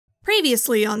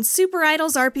Previously on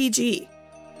SuperIdols RPG.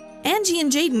 Angie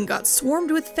and Jaden got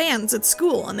swarmed with fans at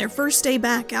school on their first day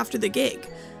back after the gig,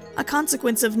 a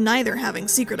consequence of neither having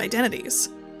secret identities.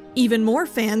 Even more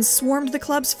fans swarmed the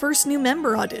club's first new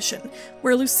member audition,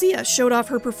 where Lucia showed off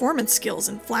her performance skills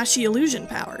and flashy illusion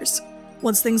powers.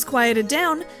 Once things quieted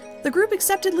down, the group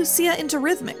accepted Lucia into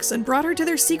Rhythmix and brought her to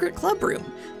their secret club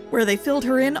room, where they filled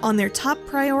her in on their top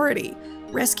priority,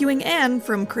 rescuing Anne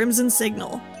from Crimson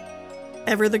Signal.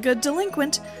 Ever the good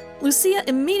delinquent, Lucia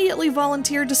immediately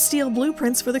volunteered to steal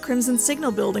blueprints for the Crimson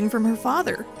Signal building from her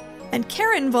father, and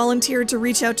Karen volunteered to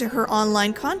reach out to her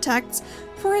online contacts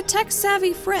for a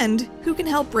tech-savvy friend who can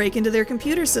help break into their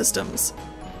computer systems.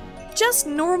 Just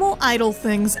normal idol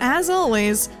things, as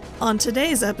always, on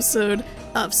today's episode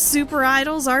of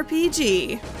SuperIdols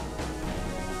RPG.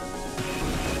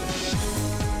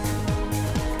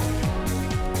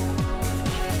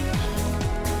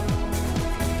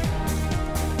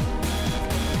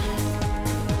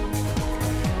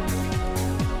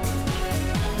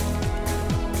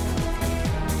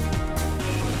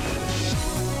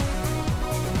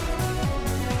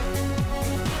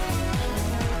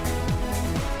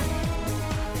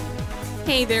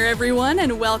 Hey there everyone,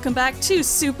 and welcome back to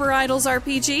SuperIdols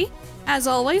RPG. As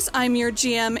always, I'm your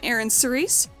GM,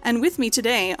 ErynCerise, and with me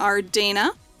today are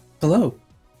Dana. Hello.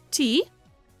 T.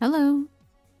 Hello.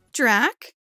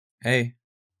 Drak. Hey.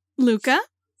 Luca.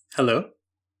 Hello.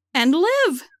 And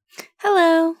Liv.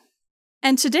 Hello.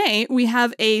 And today we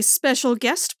have a special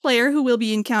guest player who we'll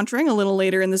be encountering a little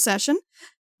later in the session.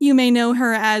 You may know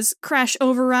her as Crash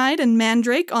Override and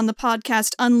Mandrake on the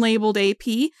podcast Unlabeled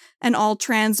AP, an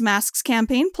all-trans masks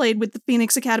campaign played with the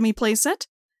Phoenix Academy playset.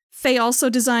 Faye also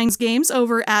designs games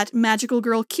over at Magical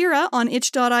Girl Kyra on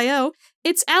itch.io.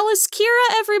 It's Alice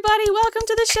Kyra, everybody! Welcome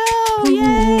to the show!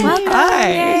 Yay! Welcome! Hi!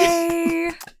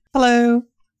 Yay! Hello!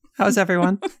 How's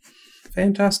everyone?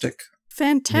 Fantastic.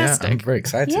 Fantastic. Yeah, I'm very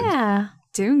excited. Yeah,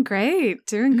 doing great,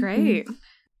 doing great.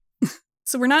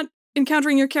 So we're not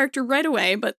encountering your character right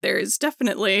away, but there is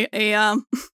definitely a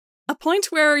point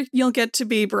where you'll get to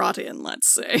be brought in, let's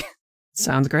say.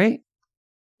 Sounds great.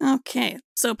 Okay,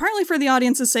 so partly for the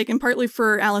audience's sake and partly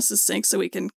for Alice's sake, so we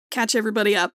can catch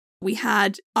everybody up, we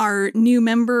had our new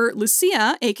member,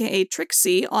 Lucia, aka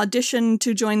Trixie, audition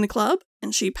to join the club,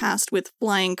 and she passed with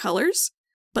flying colors.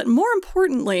 But more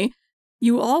importantly,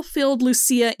 you all filled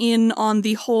Lucia in on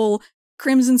the whole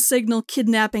Crimson Signal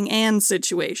kidnapping Anne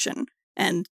situation,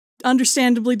 and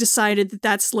understandably decided that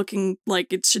that's looking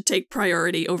like it should take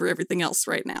priority over everything else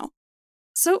right now.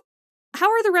 So, how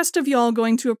are the rest of y'all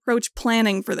going to approach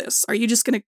planning for this? Are you just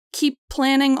going to keep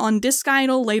planning on Disc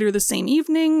Idol later the same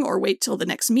evening, or wait till the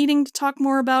next meeting to talk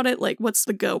more about it? Like, what's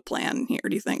the go plan here,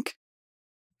 do you think?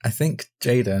 I think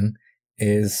Jaden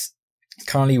is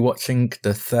currently watching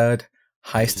the third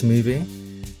heist movie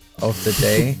of the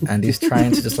day, and he's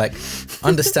trying to just like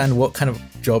understand what kind of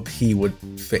job he would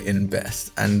fit in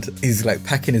best, and he's like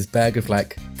packing his bag of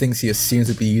like things he assumes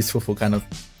would be useful for kind of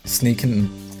sneaking,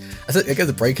 I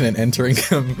guess, breaking and entering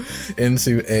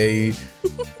into a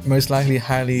most likely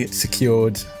highly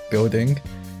secured building.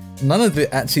 None of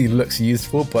it actually looks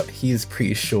useful, but he's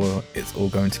pretty sure it's all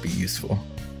going to be useful.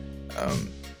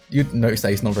 You'd notice that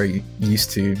he's not very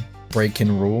used to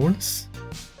breaking rules,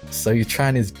 so he's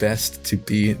trying his best to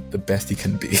be the best he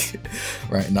can be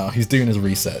right now. He's doing his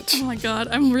research. Oh my god,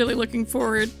 I'm really looking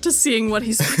forward to seeing what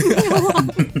he's bringing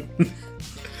along.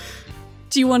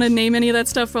 Do you want to name any of that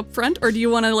stuff up front, or do you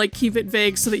want to like keep it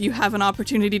vague so that you have an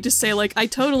opportunity to say like, I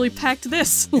totally packed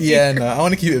this? Yeah, no, I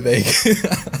want to keep it vague.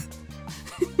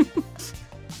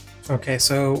 Okay,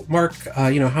 so Mark,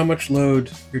 how much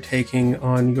load you're taking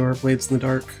on your Blades in the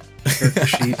Dark character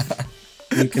sheet.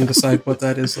 You can decide what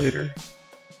that is later.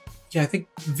 Yeah, I think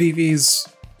Vivi's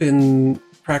been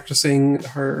practicing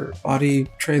her body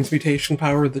transmutation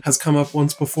power that has come up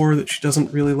once before that she doesn't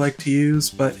really like to use,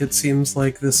 but it seems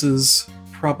like this is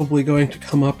probably going to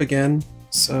come up again.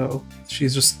 So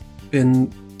she's just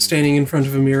been standing in front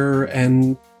of a mirror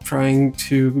and trying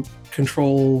to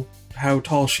control how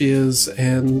tall she is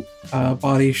and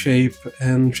body shape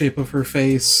and shape of her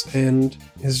face, and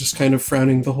is just kind of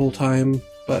frowning the whole time,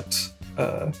 but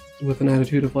with an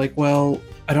attitude of like, well,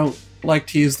 I don't like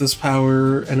to use this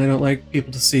power and I don't like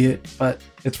people to see it, but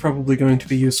it's probably going to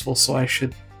be useful, so I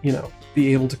should,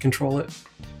 be able to control it.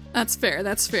 That's fair,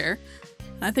 that's fair.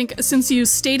 I think since you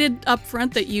stated up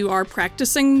front that you are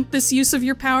practicing this use of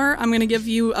your power, I'm going to give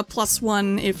you a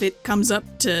 +1 if it comes up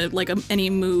to like any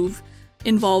move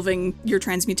involving your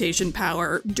transmutation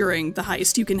power during the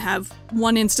heist. You can have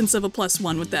one instance of a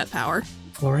 +1 with that power.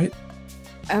 All right.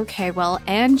 Okay, well,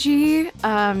 Angie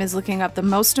is looking up the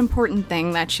most important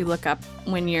thing that you look up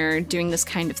when you're doing this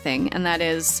kind of thing, and that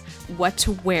is what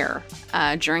to wear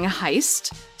during a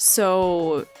heist.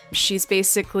 So she's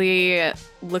basically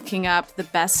looking up the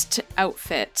best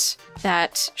outfit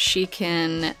that she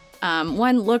can,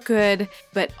 one, look good,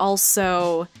 but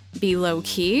also be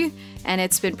low-key. And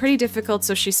it's been pretty difficult,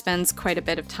 so she spends quite a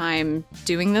bit of time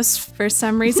doing this for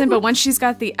some reason. But once she's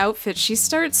got the outfit, she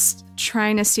starts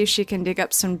trying to see if she can dig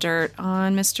up some dirt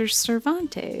on Mr.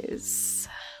 Cervantes.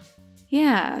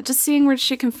 Yeah, just seeing where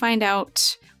she can find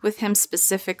out with him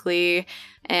specifically,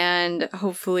 and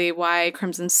hopefully why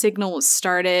Crimson Signal was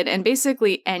started, and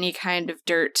basically any kind of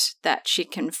dirt that she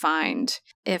can find,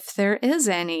 if there is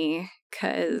any.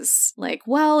 Because, like,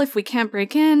 well, if we can't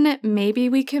break in, maybe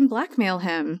we can blackmail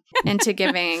him into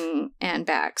giving Anne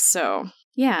back. So,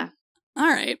 yeah. All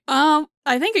right.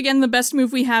 I think, again, the best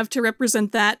move we have to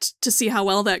represent that, to see how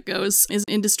well that goes, is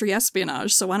industry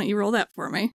espionage. So why don't you roll that for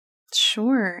me?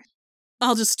 Sure.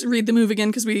 I'll just read the move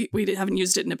again because we haven't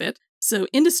used it in a bit. So,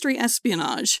 industry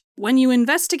espionage. When you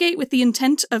investigate with the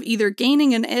intent of either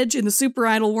gaining an edge in the Super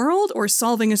Idol world or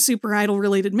solving a Super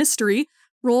Idol-related mystery,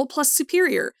 roll plus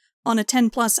superior. On a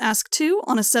 10+, ask 2.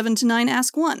 On a 7 to 9,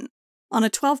 ask 1. On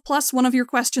a 12+, one of your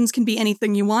questions can be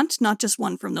anything you want, not just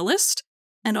one from the list.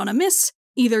 And on a miss,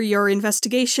 either your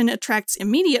investigation attracts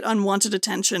immediate unwanted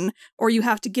attention, or you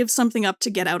have to give something up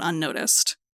to get out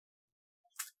unnoticed.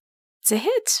 It's a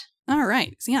hit. All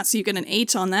right. So you get an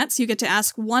 8 on that, so you get to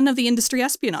ask one of the industry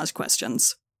espionage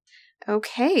questions.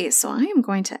 Okay, so I am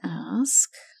going to ask,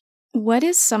 what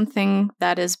is something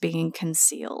that is being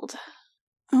concealed?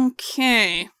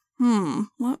 Okay.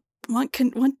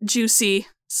 What juicy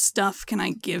stuff can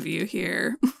I give you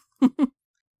here?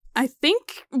 I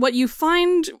think what you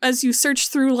find as you search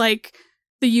through, like,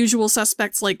 the usual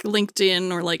suspects like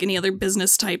LinkedIn or, like, any other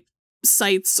business type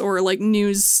sites or, like,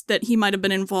 news that he might have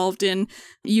been involved in,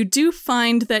 you do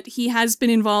find that he has been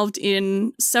involved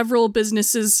in several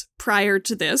businesses prior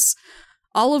to this,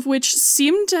 all of which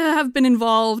seem to have been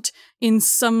involved in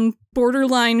some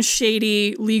borderline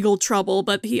shady legal trouble,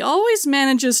 but he always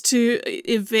manages to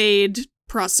evade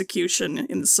prosecution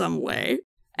in some way.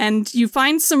 And you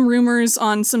find some rumors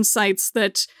on some sites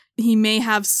that he may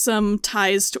have some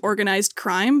ties to organized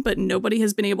crime, but nobody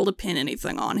has been able to pin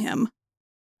anything on him.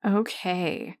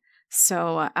 Okay,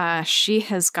 so she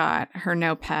has got her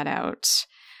notepad out,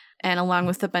 and along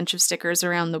with a bunch of stickers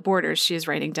around the borders, she is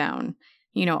writing down,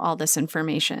 all this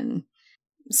information.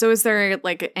 So is there,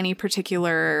 like, any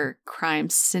particular crime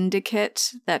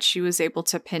syndicate that she was able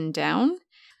to pin down?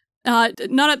 Not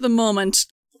at the moment.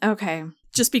 Okay.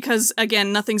 Just because,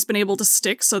 again, nothing's been able to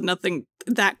stick, so nothing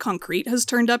that concrete has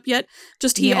turned up yet.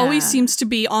 Just he always seems to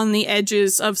be on the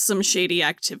edges of some shady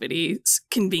activities,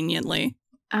 conveniently.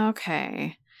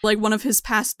 Okay. Like, one of his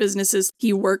past businesses,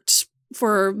 he worked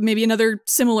for maybe another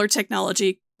similar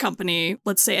technology company,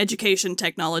 let's say education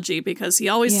technology, because he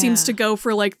always seems to go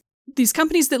for, like, these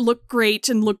companies that look great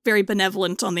and look very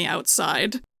benevolent on the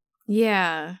outside.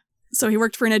 Yeah. So he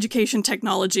worked for an education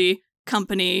technology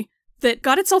company that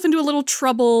got itself into a little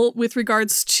trouble with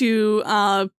regards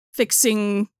to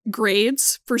fixing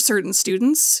grades for certain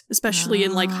students, especially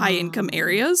in, like, high-income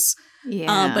areas.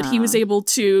 Yeah. But he was able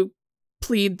to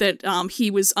plead that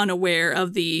he was unaware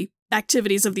of the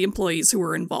activities of the employees who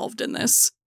were involved in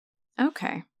this.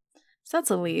 Okay. So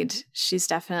that's a lead she's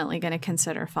definitely going to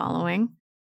consider following.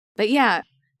 But yeah,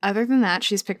 other than that,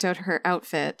 she's picked out her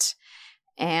outfit,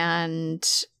 and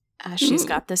she's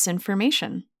got this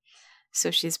information.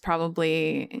 So she's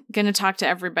probably going to talk to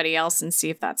everybody else and see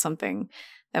if that's something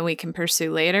that we can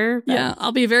pursue later. But, yeah,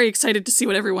 I'll be very excited to see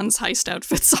what everyone's heist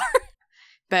outfits are.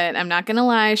 But I'm not going to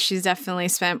lie, she's definitely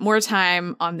spent more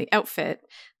time on the outfit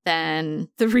than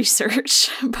the research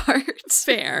part.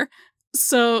 Fair.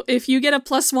 So if you get a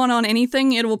 +1 on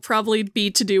anything, it will probably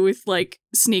be to do with, like,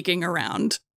 sneaking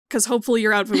around. Because hopefully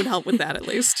your outfit would help with that, at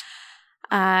least.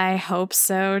 I hope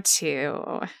so, too.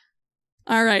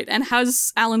 All right, and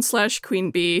how's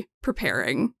Alan/Queen Bee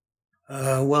preparing?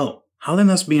 Well, Alan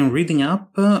has been reading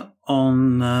up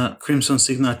on Crimson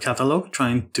Signal catalog,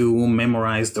 trying to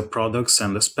memorize the products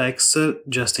and the specs,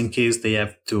 just in case they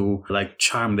have to, like,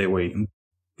 charm their way in.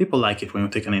 People like it when you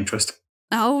take an interest.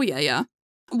 Oh, yeah.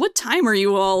 What time are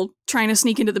you all trying to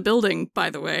sneak into the building, by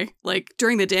the way? Like,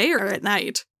 during the day or at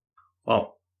night?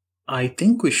 Well, I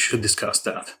think we should discuss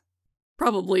that.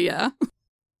 Probably, yeah.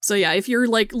 So yeah, if you're,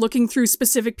 like, looking through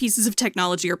specific pieces of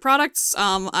technology or products,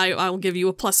 I'll give you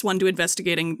a +1 to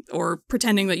investigating or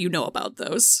pretending that you know about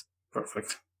those.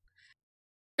 Perfect.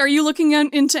 Are you looking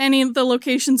into any of the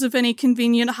locations of any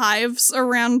convenient hives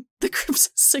around the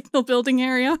Crimson Signal building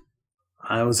area?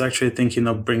 I was actually thinking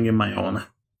of bringing my own.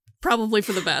 Probably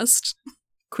for the best.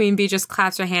 Queen Bee just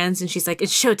claps her hands and she's like,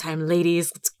 it's showtime,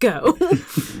 ladies. Let's go.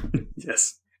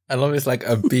 Yes. I love it's like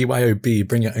a BYOB,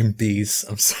 bring your own bees.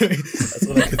 I'm sorry. That's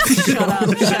all I could think Shut of.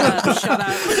 up, shut up, shut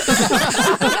up.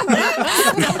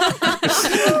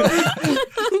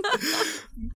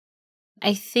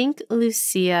 I think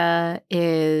Lucia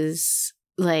is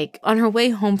like on her way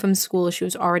home from school, she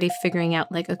was already figuring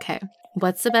out like, okay,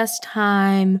 what's the best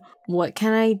time? What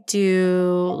can I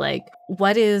do? Like,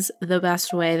 what is the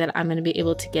best way that I'm going to be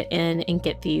able to get in and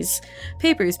get these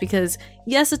papers? Because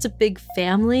yes, it's a big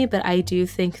family, but I do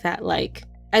think that like,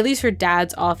 at least her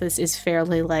dad's office is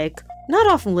fairly like, not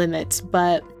off limits,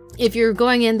 but if you're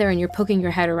going in there and you're poking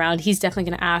your head around, he's definitely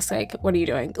going to ask like, what are you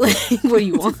doing? Like, what do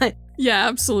you want? Yeah,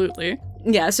 absolutely.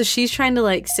 Yeah, so she's trying to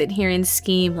like sit here and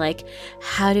scheme like,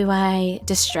 how do I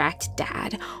distract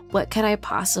dad? What could I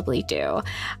possibly do?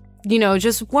 You know,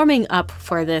 just warming up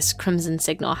for this Crimson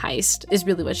Signal heist is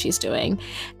really what she's doing.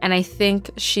 And I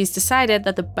think she's decided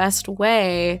that the best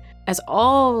way, as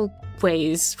all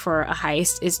ways for a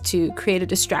heist, is to create a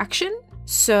distraction.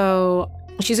 So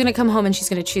she's going to come home and she's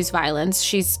going to choose violence.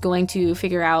 She's going to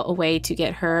figure out a way to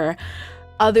get her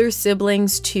other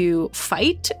siblings to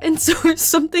fight and so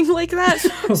something like that,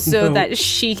 that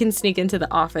she can sneak into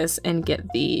the office and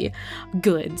get the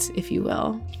goods, if you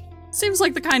will. Seems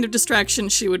like the kind of distraction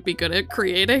she would be good at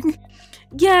creating.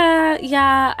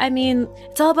 Yeah. I mean,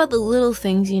 it's all about the little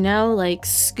things, you know, like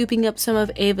scooping up some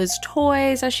of Ava's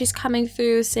toys as she's coming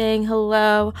through, saying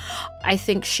hello. I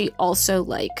think she also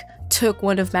like took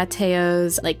one of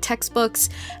Mateo's like textbooks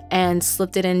and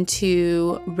slipped it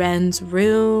into Ren's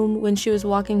room when she was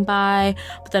walking by,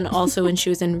 but then also when she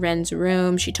was in Ren's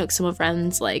room, she took some of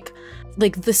Ren's like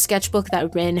the sketchbook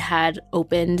that Ren had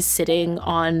opened sitting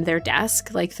on their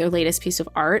desk, like their latest piece of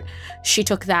art. She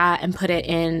took that and put it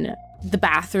in the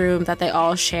bathroom that they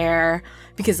all share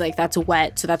because like that's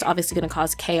wet, so that's obviously going to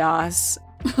cause chaos.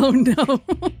 Oh no.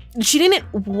 She didn't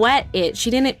wet it. She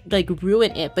didn't like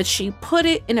ruin it, but she put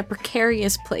it in a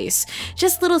precarious place.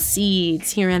 Just little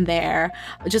seeds here and there.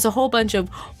 Just a whole bunch of,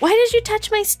 why did you touch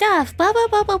my stuff? Blah, blah,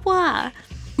 blah, blah, blah.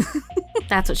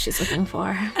 That's what she's looking for.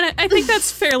 And I think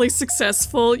that's fairly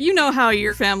successful. You know how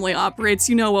your family operates.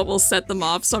 You know what will set them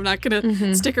off, so I'm not going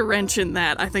to stick a wrench in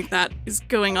that. I think that is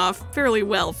going off fairly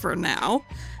well for now.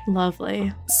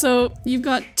 Lovely. So you've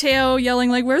got Teo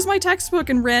yelling like, where's my textbook?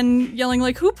 And Ren yelling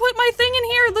like, who put my thing in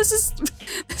here?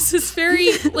 This is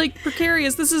very like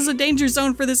precarious. This is a danger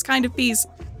zone for this kind of piece.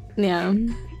 Yeah,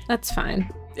 that's fine.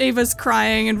 Ava's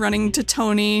crying and running to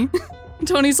Tony.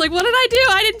 Tony's like, what did I do?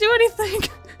 I didn't do anything.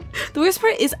 The worst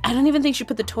part is I don't even think she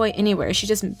put the toy anywhere. She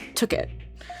just took it.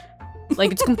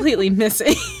 Like it's completely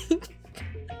missing.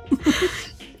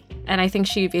 And I think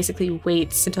she basically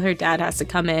waits until her dad has to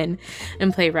come in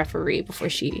and play referee before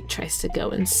she tries to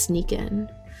go and sneak in.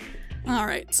 All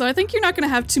right. So I think you're not going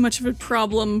to have too much of a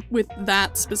problem with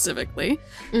that specifically.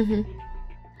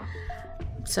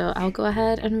 So I'll go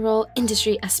ahead and roll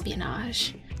industry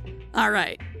espionage. All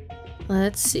right.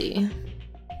 Let's see.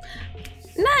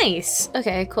 Nice.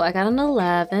 Okay, cool. I got an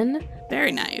 11.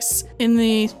 Very nice. In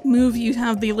the move, you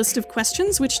have the list of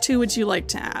questions. Which two would you like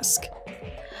to ask?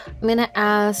 I'm gonna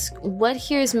ask what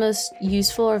here is most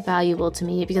useful or valuable to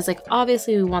me, because like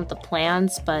obviously we want the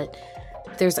plans, but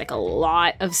there's like a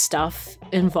lot of stuff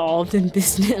involved in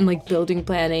business and like building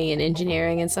planning and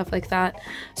engineering and stuff like that.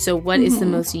 So what is the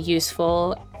most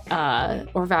useful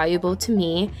or valuable to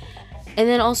me? And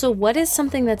then also, what is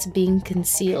something that's being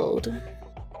concealed?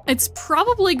 It's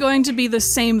probably going to be the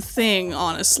same thing,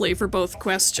 honestly, for both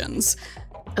questions.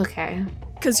 Okay.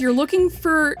 Because you're looking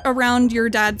for around your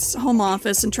dad's home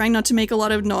office and trying not to make a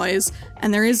lot of noise,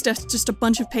 and there is just a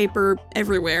bunch of paper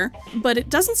everywhere. But it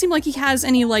doesn't seem like he has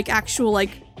any, like, actual,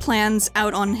 like, plans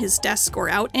out on his desk or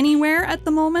out anywhere at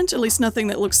the moment. At least nothing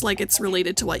that looks like it's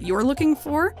related to what you're looking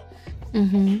for.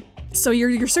 So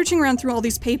you're searching around through all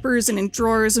these papers and in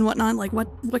drawers and whatnot, like,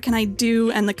 what can I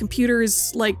do? And the computer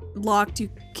is, like, locked. You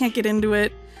can't get into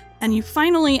it. And you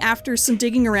finally, after some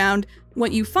digging around,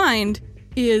 what you find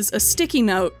is a sticky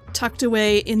note tucked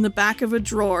away in the back of a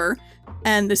drawer,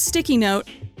 and the sticky note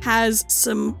has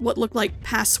some what look like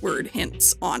password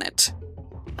hints on it.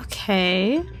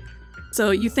 Okay.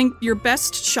 So you think your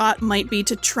best shot might be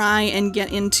to try and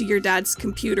get into your dad's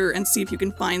computer and see if you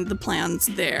can find the plans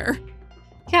there.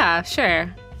 Yeah,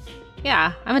 sure.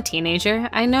 Yeah, I'm a teenager.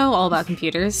 I know all about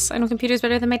computers. I know computers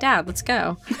better than my dad. Let's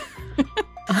go.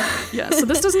 Yeah, so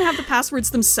this doesn't have the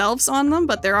passwords themselves on them,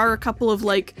 but there are a couple of,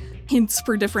 like, hints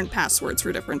for different passwords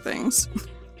for different things.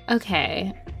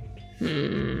 Okay.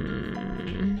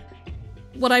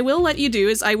 what I will let you do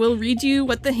is I will read you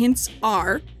what the hints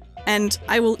are, and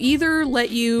I will either let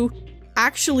you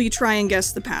actually try and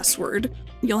guess the password.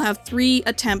 You'll have 3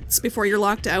 attempts before you're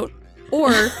locked out,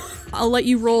 or I'll let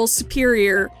you roll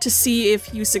superior to see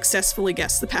if you successfully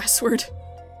guess the password.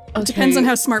 It depends on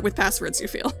how smart with passwords you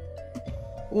feel.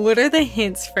 What are the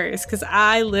hints first? Because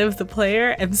I, Liv the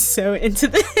player, am so into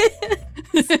this.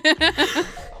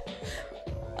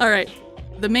 All right.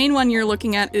 The main one you're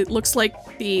looking at, it looks like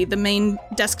the main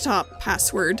desktop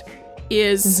password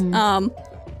is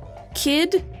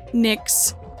kid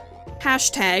nix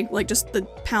hashtag, like just the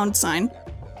pound sign,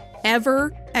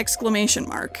 ever exclamation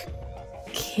mark.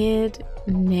 Kid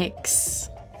nix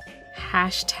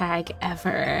hashtag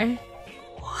ever.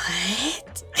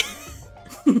 What?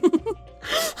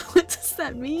 What does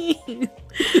that mean?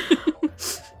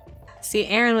 See,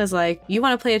 Eryn was like, you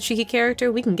want to play a tricky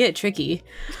character? We can get tricky.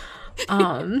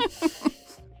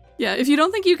 Yeah, if you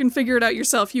don't think you can figure it out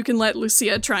yourself, you can let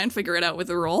Lucia try and figure it out with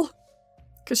a roll.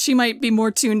 Because she might be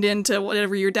more tuned into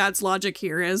whatever your dad's logic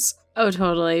here is. Oh,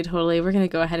 totally. We're going to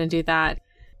go ahead and do that.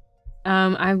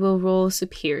 I will roll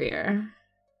superior.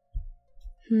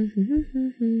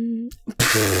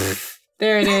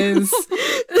 There it is.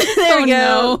 There we go.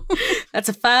 No. That's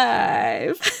a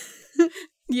 5.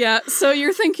 Yeah, so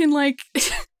you're thinking like...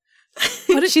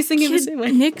 What is she's thinking the same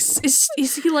way? Nix,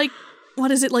 is he like... What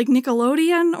is it, like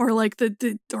Nickelodeon? Or like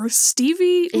or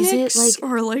Stevie Is Nicks? it like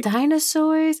or like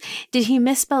dinosaurs? Did he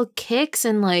misspell kicks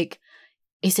and like...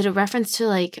 Is it a reference to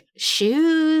like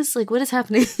shoes? Like what is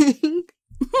happening?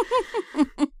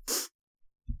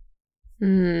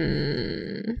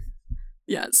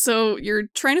 Yeah, so you're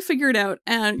trying to figure it out,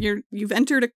 and you've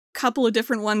entered a couple of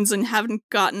different ones and haven't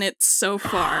gotten it so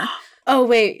far. Oh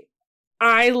wait,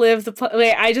 I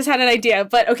just had an idea,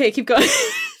 but okay, keep going.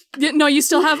 Yeah, no, you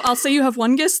still have. I'll say you have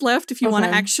one guess left if you want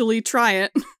to actually try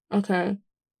it. Okay.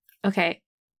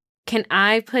 Can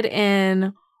I put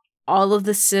in all of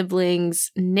the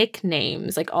siblings'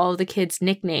 nicknames, like all of the kids'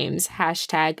 nicknames?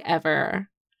 Hashtag ever!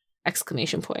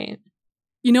 Exclamation point.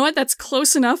 You know what? That's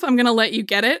close enough. I'm gonna let you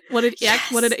get it. What it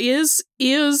is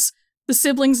the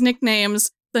siblings'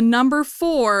 nicknames, the number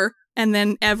 4, and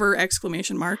then ever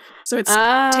exclamation mark. So it's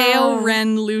Teo,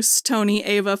 Ren, Luce, Tony,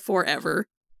 Ava, forever.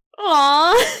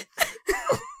 Aww.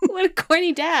 What a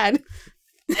corny dad.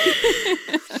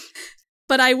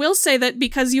 But I will say that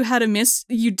because you had a miss,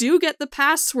 you do get the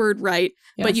password right,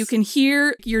 but you can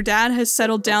hear your dad has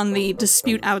settled down the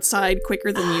dispute outside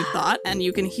quicker than you thought, and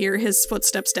you can hear his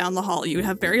footsteps down the hall. You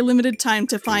have very limited time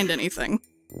to find anything.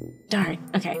 Darn.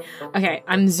 Okay,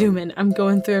 I'm zooming. I'm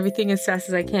going through everything as fast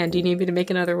as I can. Do you need me to make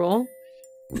another roll?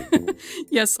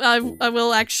 Yes, I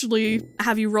will actually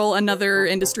have you roll another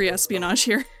industry espionage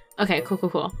here. Okay,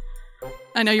 cool.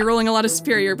 I know you're rolling a lot of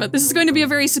superior, but this is going to be a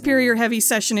very superior heavy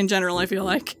session in general, I feel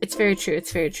like. It's very true.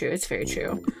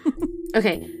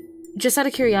 Okay, just out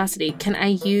of curiosity, can I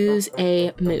use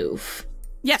a move?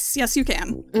 Yes, you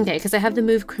can. Okay, because I have the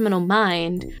move Criminal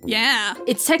Mind. Yeah.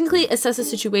 It's technically assess a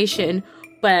situation,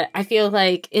 but I feel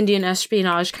like Indian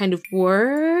espionage kind of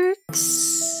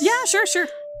works. Yeah, sure.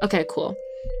 Okay, cool.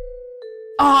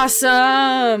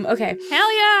 Awesome! Okay.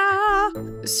 Hell yeah!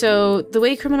 So the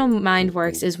way Criminal Mind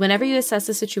works is whenever you assess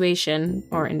a situation,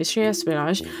 or industry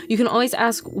espionage, you can always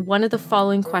ask one of the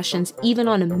following questions, even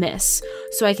on a miss.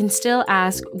 So I can still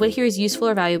ask, what here is useful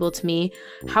or valuable to me?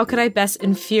 How could I best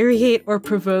infuriate or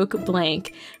provoke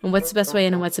blank? And what's the best way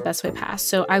in and what's the best way past?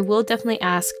 So I will definitely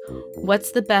ask,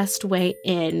 what's the best way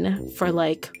in for,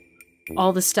 like,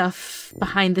 all the stuff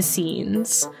behind the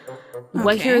scenes? Okay.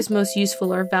 What here is most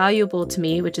useful or valuable to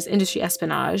me, which is industry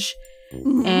espionage.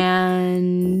 Mm-hmm.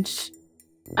 And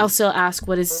I'll still ask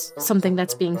what is something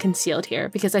that's being concealed here,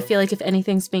 because I feel like if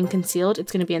anything's being concealed,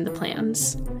 it's going to be in the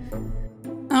plans.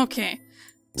 Okay.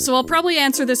 So I'll probably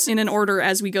answer this in an order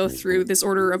as we go through this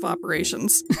order of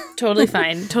operations. Totally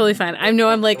fine. I know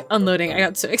I'm like unloading. I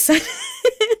got so excited.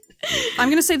 I'm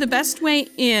going to say the best way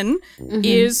in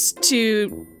is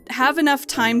to have enough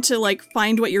time to like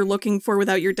find what you're looking for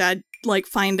without your dad like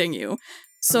finding you.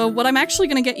 So what I'm actually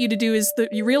going to get you to do is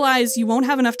that you realize you won't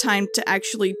have enough time to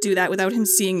actually do that without him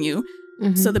seeing you.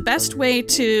 So the best way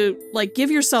to like give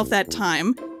yourself that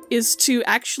time is to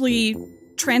actually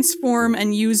transform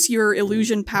and use your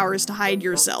illusion powers to hide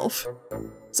yourself.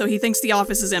 So he thinks the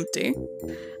office is empty.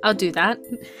 I'll do that.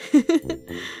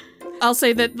 I'll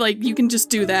say that like you can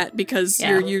just do that because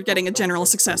you're getting a general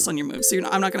success on your move. So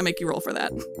I'm not going to make you roll for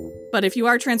that. But if you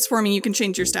are transforming, you can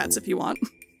change your stats if you want.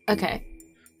 Okay.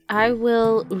 I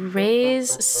will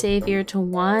raise Savior to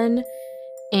 1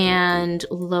 and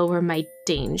lower my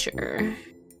danger.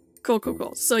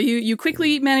 Cool. So you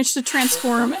quickly manage to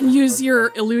transform and use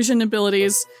your illusion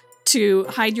abilities to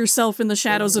hide yourself in the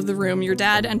shadows of the room. Your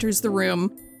dad enters the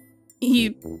room.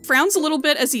 He frowns a little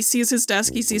bit as he sees his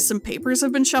desk. He sees some papers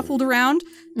have been shuffled around,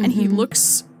 and he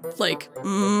looks like,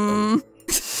 'cause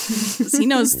he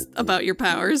knows about your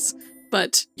powers,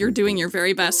 but you're doing your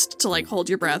very best to, like, hold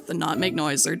your breath and not make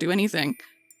noise or do anything.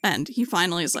 And he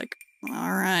finally is like,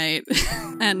 all right,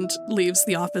 and leaves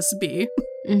the office be.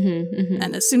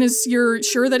 And as soon as you're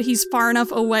sure that he's far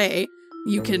enough away,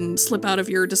 you can slip out of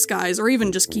your disguise or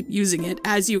even just keep using it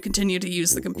as you continue to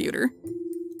use the computer.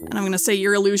 And I'm going to say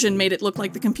your illusion made it look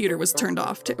like the computer was turned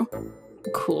off, too.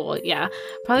 Cool, yeah.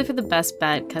 Probably for the best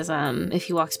bet, because if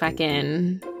he walks back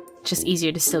in, just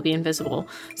easier to still be invisible.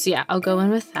 So yeah, I'll go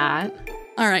in with that.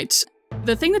 All right.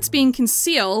 The thing that's being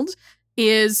concealed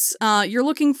is you're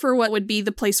looking for what would be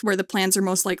the place where the plans are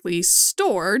most likely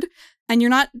stored, and you're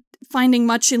not finding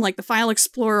much in, like, the File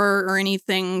Explorer or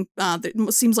anything that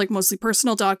seems like mostly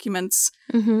personal documents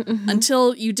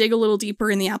until you dig a little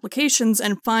deeper in the applications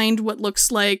and find what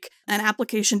looks like an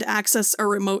application to access a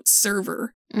remote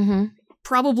server.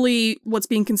 Probably what's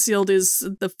being concealed is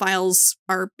the files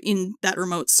are in that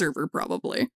remote server,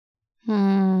 probably.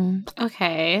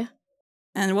 Okay.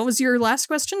 And what was your last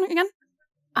question again?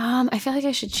 I feel like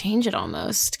I should change it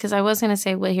almost, because I was going to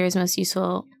say what here is most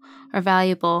useful or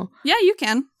valuable. Yeah, you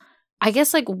can. I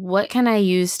guess, like, what can I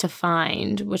use to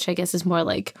find, which I guess is more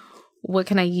like, what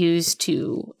can I use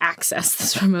to access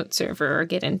this remote server or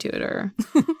get into it or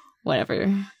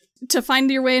whatever. To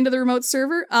find your way into the remote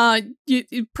server,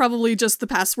 you probably just the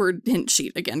password hint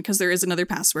sheet again, because there is another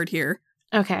password here.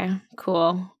 Okay,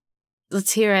 cool.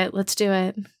 Let's hear it. Let's do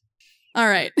it. All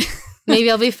right. Maybe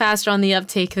I'll be faster on the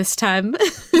uptake this time.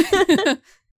 All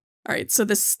right, so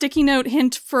the sticky note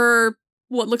hint for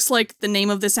what looks like the name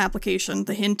of this application,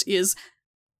 the hint is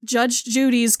Judge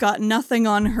Judy's got nothing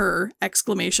on her! !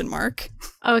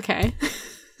 Okay.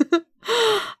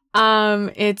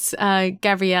 It's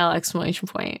Gabrielle !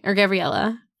 Or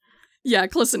Gabriella. Yeah,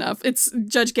 close enough. It's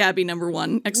Judge Gabby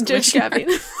 !1! ! Judge Gabby.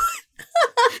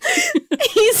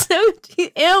 He's so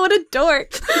ew, what a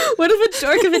dork. What a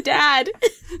dork of a dad.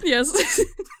 Yes.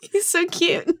 He's so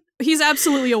cute. He's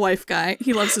absolutely a wife guy.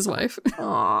 He loves his wife.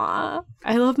 Aww.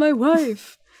 I love my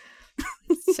wife.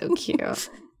 So cute.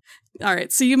 All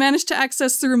right, so you managed to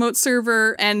access the remote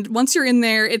server, and once you're in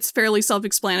there, it's fairly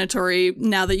self-explanatory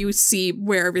now that you see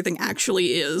where everything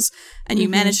actually is. And you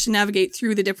manage to navigate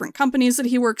through the different companies that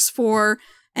he works for,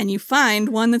 and you find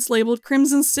one that's labeled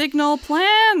Crimson Signal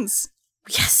Plans.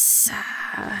 Yes.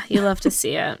 You love to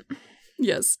see it.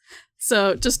 Yes.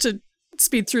 So just to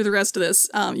speed through the rest of this,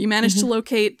 you manage to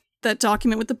locate that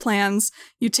document with the plans,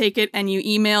 you take it and you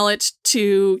email it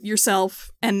to yourself,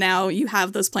 and now you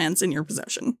have those plans in your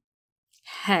possession.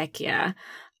 Heck yeah.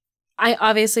 I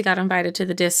obviously got invited to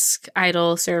the Disc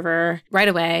Idol server right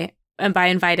away. And by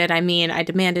invited, I mean I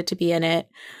demanded to be in it.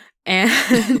 And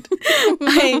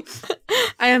I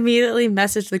immediately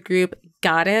messaged the group,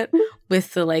 got it,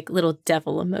 with the, like, little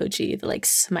devil emoji, the, like,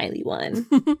 smiley one.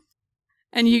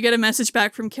 And you get a message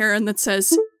back from Karen that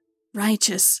says,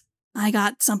 righteous, I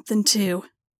got something too.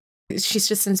 She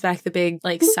just sends back the big,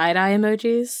 like, side-eye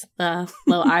emojis, the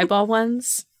little eyeball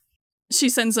ones. She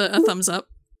sends a thumbs up.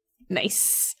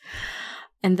 Nice.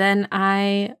 And then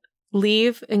I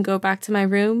leave and go back to my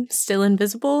room, still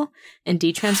invisible, and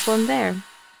de-transform there.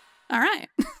 All right.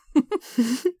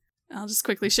 I'll just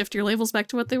quickly shift your labels back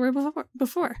to what they were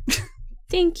before.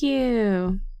 Thank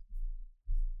you.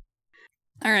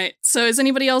 All right. So is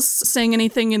anybody else saying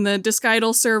anything in the Disc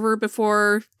Idol server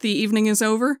before the evening is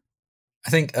over? I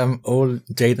think all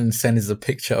Jaden sent is a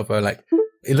picture of her, like,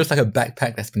 it looks like a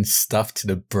backpack that's been stuffed to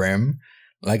the brim.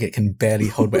 Like it can barely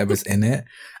hold whatever's in it.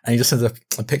 And he just sends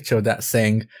a picture of that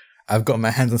saying, I've got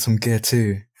my hands on some gear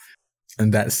too.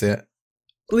 And that's it.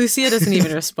 Lucia doesn't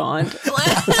even respond.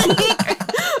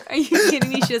 Are you kidding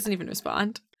me? She doesn't even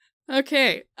respond.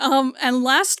 Okay. And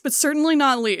last but certainly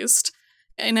not least,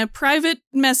 in a private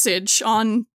message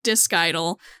on Disc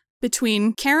Idol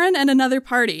between Karen and another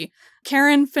party,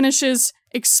 Karen finishes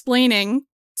explaining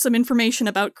some information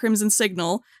about Crimson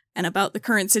Signal and about the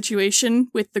current situation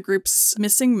with the group's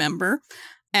missing member,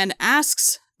 and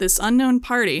asks this unknown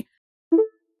party,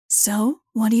 so,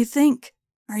 what do you think?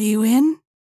 Are you in?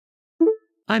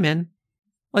 I'm in.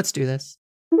 Let's do this.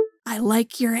 I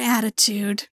like your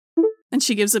attitude. And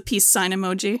she gives a peace sign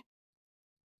emoji.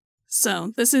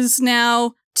 So, this is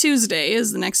now Tuesday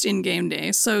is the next in-game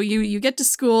day. So you get to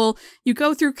school, you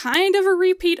go through kind of a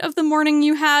repeat of the morning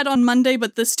you had on Monday,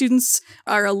 but the students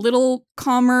are a little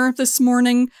calmer this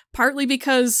morning, partly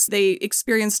because they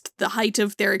experienced the height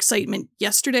of their excitement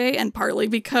yesterday, and partly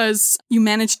because you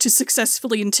managed to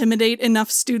successfully intimidate enough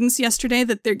students yesterday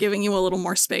that they're giving you a little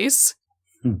more space.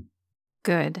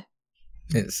 Good.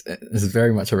 It's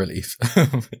very much a relief.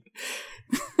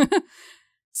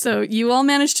 So you all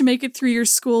managed to make it through your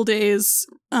school days.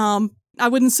 I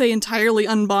wouldn't say entirely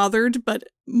unbothered, but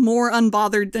more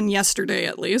unbothered than yesterday,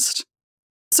 at least.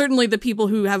 Certainly the people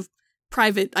who have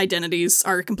private identities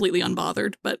are completely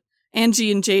unbothered, but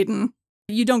Angie and Jaden,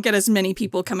 you don't get as many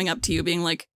people coming up to you being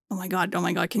like, oh my god,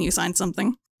 can you sign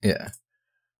something? Yeah.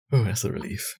 Oh, that's a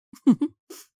relief.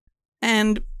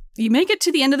 And you make it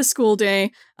to the end of the school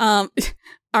day.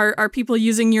 Are people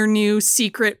using your new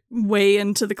secret way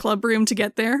into the club room to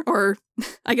get there? Or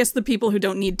I guess the people who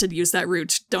don't need to use that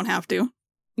route don't have to.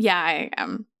 Yeah, I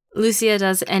am. Lucia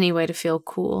does anyway to feel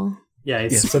cool. Yeah, Yeah,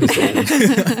 it's so does Jaden.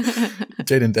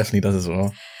 Jaden definitely does as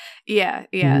well. Yeah.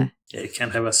 yeah, you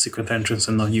can't have a secret entrance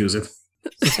and not use it.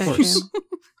 So true.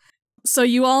 So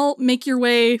you all make your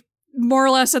way more or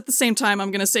less at the same time,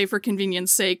 I'm going to say for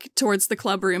convenience sake, towards the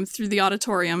club room through the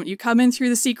auditorium. You come in through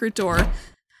the secret door.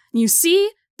 You see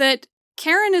that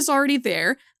Karen is already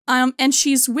there, and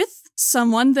she's with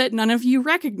someone that none of you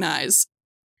recognize.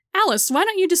 Alice, why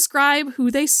don't you describe who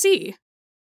they see?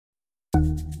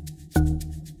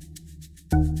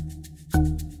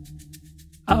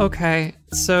 Okay,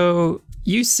 so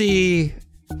you see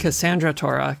Cassandra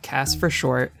Tora, Cass for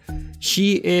short.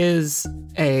 She is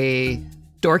a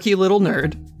dorky little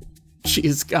nerd.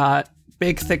 She's got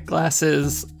big, thick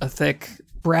glasses, a thick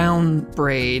brown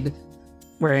braid,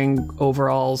 wearing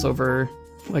overalls over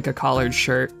like a collared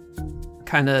shirt,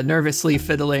 kind of nervously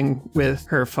fiddling with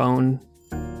her phone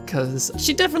because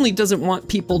she definitely doesn't want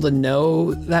people to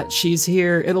know that she's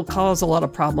here. It'll cause a lot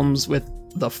of problems with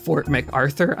the Fort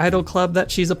MacArthur Idol Club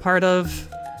that she's a part of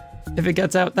if it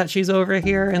gets out that she's over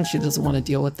here, and she doesn't want to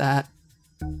deal with that.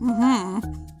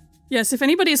 Yes, if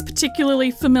anybody is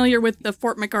particularly familiar with the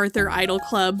Fort MacArthur Idol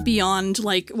Club beyond,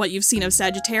 like, what you've seen of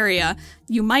Sagittaria,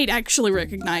 you might actually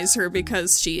recognize her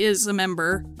because she is a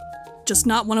member, just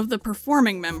not one of the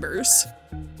performing members.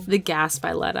 The gasp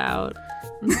I let out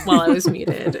while I was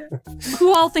muted.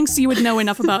 Who all thinks you would know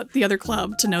enough about the other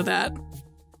club to know that?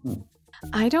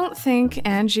 I don't think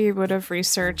Angie would have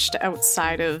researched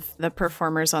outside of the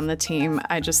performers on the team.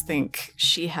 I just think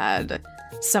she had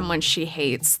someone she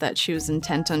hates that she was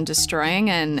intent on destroying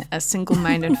and a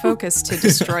single-minded focus to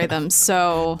destroy them.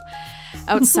 So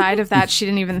outside of that, she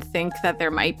didn't even think that there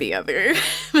might be other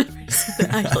members of the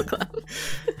Idol Club.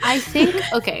 I think,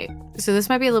 okay, so this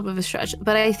might be a little bit of a stretch,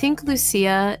 but I think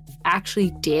Lucia actually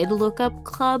did look up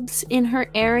clubs in her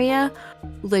area,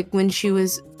 like when she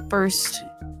was first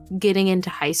getting into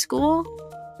high school.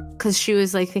 Because she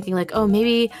was like thinking like, oh,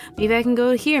 maybe I can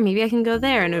go here, maybe I can go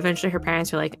there. And eventually her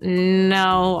parents were like,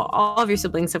 no, all of your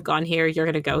siblings have gone here. You're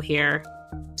going to go here.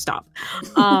 Stop.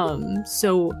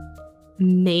 So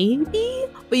maybe,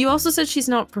 but you also said she's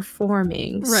not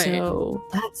performing. Right. So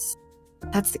that's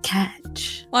the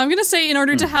catch. Well, I'm going to say in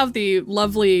order to have the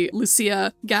lovely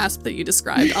Lucia gasp that you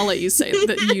described, I'll let you say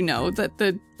that you know that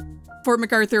the Fort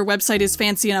MacArthur website is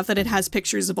fancy enough that it has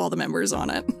pictures of all the members on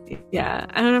it. Yeah,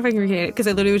 I don't know if I can recreate it because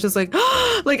I literally was just like,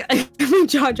 like my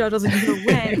jaw dropped. I was like, no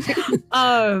way.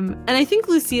 And I think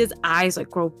Lucia's eyes like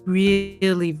grow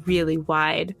really, really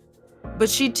wide, but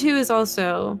she too is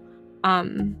also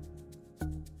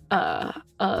a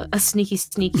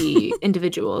sneaky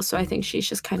individual. So I think she's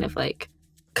just kind of like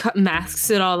masks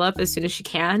it all up as soon as she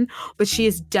can, but she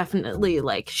is definitely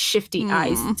like shifty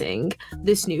eyesing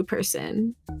this new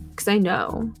person because I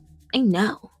know.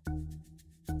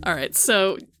 All right,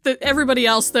 so everybody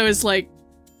else though is like,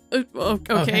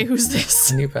 okay, who's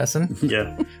this? A new person.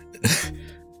 Yeah.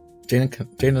 Jane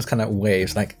just kind of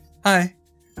waves like, hi,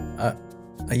 are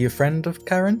you a friend of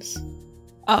Karen's?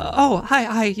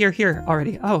 Hi, you're here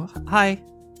already. Oh, hi.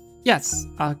 Yes,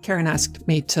 Karen asked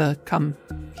me to come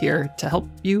here to help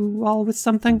you all with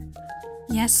something.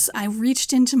 Yes, I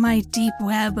reached into my deep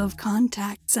web of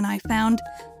contacts and I found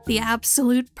the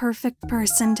absolute perfect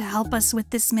person to help us with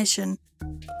this mission.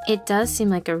 It does seem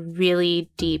like a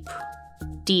really deep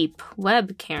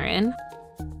web, Karen.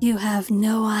 You have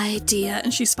no idea.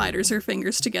 And she spiders her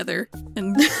fingers together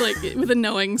and like with a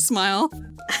knowing smile.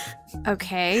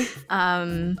 Okay.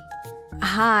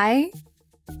 Hi.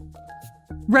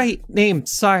 Right, name.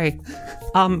 Sorry.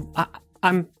 I'm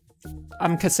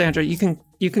Cassandra. You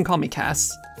can call me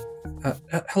Cass.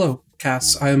 Hello,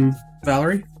 Cass. I'm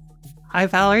Valerie. Hi,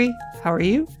 Valerie. How are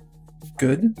you?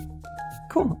 Good.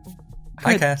 Cool.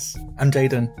 Hi, Good. Cass. I'm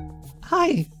Jaden.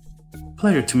 Hi.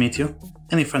 Pleasure to meet you.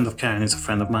 Any friend of Karen is a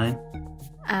friend of mine.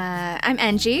 I'm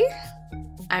Angie.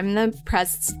 I'm the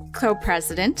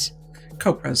co-president.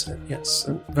 Co-president, yes.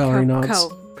 And Valerie nods.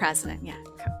 Co-president, yeah.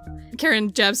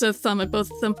 Karen jabs a thumb at both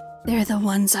of them. They're the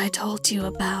ones I told you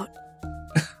about.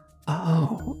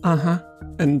 Oh, uh-huh.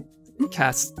 And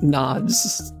Cass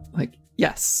nods, like,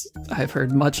 yes, I've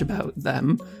heard much about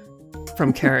them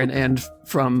from Karen and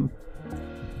from,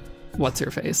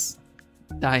 what's-her-face?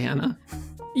 Diana.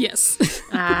 Yes.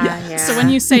 Yeah. So when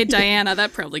you say Diana,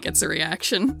 that probably gets a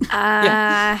reaction.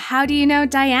 How do you know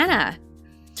Diana?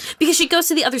 Because she goes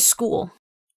to the other school.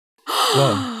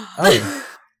 Whoa. Oh.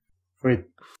 Wait,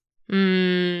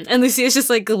 And Lucia's just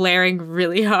like glaring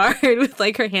really hard with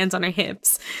like her hands on her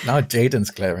hips. Now Jaden's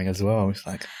glaring as well. It's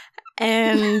like,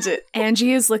 And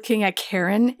Angie is looking at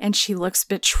Karen and she looks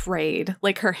betrayed.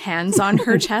 Like her hands on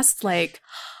her chest, like,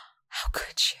 how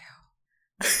could you?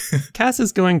 Cass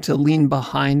is going to lean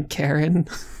behind Karen.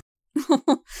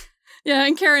 Yeah,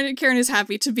 and Karen is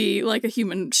happy to be like a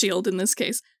human shield in this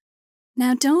case.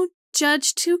 Now don't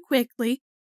judge too quickly.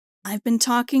 I've been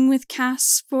talking with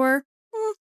Cass for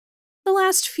the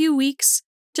last few weeks,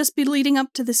 just be leading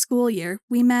up to the school year.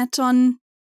 We met on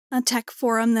a tech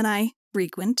forum that I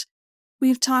frequent.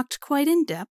 We've talked quite in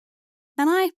depth, and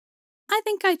I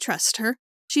think I trust her.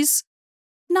 She's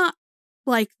not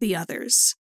like the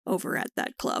others over at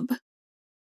that club.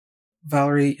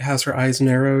 Valerie has her eyes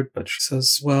narrowed, but she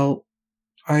says, well,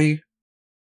 I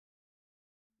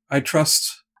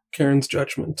trust Karen's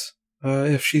judgment.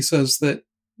 If she says that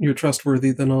you're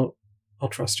trustworthy, then I'll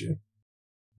trust you.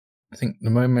 I think the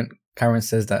moment Karen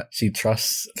says that she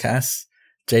trusts Cass,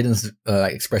 Jaden's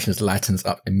expression lightens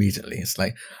up immediately. It's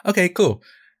like, okay, cool.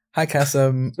 Hi, Cass. So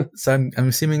I'm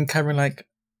assuming Karen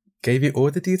gave you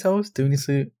all the details. Do we need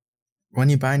to run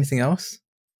you by anything else?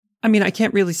 I mean, I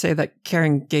can't really say that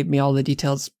Karen gave me all the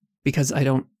details because I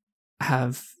don't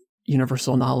have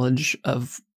universal knowledge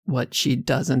of what she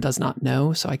does and does not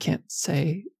know, so I can't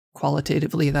say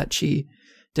qualitatively that she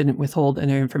didn't withhold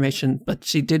any information, but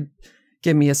she did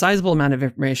give me a sizable amount of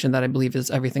information that I believe is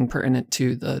everything pertinent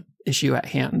to the issue at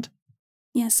hand.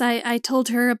 Yes, I told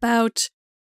her about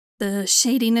the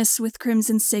shadiness with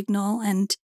Crimson Signal and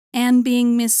Anne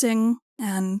being missing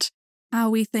and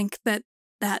how we think that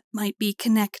might be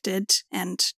connected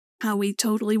and how we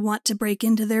totally want to break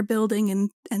into their building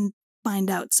and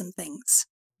find out some things.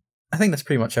 I think that's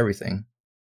pretty much everything.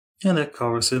 yeah, that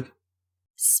covers it.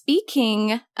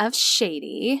 Speaking of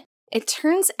shady, it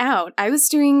turns out I was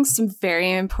doing some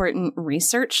very important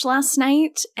research last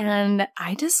night, and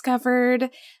I discovered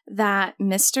that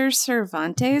Mr.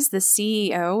 Cervantes, the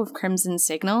CEO of Crimson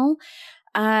Signal,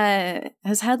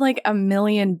 has had like 1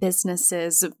 million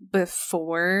businesses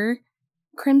before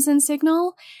Crimson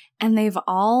Signal, and they've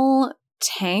all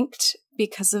tanked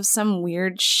because of some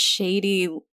weird, shady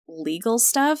legal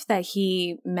stuff that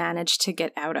he managed to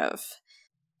get out of.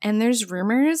 And there's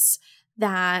rumors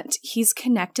that he's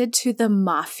connected to the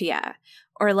mafia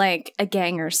or like a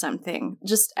gang or something.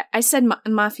 Just, I said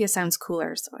mafia sounds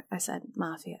cooler, so I said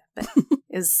mafia, but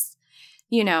is,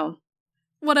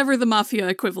 Whatever the mafia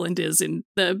equivalent is in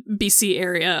the BC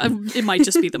area, it might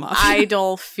just be the mafia.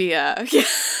 Idolfia.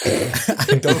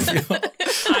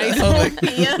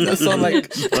 That sounds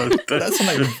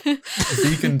like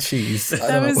vegan cheese.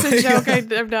 That was a joke.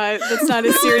 That's not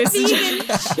as serious as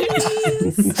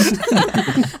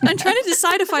I'm trying to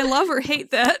decide if I love or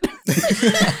hate that.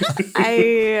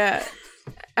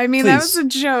 I mean, that was a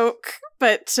joke,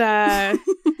 but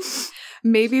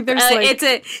maybe there's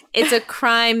it's a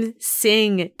crime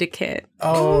syndicate.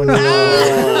 Oh no!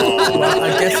 Well, I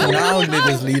guess now Liv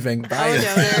is leaving. Bye. Oh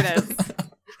no, there it is.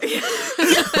 Are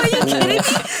you kidding me?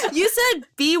 You said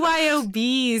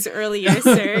BYOBs earlier,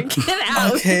 sir. Get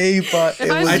out. Okay, but if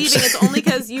I'm leaving, it's only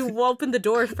because you opened the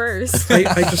door first. I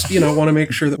just, want to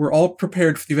make sure that we're all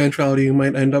prepared for the eventuality you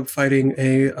might end up fighting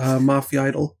a mafia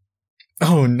idol.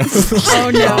 Oh no!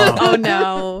 Oh no! Oh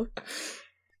no!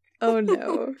 Oh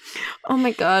no! Oh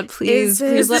my god! Please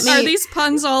let me. Are these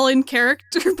puns all in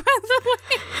character? By the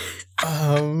way,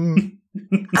 I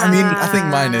mean, I think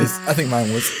mine is. I think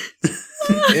mine was.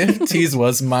 If tease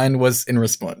was, mine was in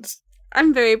response.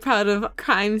 I'm very proud of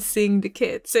crime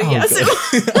syndicate. So yes,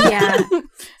 Yeah.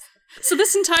 So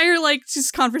this entire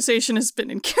just conversation has been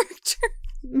in character.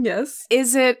 Yes.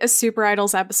 Is it a Super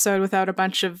Idols episode without a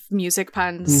bunch of music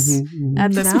puns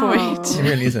at this No. point? It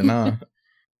really isn't. No.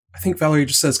 I think Valerie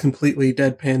just says completely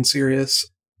deadpan serious.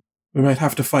 We might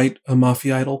have to fight a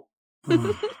mafia idol.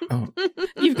 Oh.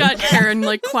 You've got Karen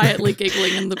like quietly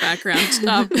giggling in the background.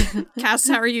 Cass,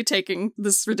 how are you taking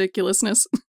this ridiculousness?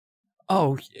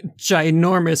 Oh,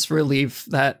 ginormous relief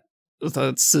that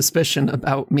the suspicion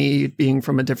about me being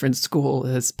from a different school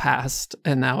has passed,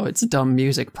 and now it's dumb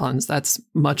music puns. That's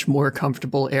much more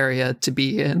comfortable area to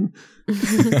be in.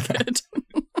 Good.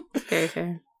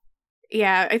 Okay.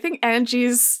 Yeah, I think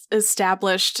Angie's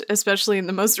established, especially in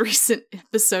the most recent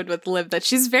episode with Liv, that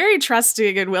she's very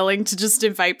trusting and willing to just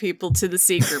invite people to the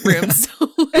secret rooms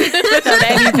without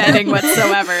any vetting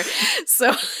whatsoever.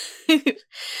 So,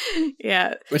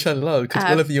 yeah. Which I love, because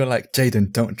all of you are like,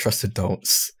 Jaden, don't trust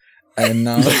adults. And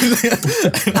now...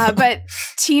 But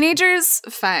teenagers,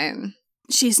 fine.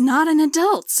 She's not an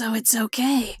adult, so it's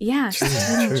okay. Yeah, she's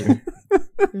a teenager.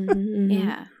 Mm-hmm.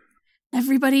 Yeah.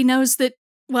 Everybody knows that,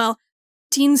 well,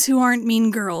 teens who aren't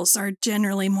mean girls are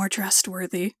generally more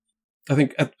trustworthy. I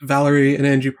think Valerie and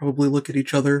Angie probably look at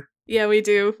each other. Yeah, we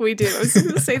do. I was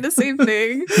going to say the same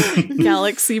thing.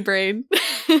 Galaxy brain.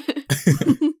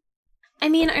 I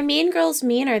mean, are mean girls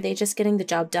mean, or are they just getting the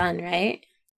job done, right?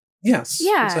 Yes,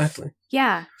 Yeah. exactly.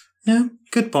 Yeah. Yeah,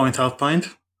 good point, half pint.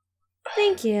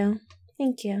 Thank you.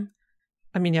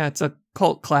 I mean, yeah, it's a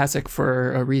cult classic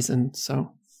for a reason,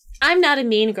 so... I'm not a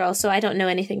mean girl, so I don't know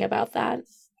anything about that.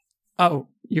 Oh,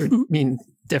 you're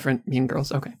different mean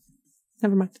girls. Okay.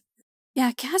 Never mind.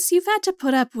 Yeah, Cass, you've had to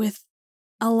put up with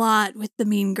a lot with the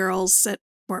mean girls at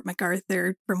Fort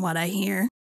MacArthur, from what I hear.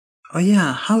 Oh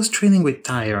yeah, how's training with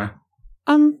Tyra?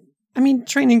 I mean,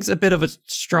 training's a bit of a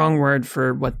strong word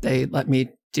for what they let me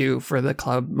do for the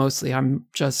club. Mostly I'm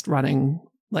just running,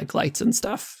 like, lights and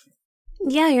stuff.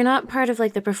 Yeah, you're not part of,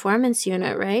 like, the performance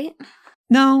unit, right?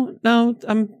 No,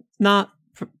 I'm not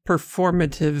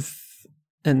performative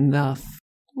enough.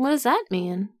 What does that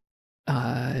mean?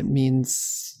 It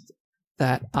means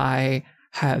that I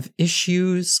have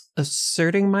issues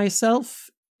asserting myself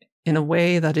in a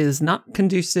way that is not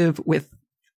conducive with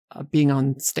being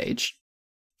on stage.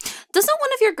 Doesn't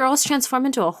one of your girls transform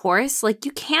into a horse? Like,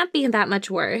 you can't be that much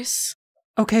worse.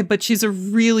 Okay, but she's a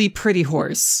really pretty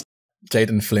horse.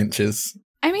 Jaden flinches.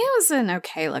 I mean, it was an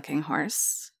okay-looking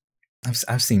horse.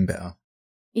 I've seen better.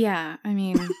 Yeah, I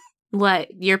mean... What,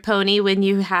 your pony when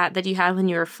you had when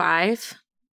you were 5?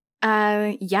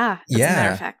 Yeah, as a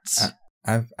matter of fact.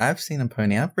 I've seen a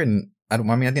pony. I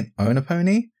didn't own a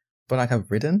pony, but I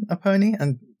have ridden a pony,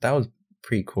 and that was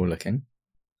pretty cool looking.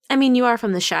 I mean, you are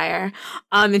from the Shire.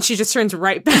 And she just turns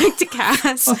right back to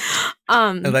Cass.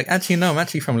 Like, actually, no, I'm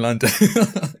actually from London.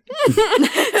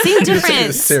 Same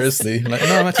difference. Seriously. Like,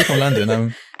 no, I'm actually from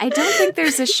London. I don't think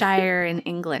there's a Shire in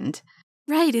England.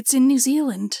 Right, it's in New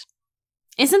Zealand.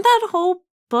 Isn't that a whole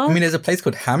book? I mean, there's a place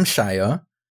called Hampshire,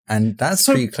 and that's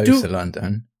So pretty close to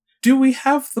London. Do we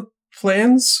have the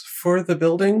plans for the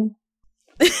building?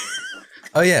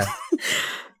 Oh, yeah.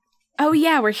 Oh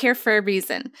yeah, we're here for a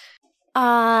reason.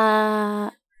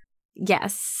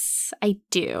 Yes, I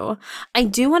do. I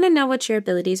do want to know what your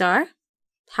abilities are.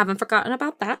 Haven't forgotten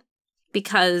about that.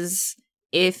 Because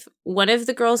if one of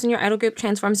the girls in your idol group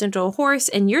transforms into a horse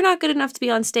and you're not good enough to be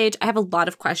on stage, I have a lot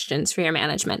of questions for your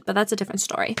management, but that's a different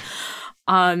story.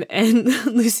 And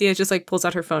Lucia just like pulls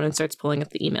out her phone and starts pulling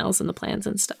up the emails and the plans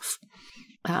and stuff.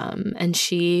 And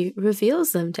she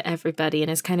reveals them to everybody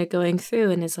and is kind of going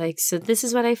through and is like, so this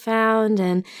is what I found,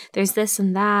 and there's this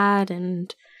and that,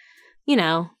 and, you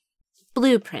know,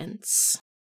 blueprints.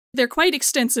 They're quite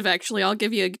extensive, actually. I'll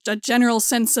give you a general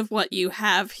sense of what you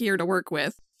have here to work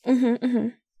with.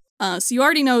 So you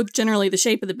already know generally the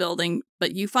shape of the building,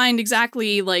 but you find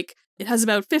exactly, like, it has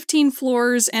about 15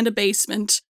 floors and a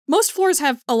basement. Most floors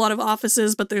have a lot of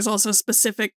offices, but there's also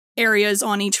specific areas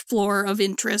on each floor of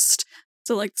interest.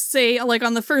 So, like, say, like,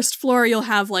 on the first floor, you'll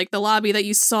have, like, the lobby that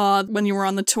you saw when you were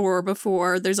on the tour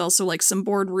before. There's also, like, some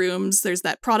boardrooms. There's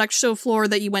that product show floor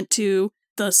that you went to,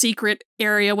 the secret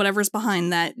area, whatever's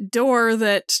behind that door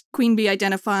that Queen Bee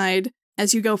identified.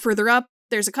 As you go further up,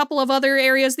 there's a couple of other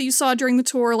areas that you saw during the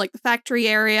tour, like the factory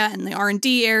area and the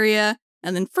R&D area.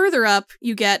 And then further up,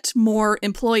 you get more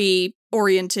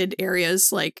employee-oriented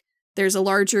areas, like there's a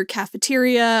larger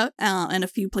cafeteria and a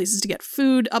few places to get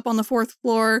food up on the 4th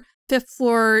floor. 5th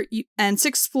floor and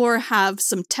 6th floor have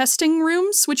some testing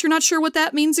rooms, which you're not sure what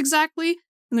that means exactly.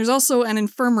 And there's also an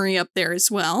infirmary up there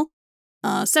as well.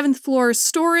 7th floor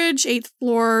storage, 8th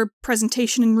floor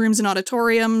presentation rooms and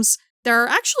auditoriums. There are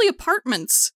actually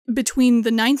apartments between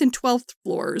the 9th and 12th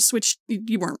floors, which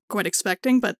you weren't quite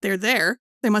expecting, but they're there.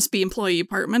 They must be employee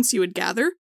apartments, you would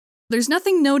gather. There's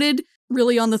nothing noted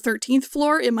really on the 13th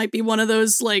floor. It might be one of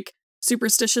those, like,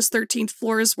 superstitious 13th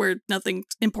floors where nothing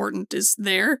important is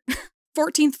there.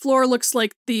 14th floor looks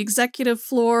like the executive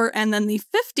floor, and then the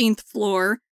 15th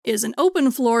floor is an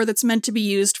open floor that's meant to be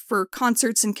used for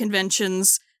concerts and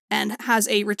conventions and has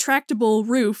a retractable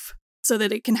roof so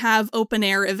that it can have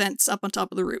open-air events up on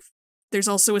top of the roof. There's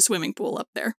also a swimming pool up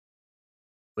there.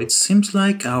 It seems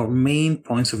like our main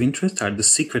points of interest are the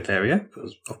secret area,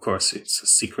 because of course it's a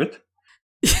secret.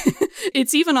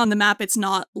 It's even on the map, it's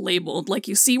not labeled. Like,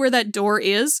 you see where that door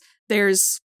is,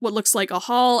 there's what looks like a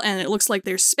hall, and it looks like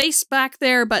there's space back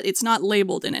there, but it's not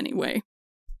labeled in any way.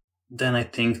 Then I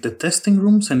think the testing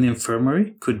rooms and the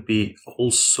infirmary could be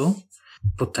also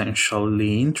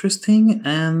potentially interesting.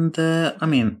 And,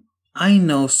 I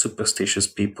know superstitious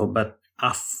people, but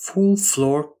a full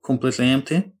floor completely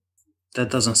empty? That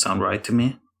doesn't sound right to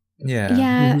me. Yeah.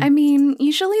 Yeah, I mean,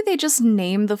 usually they just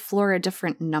name the floor a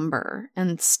different number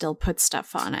and still put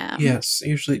stuff on it. Yes,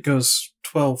 usually it goes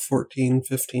 12, 14,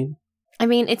 15. I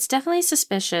mean, it's definitely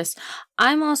suspicious.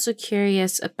 I'm also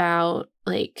curious about,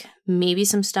 like, maybe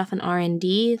some stuff in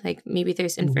R&D, like maybe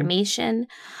there's information.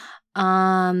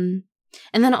 And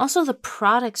then also the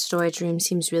product storage room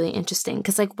seems really interesting,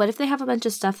 because, like, what if they have a bunch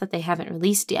of stuff that they haven't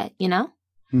released yet, you know?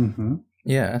 Mm-hmm.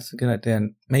 Yeah, that's a good idea.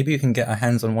 And maybe you can get our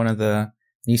hands on one of the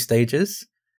new stages.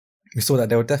 We saw that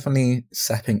they were definitely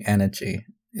sapping energy.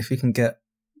 If we can get,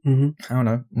 I don't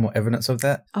know, more evidence of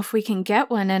that. If we can get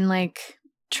one and, like,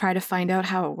 try to find out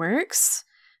how it works,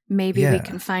 maybe we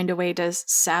can find a way to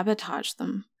sabotage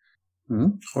them.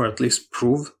 Or at least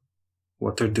prove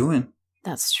what they're doing.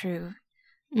 That's true.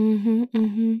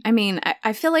 I mean,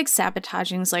 I feel like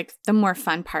sabotaging is, like, the more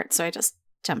fun part, so I just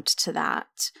jumped to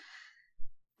that.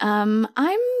 I'm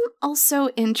also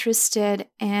interested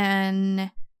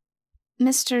in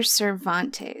Mr.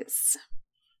 Cervantes.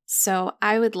 So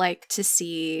I would like to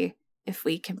see if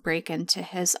we can break into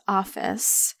his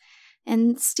office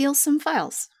and steal some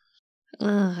files.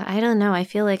 I don't know. I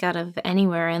feel like out of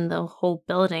anywhere in the whole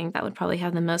building, that would probably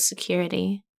have the most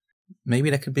security. Maybe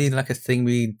that could be like a thing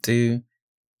we do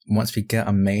once we get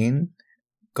a main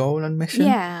goal and mission,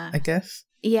 I guess.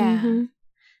 Yeah.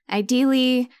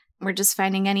 Ideally, we're just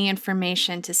finding any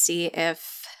information to see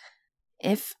if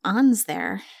An's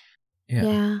there.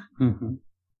 Yeah. Do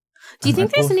you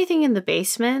think there's anything in the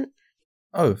basement?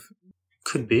 Oh.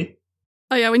 Could be.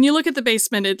 Oh yeah, when you look at the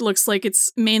basement, it looks like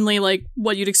it's mainly like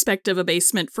what you'd expect of a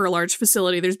basement for a large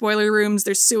facility. There's boiler rooms,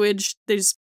 there's sewage,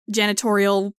 there's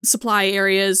janitorial supply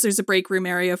areas, there's a break room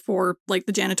area for, like,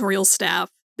 the janitorial staff,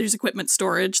 there's equipment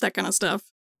storage, that kind of stuff.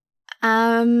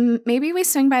 Maybe we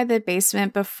swing by the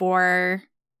basement before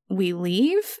we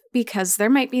leave, because there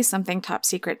might be something top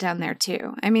secret down there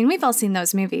too. I mean, we've all seen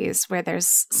those movies where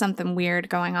there's something weird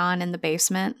going on in the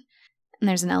basement, and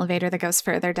there's an elevator that goes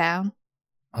further down.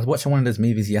 I was watching one of those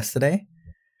movies yesterday.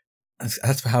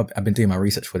 That's how I've been doing my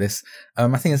research for this.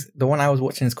 I think the one I was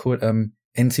watching is called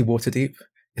Into Waterdeep.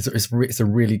 It's a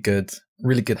really good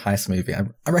heist movie.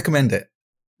 I recommend it.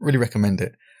 Really recommend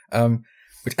it.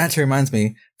 Which actually reminds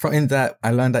me, from in that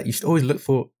I learned that you should always look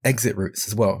for exit routes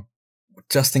as well,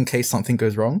 just in case something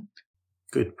goes wrong.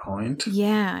 Good point.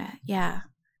 Yeah.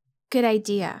 Good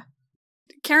idea.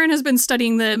 Karen has been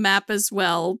studying the map as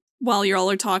well while you all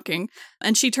are talking,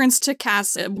 and she turns to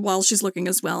Cass while she's looking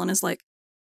as well and is like,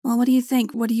 well, what do you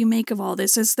think? What do you make of all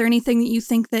this? Is there anything that you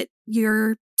think that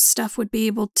your stuff would be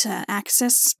able to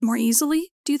access more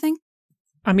easily, do you think?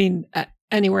 I mean,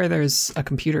 anywhere there's a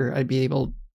computer, I'd be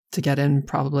able to get in,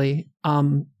 probably.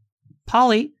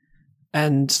 Polly,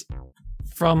 and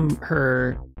from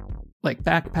her, like,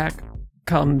 backpack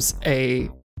comes a...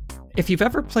 If you've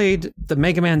ever played the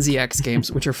Mega Man ZX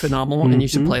games, which are phenomenal and you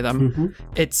should play them,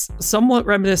 it's somewhat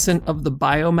reminiscent of the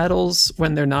biometals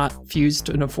when they're not fused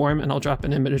in a form, and I'll drop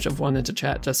an image of one into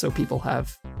chat just so people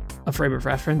have a frame of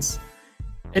reference.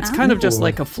 It's kind of just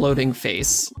like a floating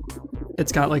face.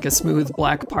 It's got like a smooth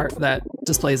black part that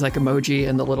displays like emoji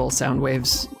and the little sound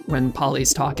waves when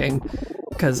Polly's talking,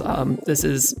 because this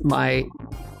is my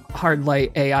hard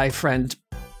light AI friend,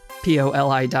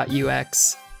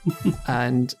 POLI.UX,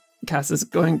 and Cass is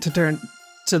going to turn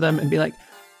to them and be like,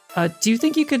 do you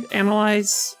think you could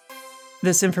analyze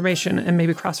this information and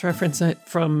maybe cross-reference it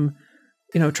from,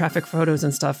 you know, traffic photos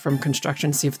and stuff from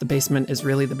construction, see if the basement is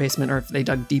really the basement or if they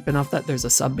dug deep enough that there's a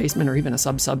sub-basement or even a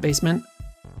sub-sub-basement?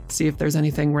 See if there's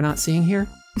anything we're not seeing here?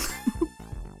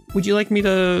 Would you like me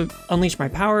to unleash my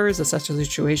powers, assess the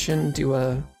situation, do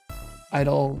a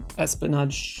idle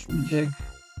espionage jig?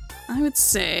 I would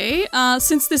say,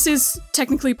 since this is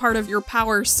technically part of your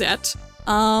power set,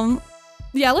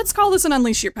 yeah, let's call this an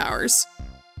Unleash Your Powers.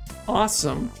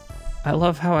 Awesome. I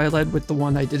love how I led with the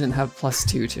one I didn't have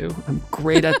 +2 to. I'm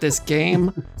great at this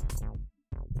game.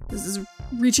 This is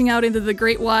reaching out into the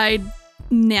great wide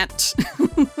net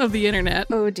of the internet.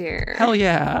 Oh dear. Hell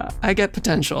yeah, I get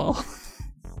potential.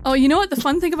 Oh, you know what the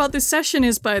fun thing about this session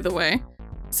is, by the way?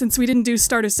 Since we didn't do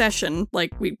start a session,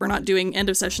 like we're not doing end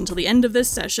of session till the end of this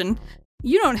session,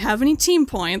 you don't have any team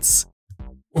points.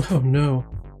 Oh no.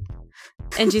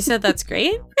 And you said that's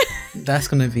great? That's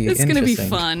going to be It's interesting. going to be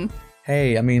fun.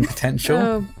 Hey, I mean, potential.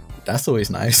 Oh. That's always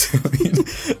nice. I mean,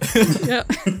 Yeah.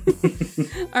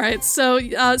 All right, so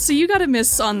you got a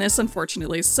miss on this,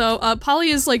 unfortunately. So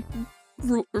Polly is like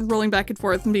rolling back and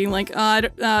forth and being like,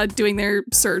 doing their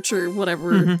search or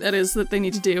whatever that is that they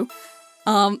need to do.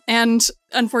 And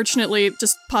unfortunately, it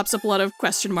just pops up a lot of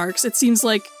question marks. It seems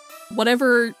like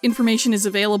whatever information is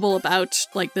available about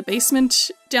like the basement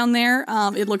down there,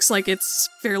 it looks like it's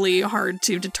fairly hard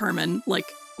to determine like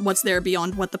what's there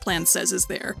beyond what the plan says is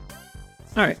there.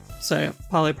 All right, so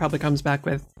Polly probably comes back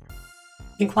with,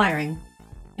 Inquiring.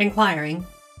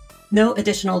 No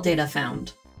additional data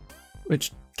found.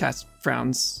 which Cass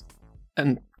frowns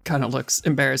and kind of looks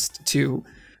embarrassed to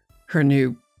her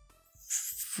new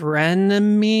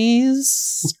frenemies,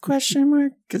 question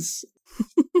mark? Because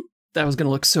that was going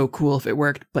to look so cool if it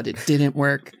worked, but it didn't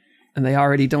work, and they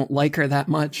already don't like her that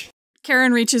much.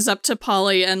 Karen reaches up to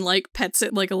Polly and like pets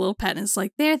it like a little pet and is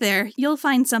like, there, you'll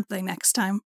find something next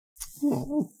time.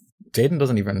 Oh. Jaden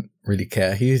doesn't even really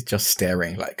care. He's just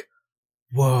staring like,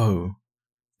 whoa,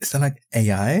 is that like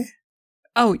AI?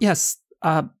 Oh, yes.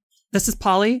 This is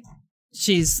Polly.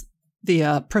 She's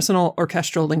the personal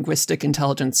orchestral linguistic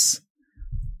intelligence.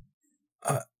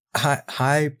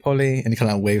 Hi, Polly. And he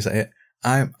kind of waves at it.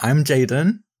 I'm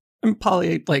Jaden. And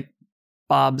Polly, like,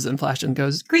 bobs and flashes and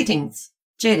goes, Greetings,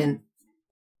 Jaden.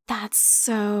 That's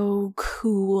so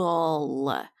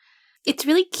cool. It's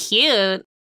really cute.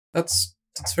 That's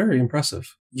very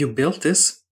impressive. You built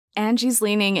this? Angie's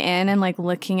leaning in and like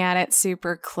looking at it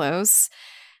super close.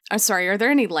 Sorry, are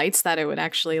there any lights that it would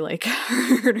actually like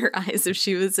hurt her eyes if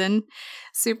she was in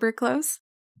super close?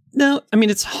 no, I mean,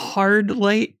 it's hard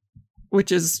light,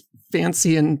 which is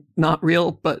fancy and not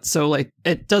real, but so, like,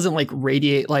 it doesn't, like,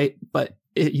 radiate light, but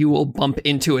you will bump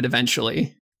into it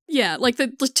eventually. Yeah, like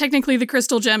technically the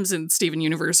crystal gems in Steven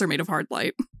Universe are made of hard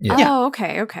light. Yeah. Oh,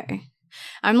 okay.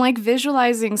 I'm like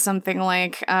visualizing something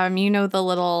like, the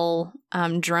little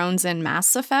drones in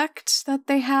Mass Effect that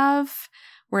they have,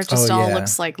 where it just all yeah.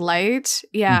 looks like light.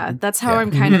 Yeah, that's how Yeah.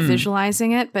 I'm kind of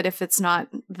visualizing it. But if it's not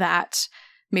that,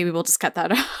 maybe we'll just cut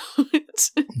that out.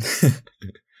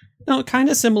 No, kind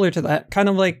of similar to that. Kind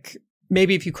of like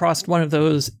maybe if you crossed one of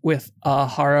those with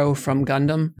Haro from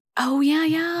Gundam. Oh,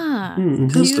 yeah.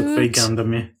 Does look very Cute.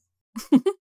 Gundam-y.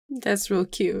 That's real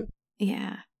cute.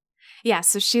 Yeah. Yeah,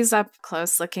 so she's up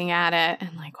close looking at it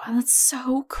and like, wow, that's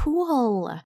so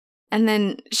cool. And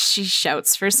then she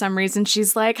shouts for some reason.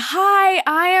 She's like, hi,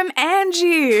 I am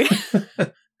Angie.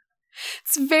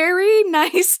 It's very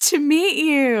nice to meet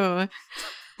you.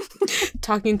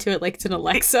 Talking to it like it's an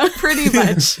Alexa. Pretty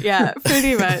much. Yeah,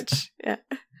 pretty much. Yeah.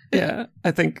 Yeah,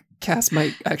 I think Cass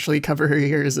might actually cover her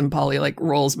ears and Polly, like,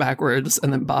 rolls backwards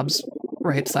and then bobs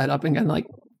right side up again, like,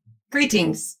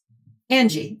 Greetings,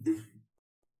 Angie.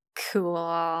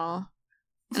 Cool.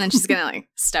 And then she's gonna like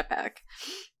step back.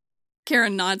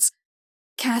 Karen nods.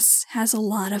 Cass has a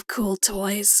lot of cool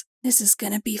toys. This is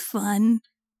gonna be fun.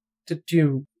 Did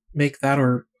you make that,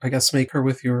 or I guess make her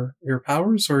with your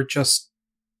powers, or just?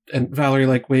 And Valerie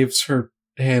like waves her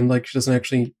hand like she doesn't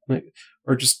actually, like,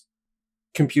 or just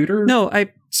computer no,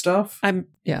 stuff. I'm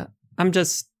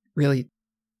just really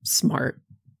smart.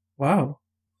 Wow.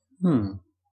 I'm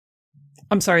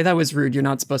sorry, that was rude. You're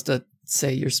not supposed to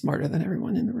say you're smarter than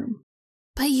everyone in the room.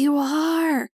 But you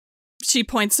are. She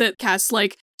points at Cass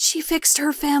like, she fixed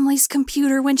her family's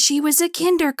computer when she was a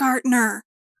kindergartner.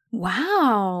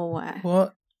 Wow.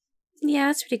 What? Yeah,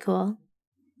 that's pretty cool.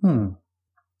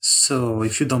 So,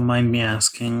 if you don't mind me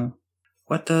asking,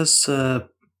 what does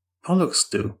POLI.UX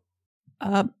do?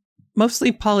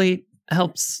 Mostly Polly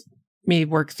helps me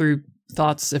work through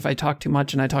thoughts. If I talk too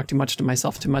much and I talk too much to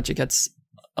myself too much, it gets,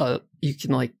 you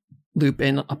can like loop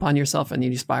in upon yourself and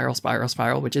you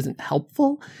spiral, which isn't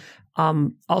helpful.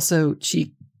 Also,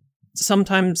 she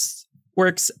sometimes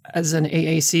works as an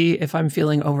AAC if I'm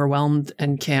feeling overwhelmed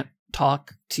and can't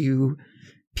talk to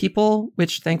people,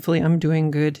 which thankfully I'm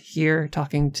doing good here,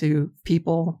 talking to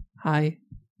people. Hi,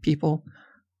 people.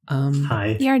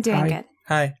 Hi. You're doing Hi. good.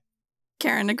 Hi.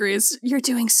 Karen agrees. You're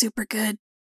doing super good.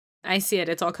 I see it.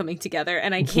 It's all coming together,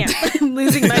 and I can't. I'm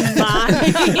losing my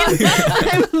mind.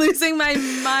 I'm losing my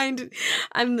mind.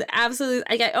 I'm absolutely.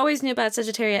 Like, I always knew about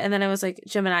Sagittarius, and then I was like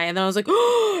Gemini, and then I was like,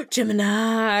 oh,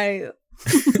 Gemini.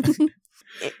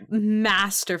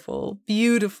 Masterful,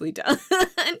 beautifully done.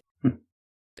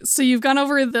 So you've gone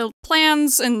over the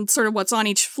plans and sort of what's on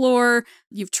each floor.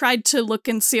 You've tried to look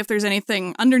and see if there's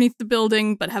anything underneath the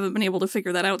building, but haven't been able to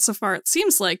figure that out so far. It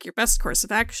seems like your best course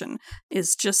of action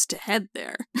is just to head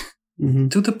there. Mm-hmm.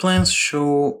 Do the plans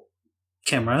show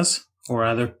cameras or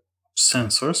other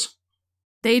sensors?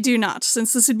 They do not.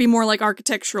 Since this would be more like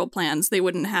architectural plans, they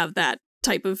wouldn't have that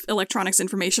type of electronics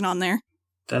information on there.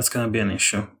 That's going to be an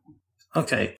issue.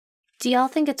 Okay. Do y'all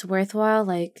think it's worthwhile,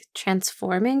 like,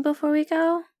 transforming before we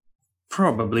go?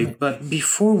 Probably, but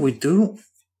before we do,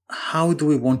 how do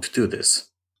we want to do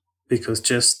this? Because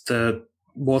just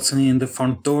waltzing in the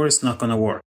front door is not going to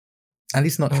work. At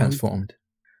least not transformed.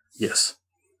 Yes.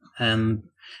 And,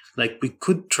 like, we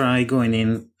could try going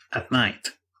in at night,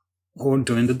 or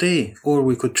during the day, or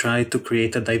we could try to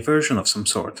create a diversion of some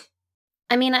sort.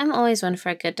 I mean, I'm always one for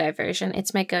a good diversion.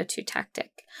 It's my go-to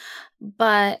tactic.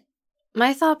 But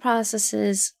my thought process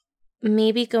is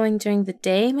maybe going during the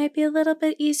day might be a little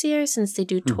bit easier since they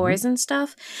do tours and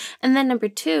stuff. And then number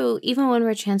 2, even when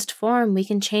we're transformed, we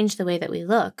can change the way that we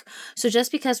look. So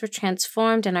just because we're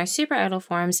transformed in our super idol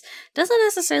forms doesn't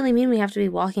necessarily mean we have to be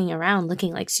walking around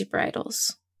looking like super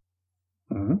idols.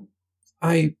 Mm-hmm.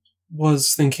 I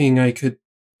was thinking I could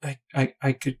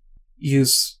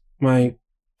use my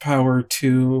power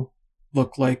to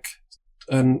look like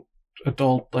an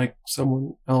adult, like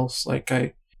someone else, like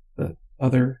the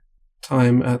other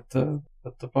time at the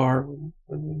bar when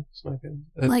we snuck in.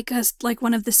 Like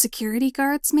one of the security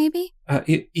guards, maybe?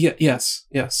 Yes.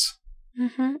 I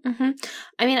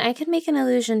mean, I could make an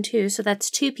illusion too, so that's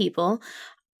 2 people.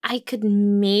 I could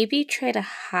maybe try to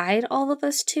hide all of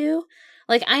us too.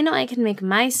 Like, I know I can make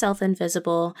myself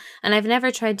invisible, and I've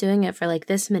never tried doing it for like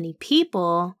this many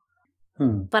people,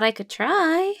 but I could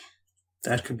try.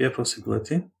 That could be a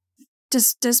possibility.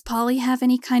 Does Polly have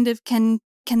any kind of can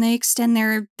they extend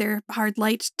their hard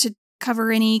light to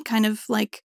cover any kind of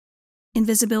like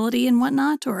invisibility and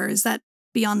whatnot, or is that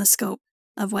beyond the scope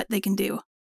of what they can do?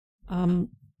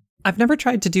 I've never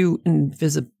tried to do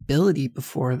invisibility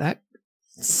before. That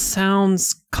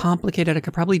sounds complicated. I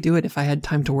could probably do it if I had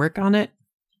time to work on it.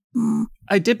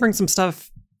 I did bring some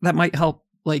stuff that might help,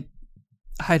 like,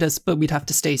 hide us, but we'd have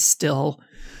to stay still.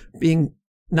 Being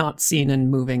not seen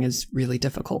and moving is really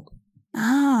difficult.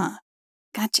 Ah,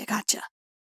 gotcha.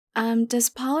 Does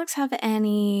POLI.UX have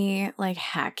any, like,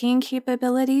 hacking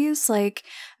capabilities? Like,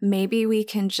 maybe we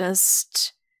can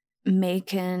just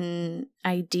make an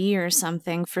ID or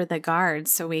something for the guard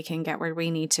so we can get where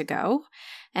we need to go.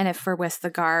 And if we're with the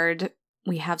guard,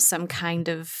 we have some kind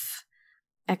of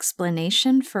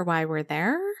explanation for why we're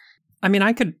there? I mean,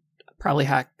 I could probably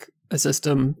hack a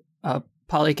system.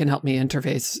 Polly can help me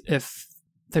interface if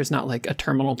there's not, like, a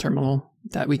terminal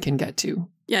that we can get to.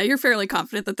 Yeah, you're fairly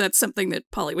confident that that's something that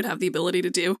Polly would have the ability to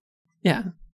do. Yeah.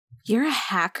 You're a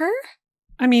hacker?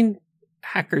 I mean,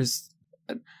 hackers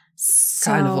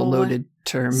kind of a loaded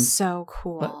term. So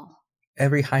cool.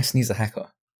 Every heist needs a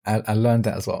hacker. I learned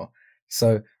that as well.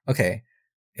 So, okay,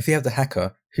 if you have the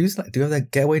hacker, do you have the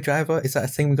getaway driver? Is that a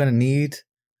thing we're going to need?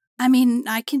 I mean,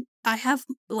 I have,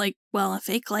 like, well, a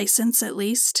fake license at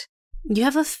least. You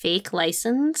have a fake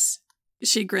license?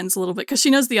 She grins a little bit because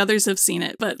she knows the others have seen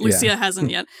it, but Lucia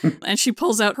hasn't yet. And she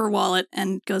pulls out her wallet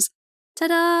and goes,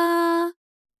 ta-da!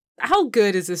 How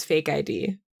good is this fake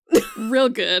ID? Real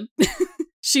good.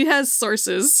 She has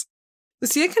sources.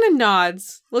 Lucia kind of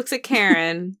nods, looks at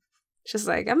Karen. She's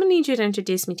like, I'm gonna need you to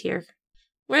introduce me to your...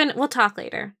 We'll talk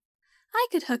later. I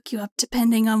could hook you up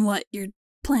depending on what you're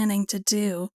planning to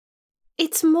do.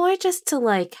 It's more just to,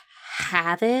 like,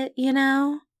 have it, you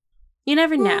know? You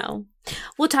never know.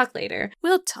 We'll talk later.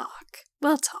 We'll talk.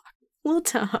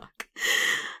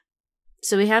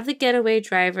 So we have the getaway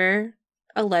driver,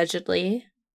 allegedly.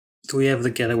 Do we have the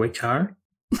getaway car?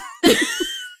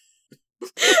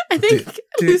 I think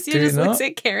Lucia just looks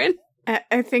at Karen.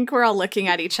 I think we're all looking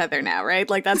at each other now, right?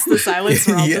 Like, that's the silence.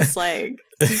 We're all just like,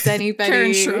 does anybody...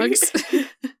 Karen shrugs.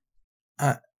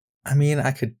 I mean,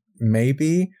 I could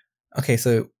maybe... Okay,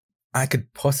 so I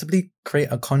could possibly create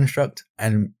a construct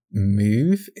and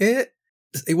move it.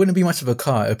 It wouldn't be much of a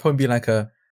car. It would probably be like a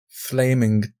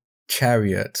flaming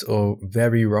chariot or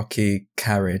very rocky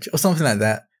carriage or something like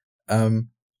that.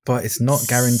 But it's not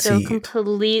guaranteed. So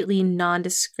completely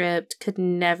nondescript, could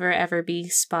never ever be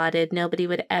spotted. Nobody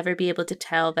would ever be able to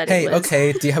tell that it was... Hey,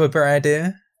 okay, do you have a better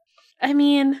idea? I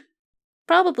mean,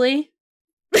 probably.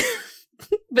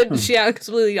 But she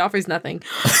absolutely offers nothing.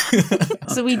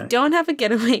 So we don't have a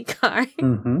getaway car.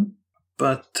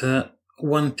 But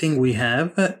one thing we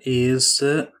have is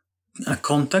a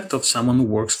contact of someone who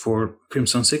works for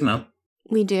Crimson Signal.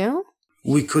 We do?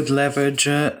 We could leverage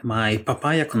my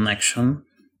papaya connection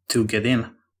to get in.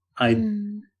 I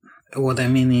What I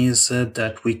mean is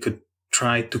that we could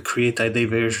try to create a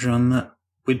diversion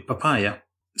with Papaya.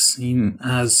 Seeing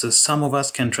as some of us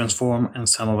can transform and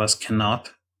some of us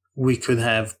cannot, we could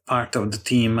have part of the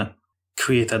team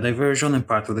create a diversion and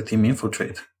part of the team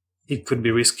infiltrate. It could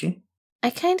be risky. I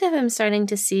kind of am starting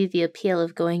to see the appeal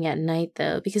of going at night,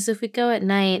 though, because if we go at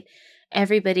night,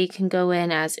 everybody can go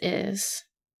in as is.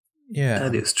 Yeah.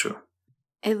 That is true.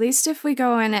 At least if we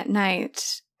go in at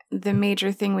night, the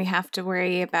major thing we have to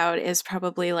worry about is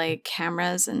probably like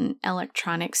cameras and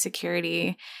electronic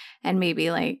security and maybe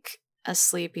like a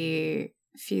sleepy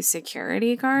few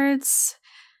security guards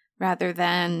rather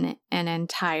than an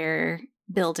entire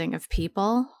building of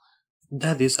people.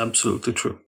 That is absolutely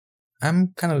true.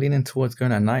 I'm kind of leaning towards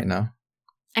going at night now.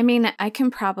 I mean, I can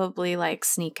probably like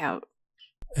sneak out.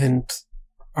 And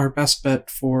our best bet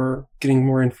for getting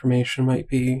more information might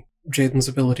be Jaden's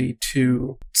ability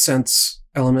to sense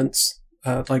elements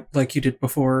like you did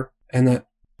before. And that,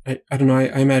 I don't know,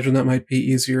 I imagine that might be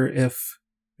easier if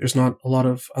there's not a lot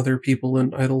of other people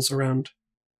and idols around.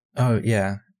 Oh,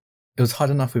 yeah. It was hard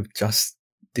enough with just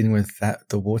dealing with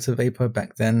the water vapor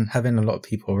back then. Having a lot of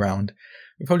people around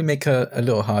would probably make it a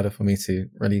little harder for me to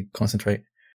really concentrate.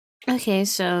 Okay,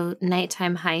 so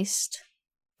nighttime heist.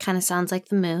 Kind of sounds like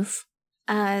the move.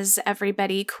 Is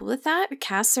everybody cool with that?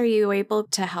 Cass, are you able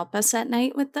to help us at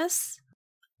night with this?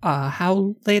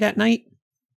 How late at night?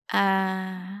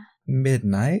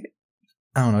 Midnight?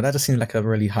 I don't know, that just seems like a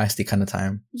really heisty kind of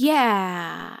time.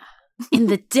 Yeah. In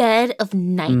the dead of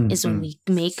night is when we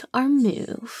make our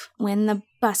move. When the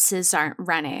buses aren't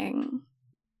running.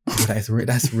 That's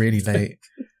really late.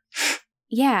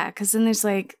 Yeah, because then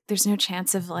there's no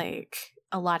chance of like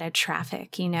a lot of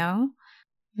traffic, you know?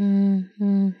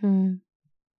 Mm-hmm.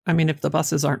 I mean, if the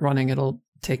buses aren't running, it'll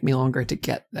take me longer to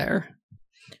get there.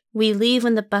 We leave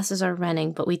when the buses are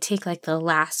running, but we take like the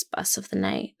last bus of the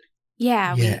night.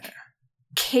 Yeah, we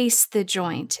case the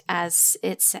joint, as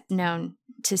it's known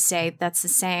to say. That's the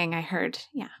saying I heard.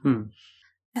 Yeah. And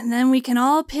then we can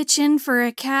all pitch in for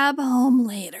a cab home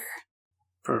later.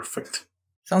 Perfect.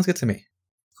 Sounds good to me.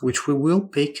 Which we will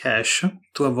pay cash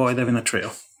to avoid having a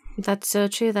trail. That's so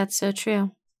true. That's so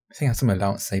true. I think I have some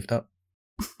allowance saved up.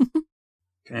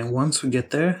 Okay, and once we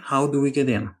get there, how do we get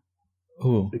in?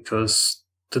 Ooh. Because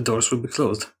the doors will be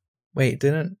closed. Wait,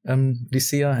 didn't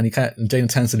Lucia, and Jane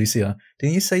turns to Lucia,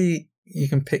 didn't you say you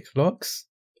can pick locks?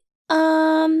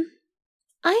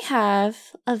 I have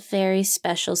a very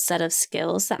special set of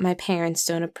skills that my parents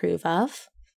don't approve of.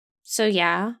 So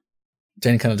yeah.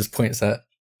 Jane kind of just points at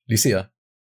Lucia.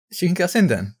 She can get us in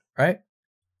then, right?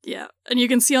 Yeah, and you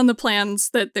can see on the plans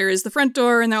that there is the front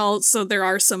door, and there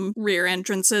are some rear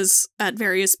entrances at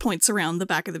various points around the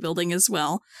back of the building as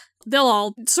well. They'll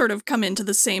all sort of come into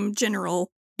the same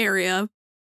general area.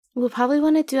 We'll probably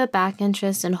want to do a back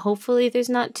entrance, and hopefully there's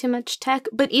not too much tech.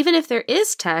 But even if there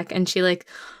is tech, and she like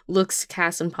looks to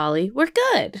Cass and Polly, we're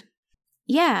good.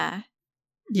 Yeah.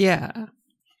 Yeah.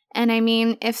 And I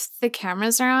mean, if the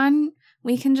cameras are on,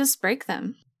 we can just break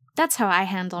them. That's how I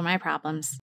handle my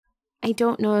problems. I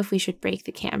don't know if we should break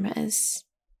the cameras,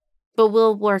 but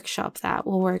we'll workshop that.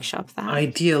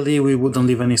 Ideally, we wouldn't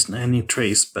leave any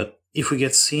trace, but if we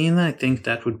get seen, I think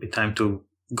that would be time to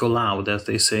go loud, as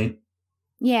they say.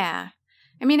 Yeah.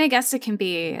 I mean, I guess it can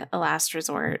be a last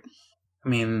resort. I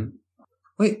mean,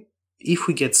 wait, if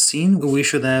we get seen, we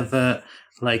should have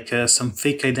some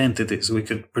fake identities. We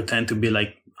could pretend to be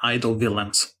like idol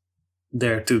villains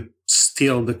there to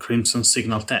steal the Crimson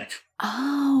Signal tech.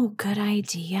 Oh, good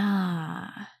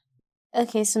idea.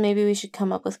 Okay, so maybe we should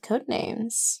come up with code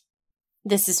names.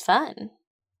 This is fun.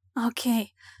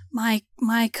 Okay, my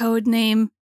code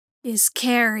name is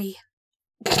Carrie.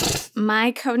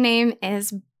 My code name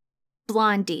is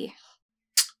Blondie.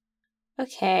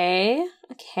 Okay.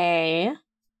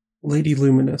 Lady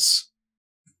Luminous.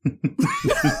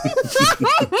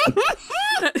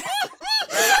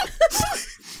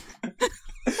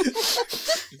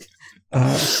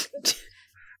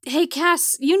 Hey,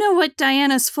 Cass, you know what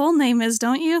Diana's full name is,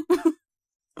 don't you?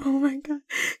 Oh my god.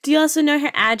 Do you also know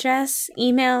her address,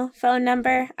 email, phone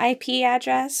number, IP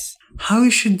address? How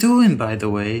is she doing, by the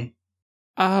way?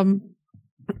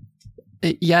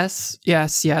 Yes.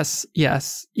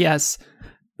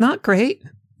 Not great.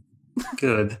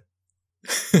 Good.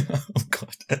 Oh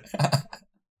god.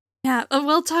 Yeah,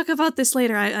 we'll talk about this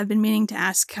later. I've been meaning to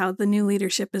ask how the new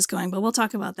leadership is going, but we'll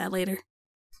talk about that later.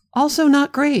 Also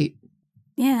not great.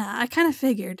 Yeah, I kind of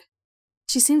figured.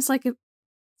 She seems like,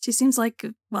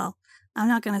 well, I'm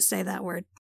not going to say that word.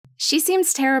 She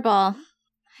seems terrible.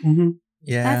 Mm-hmm.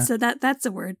 Yeah. That's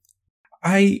a word.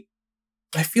 I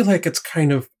feel like it's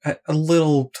kind of a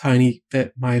little tiny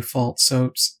bit my fault,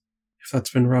 so that's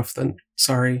been rough, then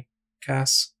sorry,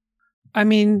 Cass. I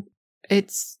mean,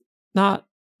 it's not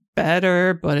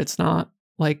better, but it's not,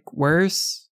 like,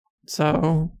 worse.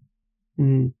 So,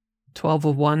 12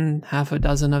 of one, half a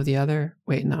dozen of the other.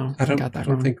 Wait, no, I got that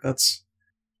wrong. I think that's...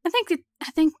 I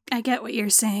think I get what you're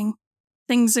saying.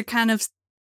 Things are kind of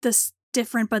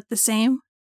different but the same.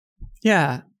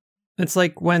 Yeah. It's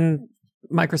like when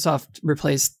Microsoft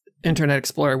replaced Internet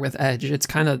Explorer with Edge. It's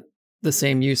kind of the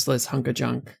same useless hunk of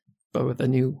junk, but with a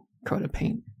new coat of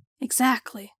paint.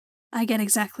 Exactly. I get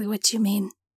exactly what you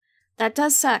mean. That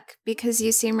does suck, because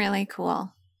you seem really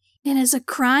cool. It is a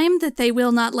crime that they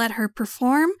will not let her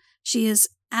perform. She is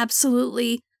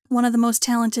absolutely one of the most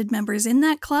talented members in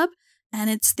that club, and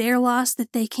it's their loss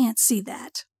that they can't see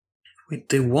that. Wait,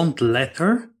 they won't let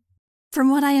her? From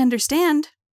what I understand.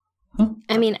 Huh?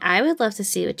 I mean, I would love to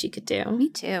see what you could do. Me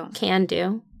too. Can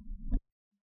do.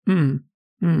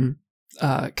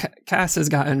 Cass has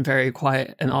gotten very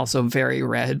quiet and also very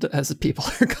red as people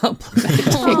are complimenting.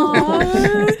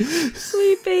 Aww,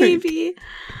 sweet baby.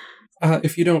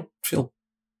 If you don't feel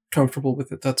comfortable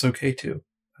with it, that's okay too.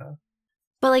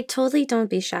 But like, totally don't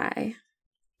be shy.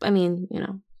 I mean, you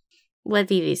know, what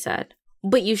Vivi said.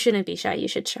 But you shouldn't be shy. You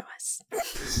should show us.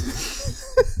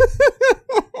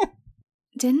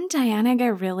 Didn't Diana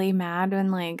get really mad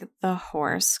when, like, the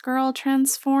horse girl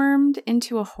transformed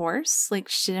into a horse? Like,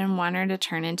 she didn't want her to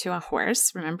turn into a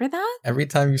horse. Remember that? Every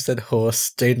time you said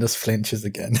horse, Jaden just flinches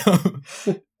again.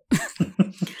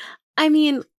 I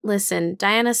mean, listen,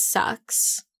 Diana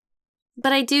sucks.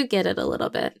 But I do get it a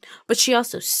little bit. But she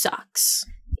also sucks.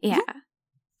 Yeah.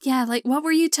 Yeah, like, what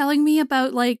were you telling me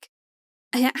about, like,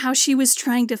 how she was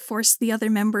trying to force the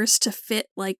other members to fit,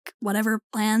 like, whatever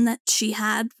plan that she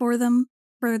had for them?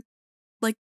 For,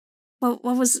 like, what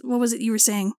was it you were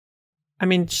saying? I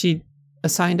mean, she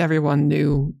assigned everyone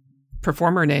new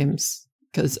performer names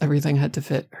because everything had to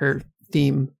fit her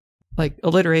theme. Like,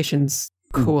 alliteration's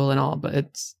cool and all,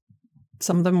 but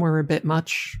some of them were a bit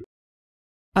much.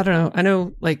 I don't know. I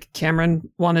know, like, Cameron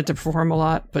wanted to perform a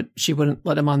lot, but she wouldn't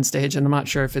let him on stage, and I'm not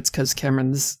sure if it's because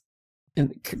Cameron's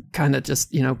kind of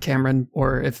just, you know, Cameron,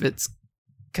 or if it's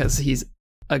because he's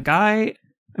a guy.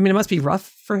 I mean, it must be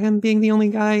rough for him being the only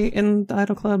guy in the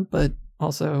Idol Club, but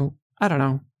also, I don't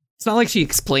know. It's not like she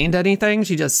explained anything.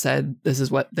 She just said this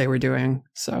is what they were doing.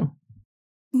 So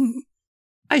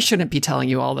I shouldn't be telling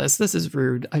you all this. This is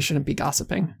rude. I shouldn't be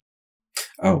gossiping.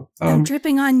 Oh, I'm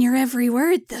dripping on your every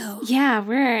word, though. Yeah,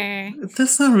 we're...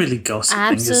 That's not really gossiping,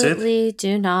 Absolutely is it?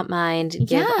 Do not mind.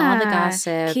 Give all the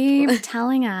gossip. Keep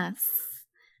telling us.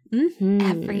 Mm-hmm.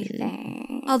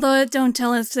 Everything. Although don't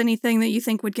tell us anything that you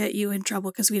think would get you in trouble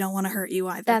because we don't want to hurt you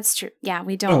either. That's true. Yeah,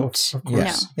 we don't. Oh, of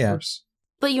course. No. Yeah. Of course.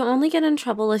 But you only get in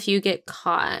trouble if you get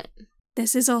caught.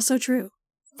 This is also true.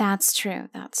 That's true.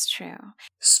 That's true.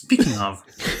 Speaking of...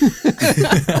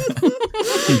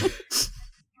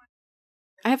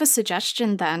 I have a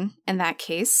suggestion then, in that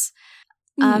case.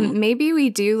 Maybe we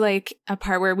do, like, a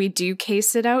part where we do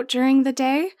case it out during the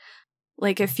day.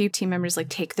 Like, a few team members, like,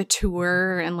 take the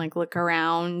tour and, like, look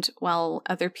around while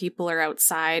other people are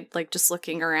outside, like, just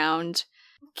looking around,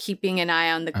 keeping an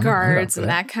eye on the guards and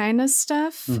that kind of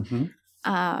stuff. Mm-hmm.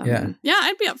 Yeah,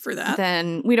 I'd be up for that.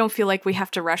 Then we don't feel like we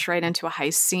have to rush right into a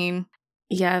heist scene.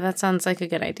 Yeah, that sounds like a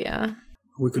good idea.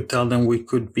 We could tell them we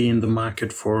could be in the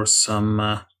market for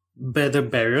some better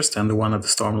barriers than the one at the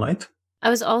Stormlight. I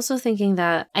was also thinking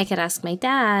that I could ask my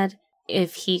dad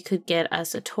if he could get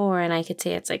us a tour, and I could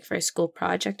say it's like for a school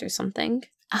project or something.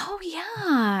 Oh,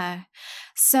 yeah.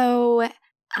 So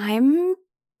I'm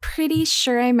pretty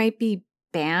sure I might be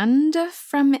banned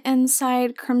from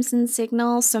inside Crimson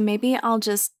Signal, so maybe I'll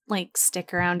just, like,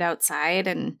 stick around outside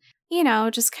and, you know,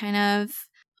 just kind of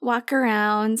walk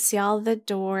around, see all the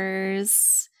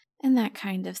doors, and that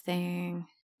kind of thing.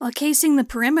 Well, casing the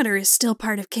perimeter is still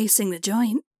part of casing the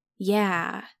joint.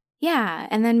 Yeah. Yeah,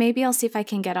 and then maybe I'll see if I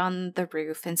can get on the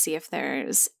roof and see if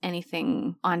there's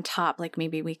anything on top, like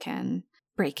maybe we can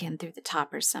break in through the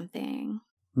top or something.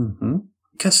 Mm-hmm.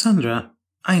 Cassandra,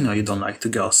 I know you don't like to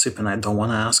gossip and I don't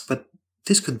want to ask, but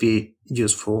this could be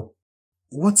useful.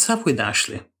 What's up with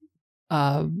Ashley?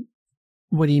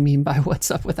 What do you mean by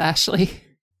what's up with Ashley?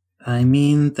 I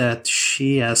mean that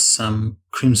she has some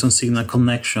Crimson Signal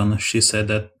connection. She said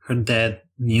that her dad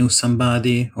knew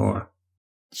somebody, or...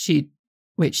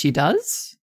 Wait, she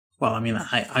does? Well, I mean,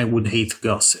 I would hate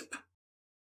gossip.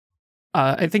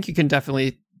 I think you can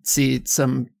definitely see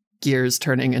some gears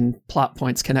turning and plot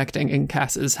points connecting in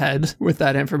Cass's head with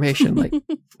that information. Like,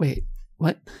 wait,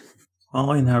 what?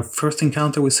 Well, in her first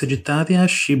encounter with Sagittaria,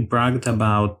 she bragged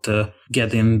about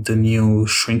getting the new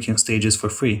shrinking stages for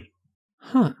free.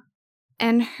 Huh.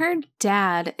 And her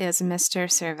dad is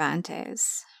Mr.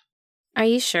 Cervantes. Are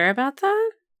you sure about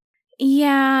that?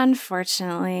 Yeah,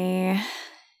 unfortunately.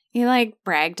 He, like,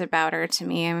 bragged about her to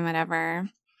me and whatever.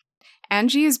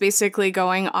 Angie is basically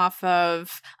going off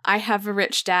of, I have a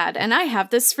rich dad and I have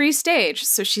this free stage.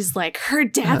 So she's like, her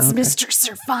dad's Mr.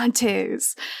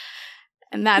 Cervantes.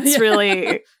 And that's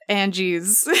really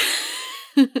Angie's.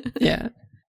 Yeah.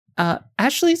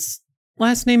 Ashley's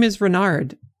last name is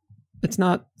Renard. It's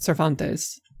not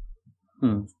Cervantes.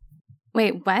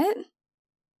 Wait, what?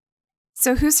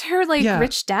 So who's her,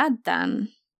 rich dad then?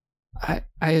 I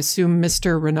assume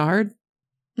Mr. Renard?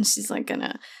 And she's,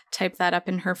 gonna type that up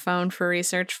in her phone for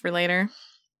research for later.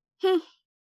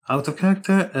 Out of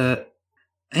character,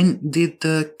 and did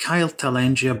Kyle tell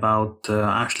Angie about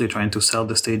Ashley trying to sell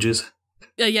the stages?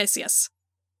 Yes.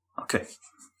 Okay.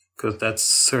 Because that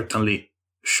certainly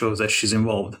shows that she's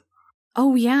involved.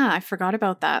 Oh, yeah, I forgot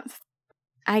about that.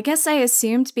 I guess I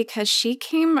assumed because she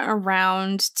came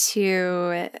around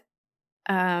to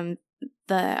I'm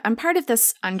part of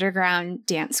this underground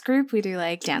dance group. We do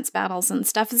dance battles and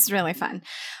stuff. It's really fun.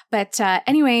 But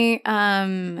anyway,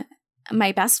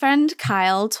 my best friend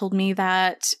Kyle told me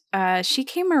that she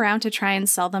came around to try and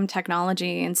sell them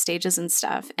technology and stages and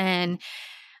stuff. And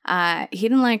he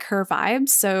didn't like her vibe,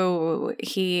 so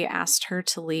he asked her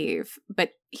to leave.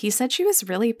 But he said she was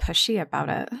really pushy about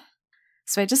it.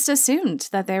 So I just assumed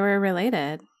that they were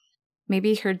related.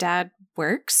 Maybe her dad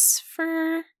works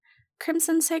for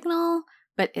Crimson Signal,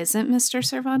 but isn't Mr.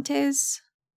 Cervantes?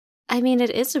 I mean, it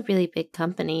is a really big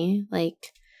company.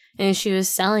 And she was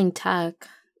selling tech.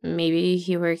 Maybe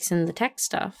he works in the tech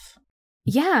stuff.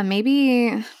 Yeah,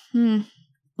 maybe.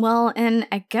 Well, and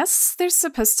I guess there's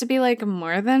supposed to be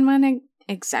more than one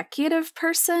executive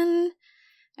person.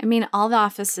 I mean, all the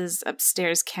offices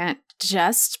upstairs can't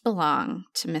just belong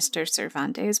to Mr.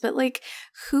 Cervantes, but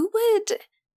who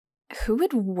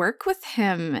would work with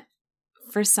him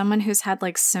for someone who's had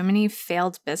so many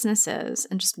failed businesses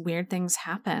and just weird things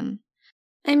happen?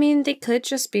 I mean, they could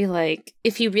just be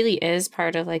if he really is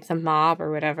part of the mob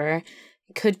or whatever,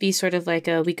 it could be sort of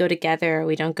a we go together or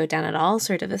we don't go down at all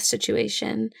sort of a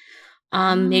situation.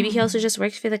 Maybe he also just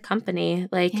works for the company.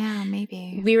 Yeah,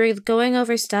 maybe. We were going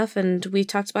over stuff and we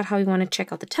talked about how we want to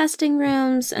check out the testing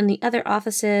rooms and the other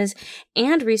offices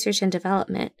and research and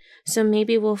development. So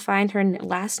maybe we'll find her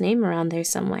last name around there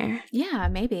somewhere. Yeah,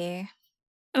 maybe.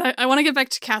 And I want to get back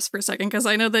to Cass for a second, because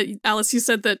I know that, Alice, you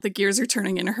said that the gears are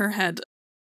turning in her head.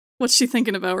 What's she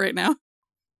thinking about right now?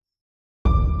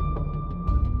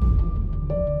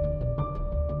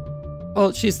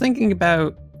 Well, she's thinking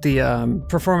about the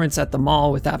performance at the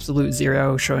mall with Absolute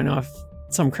Zero showing off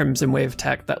some Crimson Wave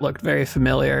tech that looked very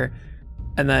familiar,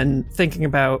 and then thinking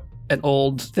about an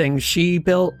old thing she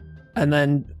built and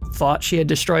then thought she had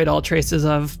destroyed all traces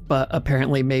of, but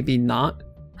apparently maybe not.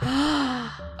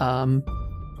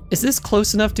 Is this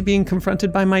close enough to being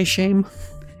confronted by my shame?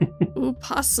 Ooh,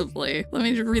 possibly. Let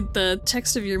me read the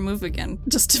text of your move again,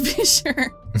 just to be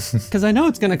sure. Because I know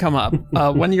it's going to come up.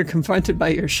 When you're confronted by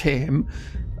your shame,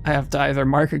 I have to either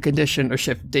mark a condition or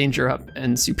shift danger up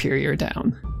and superior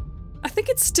down. I think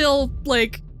it's still,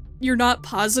 you're not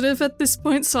positive at this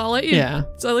point, so I'll let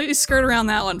you skirt around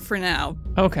that one for now.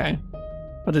 Okay.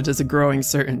 But it is a growing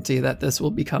certainty that this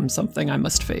will become something I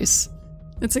must face.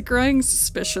 It's a growing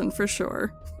suspicion, for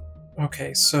sure.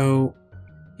 Okay, so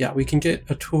yeah, we can get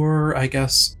a tour, I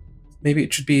guess. Maybe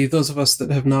it should be those of us that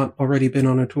have not already been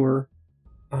on a tour.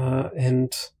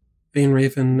 And Vane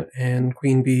Raven and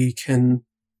Queen Bee can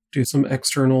do some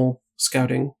external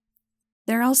scouting.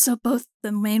 They're also both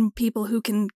the main people who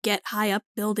can get high up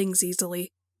buildings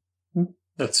easily.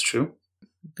 That's true.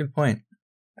 Good point.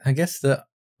 I guess the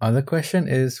other question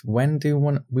is, when do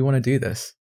we want to do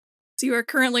this? So you are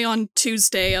currently on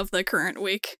Tuesday of the current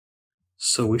week.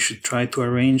 So we should try to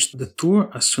arrange the tour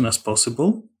as soon as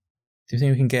possible. Do you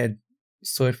think we can get it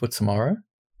sorted for tomorrow?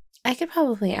 I could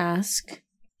probably ask.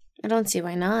 I don't see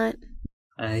why not.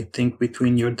 I think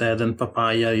between your dad and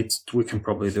Papaya, we can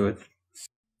probably do it.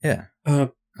 Yeah.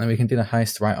 And we can do the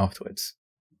heist right afterwards.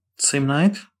 Same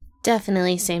night?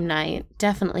 Definitely same night.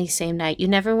 Definitely same night. You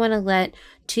never want to let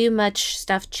too much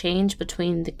stuff change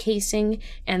between the casing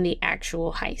and the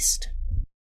actual heist.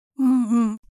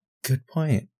 Mm-hmm. Good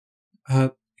point.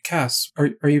 Cass,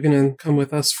 are you going to come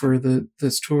with us for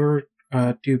this tour?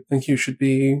 Do you think you should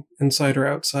be inside or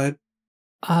outside?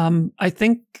 I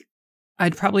think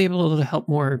I'd probably be able to help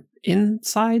more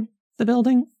inside the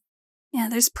building. Yeah,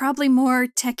 there's probably more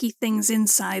techie things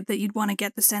inside that you'd want to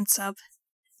get the sense of.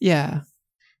 Yeah.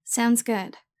 Sounds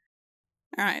good.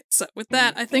 All right, so with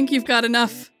that, I think you've got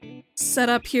enough set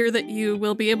up here that you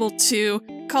will be able to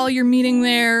call your meeting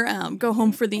there, go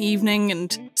home for the evening,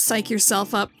 and psych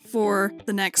yourself up for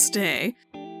the next day.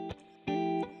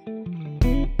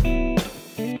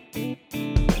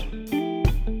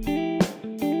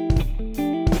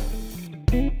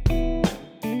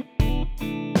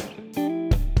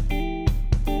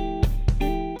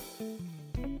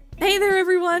 Hey there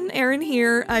everyone, Erin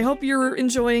here. I hope you're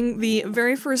enjoying the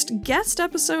very first guest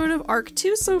episode of Arc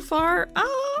 2 so far.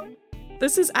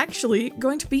 This is actually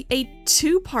going to be a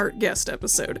 2-part guest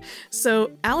episode. So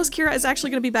Alice Kyra is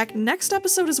actually going to be back next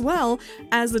episode as well,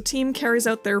 as the team carries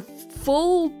out their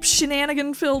full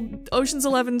shenanigan-filled Ocean's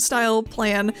 11 style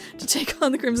plan to take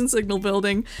on the Crimson Signal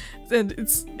building. And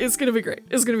it's going to be great.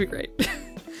 It's going to be great.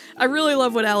 I really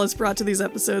love what Alice brought to these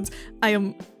episodes. I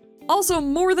am also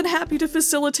more than happy to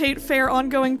facilitate faer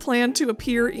ongoing plan to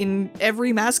appear in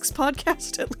every Masks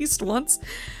podcast at least once.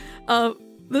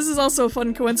 This is also a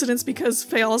fun coincidence because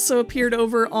faer also appeared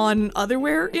over on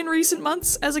Otherwhere in recent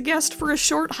months as a guest for a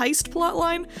short heist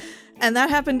plotline, and that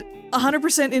happened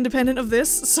 100% independent of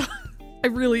this, so I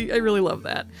really love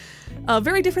that. A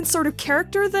very different sort of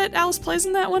character that Alice plays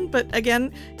in that one, but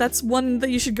again, that's one that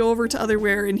you should go over to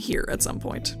Otherwhere and hear at some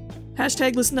point.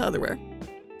 Hashtag listen to Otherwhere.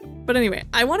 But anyway,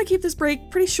 I want to keep this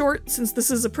break pretty short since this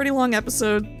is a pretty long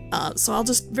episode, so I'll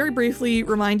just very briefly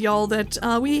remind y'all that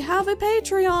we have a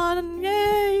Patreon,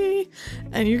 yay!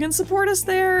 And you can support us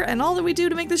there, and all that we do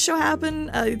to make this show happen,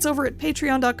 it's over at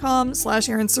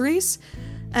patreon.com/ErynCerise.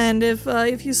 And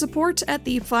if you support at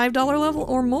the $5 level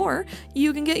or more,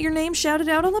 you can get your name shouted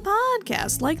out on the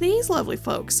podcast, like these lovely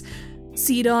folks.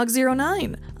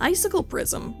 Seadog09, Icicle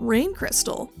Prism, Rain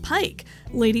Crystal, Pike,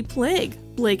 Lady Plague,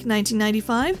 Blake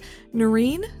 1995,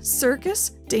 Noreen,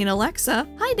 Circus, Dana Lexa,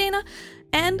 hi Dana,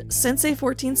 and Sensei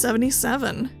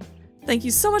 1477. Thank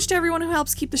you so much to everyone who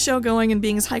helps keep the show going and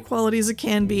being as high quality as it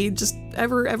can be. Just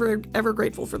ever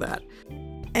grateful for that.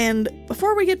 And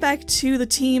before we get back to the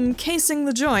team casing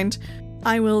the joint,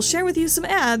 I will share with you some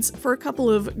ads for a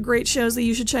couple of great shows that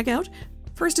you should check out.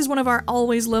 First is one of our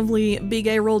always lovely Big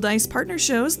A Roll Dice partner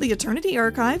shows, The Eternity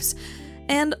Archives,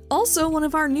 and also one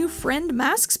of our new friend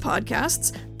Masks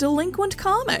podcasts, Delinquent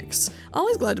Comics.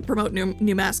 Always glad to promote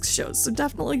new Masks shows, so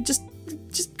definitely just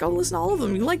go listen to all of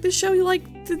them. You like this show, you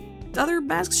like the other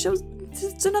Masks shows,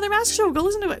 it's another Masks show, go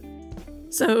listen to it.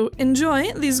 So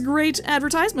enjoy these great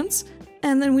advertisements,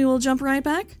 and then we will jump right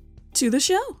back to the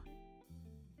show.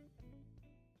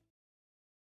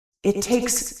 It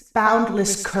takes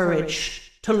boundless courage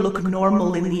to look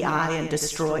normal in the eye and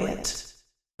destroy it.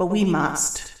 But we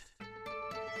must.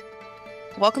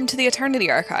 Welcome to the Eternity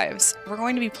Archives. We're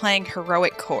going to be playing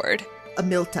Heroic Chord.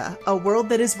 Amilta, a world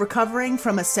that is recovering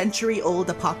from a century-old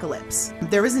apocalypse.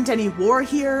 There isn't any war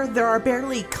here, there are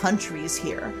barely countries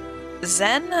here.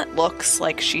 Zen looks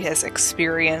like she has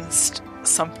experienced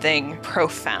something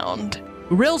profound.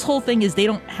 Rill's whole thing is they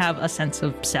don't have a sense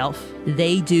of self.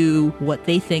 They do what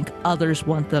they think others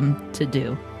want them to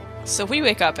do. So we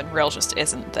wake up and Rill just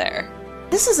isn't there.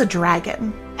 This is a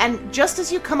dragon, and just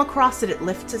as you come across it, it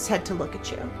lifts its head to look at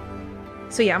you.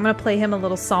 So yeah, I'm gonna play him a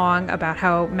little song about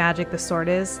how magic the sword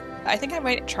is. I think I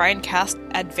might try and cast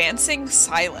Advancing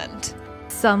Silent.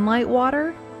 Sunlight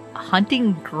water?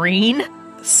 Hunting green?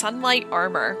 Sunlight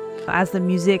Armor. As the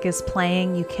music is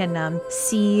playing, you can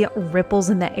see ripples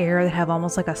in the air that have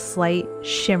almost like a slight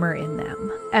shimmer in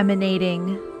them,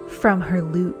 emanating from her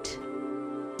lute.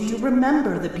 Do you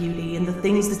remember the beauty in the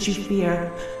things that you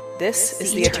fear? This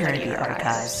is the Eternity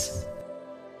Archives.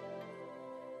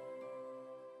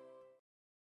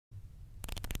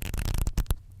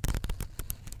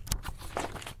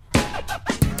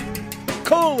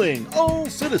 Calling all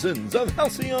citizens of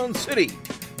Halcyon City!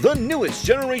 The newest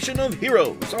generation of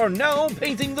heroes are now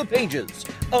painting the pages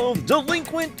of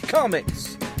Delinquent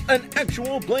Comics, an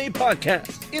actual play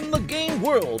podcast in the game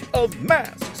world of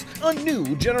Masks, a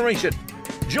new generation.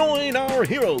 Join our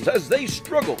heroes as they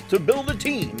struggle to build a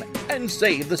team and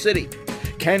save the city.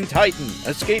 Can Titan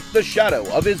escape the shadow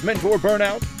of his mentor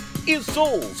burnout? Is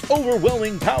Soul's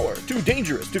overwhelming power too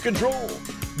dangerous to control?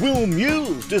 Will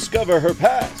Muse discover her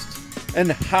past?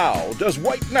 And how does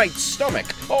White Knight stomach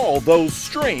all those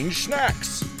strange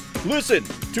snacks? Listen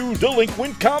to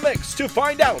Delinquent Comics to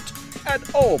find out at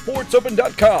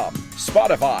allportsopen.com,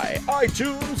 Spotify,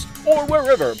 iTunes, or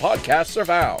wherever podcasts are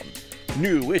found.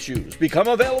 New issues become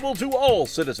available to all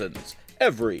citizens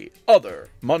every other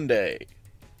Monday.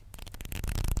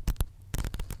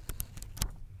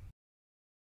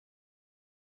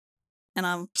 And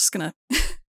I'm just gonna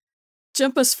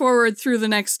jump us forward through the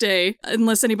next day,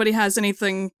 unless anybody has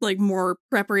anything like more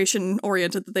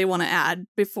preparation-oriented that they want to add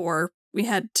before we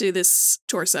head to this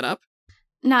tour setup.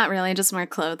 Not really, just more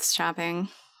clothes shopping.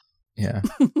 Yeah.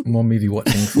 More movie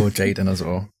watching for Jaden as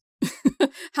well.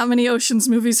 How many Oceans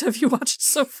movies have you watched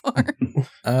so far?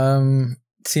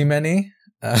 Too many.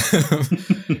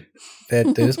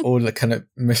 They're just all like kind of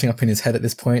meshing up in his head at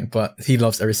this point, but he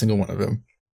loves every single one of them.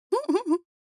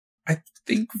 I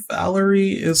think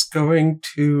Valerie is going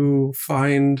to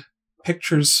find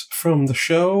pictures from the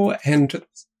show and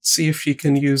see if she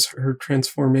can use her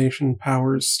transformation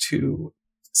powers to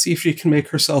see if she can make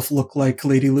herself look like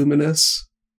Lady Luminous.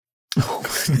 Oh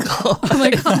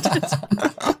my god.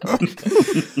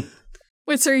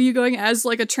 Wait, so are you going as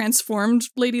like a transformed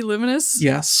Lady Luminous?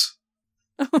 Yes.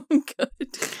 Oh,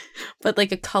 good. But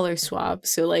like a color swap,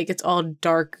 so like it's all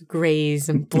dark grays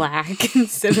and black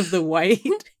instead of the white.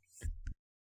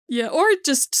 Yeah, or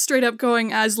just straight up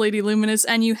going as Lady Luminous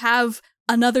and you have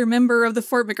another member of the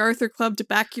Fort MacArthur Club to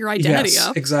back your identity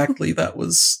up. Exactly. That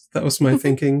was my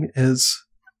thinking is...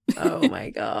 Oh my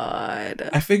god.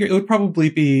 I figure it would probably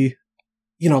be,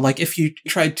 like if you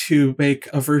tried to make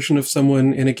a version of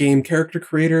someone in a game character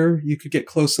creator, you could get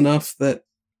close enough that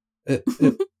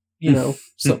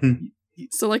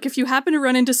So like if you happen to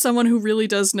run into someone who really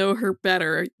does know her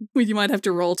better, you might have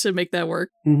to roll to make that work.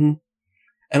 Mm-hmm.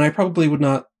 And I probably would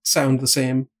not sound the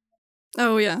same.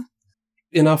 Oh, yeah.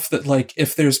 Enough that, like,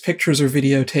 if there's pictures or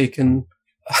video taken,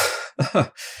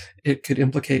 it could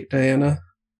implicate Diana.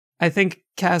 I think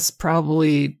Cass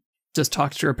probably just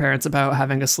talked to her parents about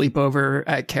having a sleepover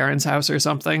at Karen's house or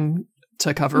something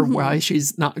to cover why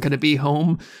she's not going to be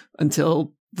home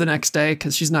until the next day,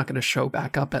 because she's not going to show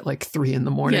back up at like 3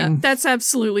 a.m. Yeah, that's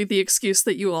absolutely the excuse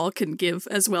that you all can give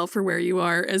as well for where you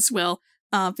are as well,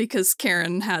 because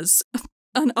Karen has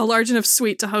a large enough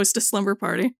suite to host a slumber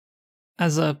party.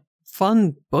 As a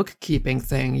fun bookkeeping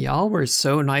thing, y'all were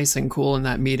so nice and cool in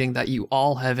that meeting that you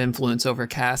all have influence over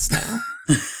Cass now.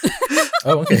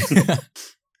 Oh, okay.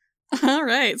 All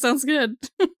right, sounds good.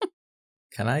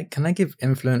 Can I give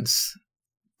influence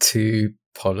to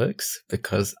POLI.UX?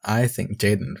 Because I think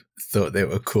Jaden thought they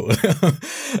were cool. Is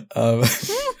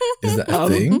that a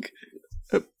thing?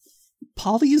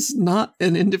 Polly is not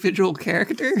an individual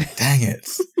character. Dang it.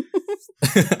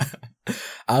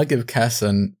 I'll give Cass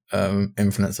an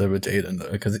influence over Jaden,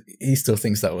 though, because he still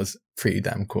thinks that was pretty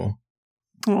damn cool.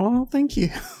 Oh, thank you.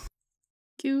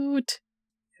 Cute.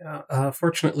 Yeah,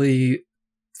 fortunately,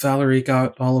 Valerie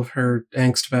got all of her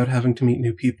angst about having to meet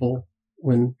new people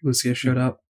when Lucia showed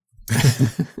up.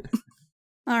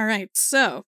 All right,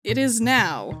 so it is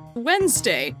now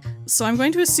Wednesday, so I'm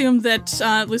going to assume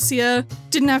that Lucia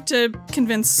didn't have to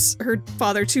convince her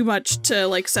father too much to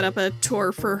like set up a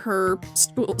tour for her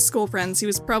school friends. He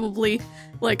was probably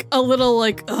like a little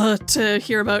like to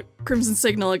hear about Crimson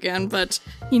Signal again, but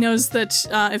he knows that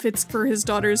if it's for his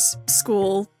daughter's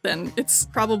school, then it's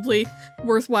probably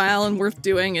worthwhile and worth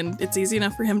doing, and it's easy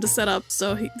enough for him to set up,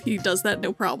 so he does that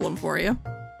no problem for you.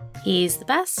 He's the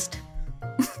best.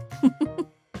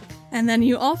 And then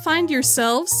you all find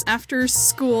yourselves after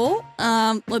school,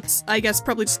 I guess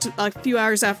probably just a few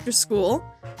hours after school.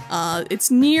 It's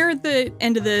near the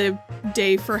end of the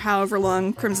day for however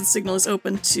long Crimson Signal is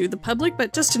open to the public,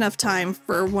 but just enough time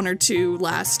for 1 or 2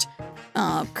 last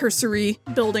cursory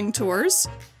building tours.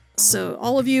 So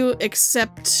all of you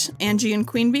except Angie and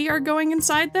Queen Bee are going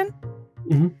inside then?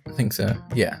 Mm-hmm. I think so,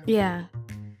 yeah. Yeah.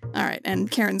 All right, and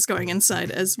Karen's going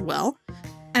inside as well.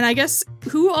 And I guess,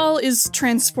 who all is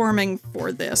transforming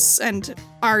for this? And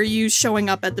are you showing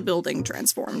up at the building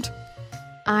transformed?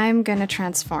 I'm gonna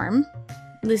transform.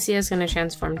 Lucia's gonna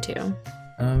transform too.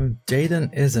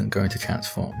 Jaden isn't going to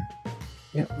transform.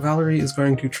 Yeah, Valerie is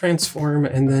going to transform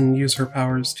and then use her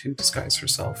powers to disguise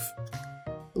herself.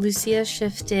 Lucia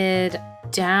shifted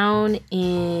down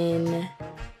in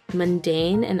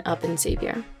Mundane and up in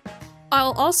Savior.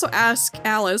 I'll also ask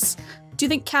Alice, do you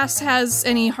think Cass has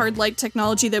any hard light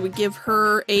technology that would give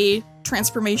her a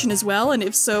transformation as well? And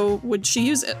if so, would she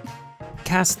use it?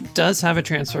 Cass does have a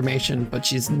transformation, but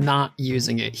she's not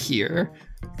using it here.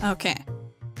 Okay.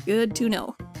 Good to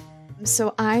know.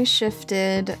 So I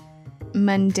shifted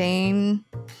Mundane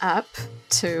up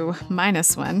to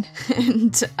 -1,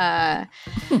 and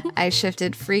I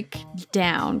shifted Freak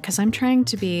down because I'm trying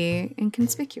to be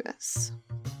inconspicuous.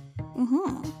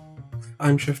 Mm-hmm.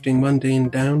 I'm shifting Mundane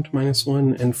down to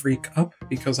 -1 and Freak up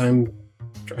because I'm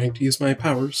trying to use my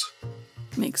powers.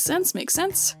 Makes sense, makes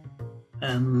sense.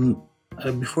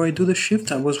 Before I do the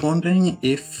shift, I was wondering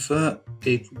if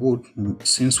it would,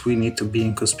 since we need to be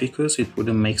inconspicuous, it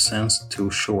wouldn't make sense to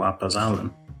show up as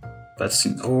Alan.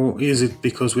 Or is it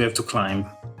because we have to climb?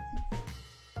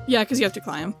 Yeah, because you have to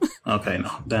climb. Okay,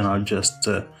 no. Then I'll just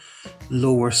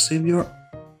lower Savior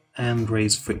and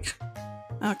raise Freak.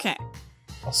 Okay.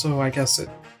 Also, I guess it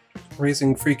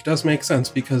raising Freak does make sense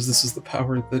because this is the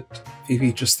power that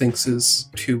Vivi just thinks is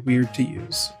too weird to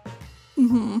use.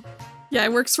 Mm-hmm. Yeah,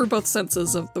 it works for both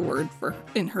senses of the word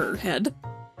in her head.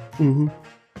 Mm-hmm.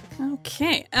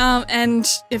 Okay, and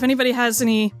if anybody has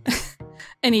any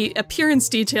any appearance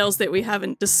details that we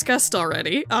haven't discussed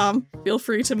already, feel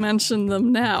free to mention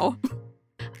them now.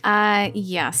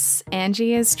 Yes,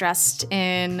 Angie is dressed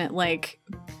in, like,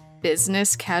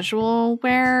 business casual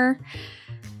wear.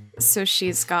 So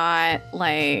she's got,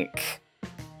 like,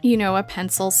 you know, a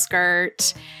pencil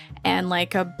skirt and,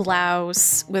 like, a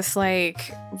blouse with,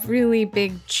 like, really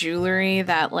big jewelry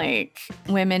that, like,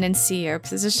 women in CEO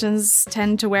positions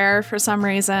tend to wear for some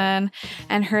reason.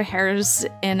 And her hair's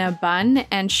in a bun,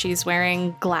 and she's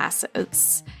wearing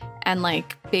glasses and,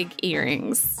 like, big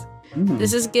earrings.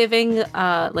 This is giving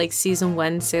like season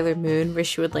 1 Sailor Moon, where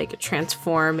she would like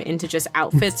transform into just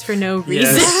outfits for no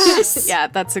reason. Yes. Yeah,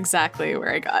 that's exactly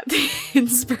where I got the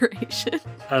inspiration.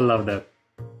 I love that.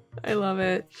 I love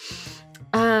it.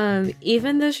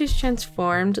 Even though she's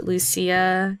transformed,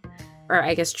 Lucia, or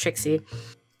I guess Trixie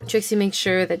makes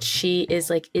sure that she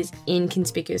is as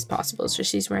inconspicuous possible. So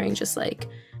she's wearing just like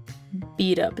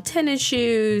beat up tennis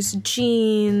shoes,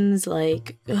 jeans,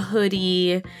 like a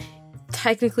hoodie.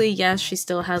 Technically, yes, she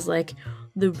still has like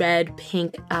the red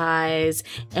pink eyes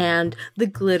and the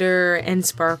glitter and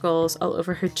sparkles all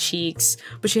over her cheeks,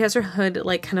 but she has her hood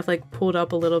like kind of like pulled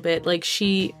up a little bit. Like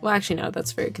well, actually no,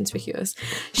 that's very conspicuous.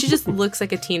 She just looks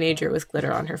like a teenager with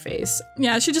glitter on her face.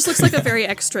 Yeah, she just looks like a very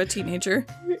extra teenager.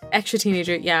 Extra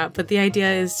teenager, yeah, but the idea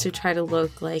is to try to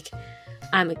look like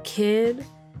I'm a kid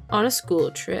on a school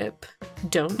trip.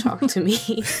 Don't talk to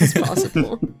me as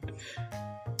possible.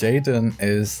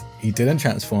 Jaden he didn't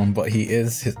transform, but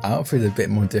his outfit is a bit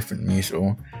more different than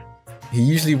usual. He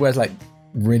usually wears like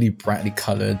really brightly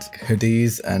colored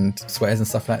hoodies and sweaters and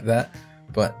stuff like that.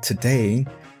 But today,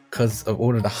 because of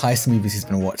all of the heist movies he's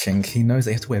been watching, he knows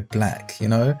that he has to wear black, you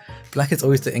know? Black is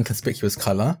always the inconspicuous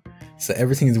color. So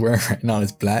everything he's wearing right now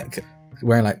is black. He's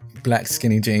wearing like black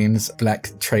skinny jeans,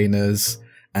 black trainers,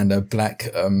 and a black,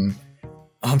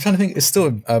 I'm trying to think. It's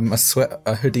still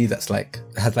a hoodie that's like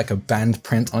has like a band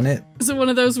print on it. Is it one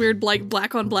of those weird like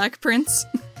black on black prints?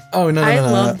 Oh no! I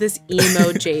love this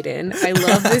emo Jaden. I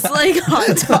love this like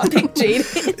hot topic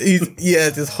Jaden. Yeah,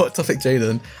 this hot topic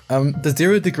Jaden. Does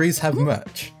 0 Degrees have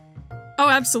merch? Oh,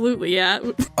 absolutely, yeah.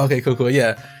 Okay, cool,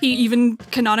 yeah. He even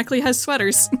canonically has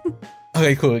sweaters.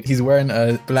 Okay, cool. He's wearing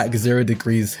a black 0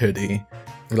 Degrees hoodie.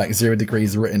 Like 0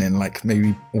 Degrees written in like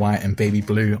maybe white and baby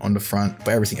blue on the front,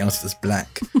 but everything else is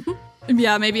black.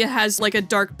 Yeah, maybe it has like a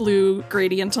dark blue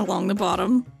gradient along the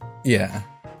bottom. Yeah.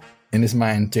 In his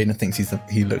mind, Jaden thinks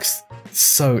he looks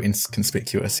so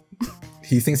inconspicuous.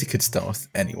 He thinks he could stealth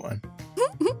anyone.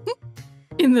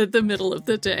 In the middle of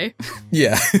the day.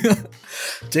 Yeah.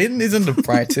 Jaden isn't the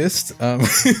brightest.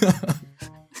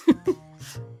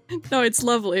 No, it's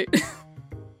lovely.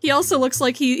 He also looks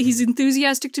like he's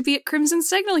enthusiastic to be at Crimson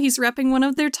Signal. He's repping one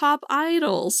of their top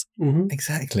idols. Mm-hmm.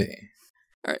 Exactly.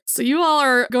 All right, so you all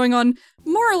are going on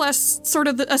more or less sort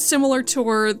of a similar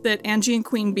tour that Angie and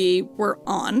Queen Bee were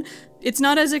on. It's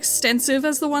not as extensive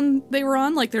as the one they were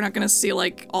on. Like, they're not going to see,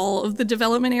 like, all of the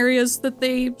development areas that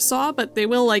they saw, but they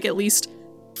will, like, at least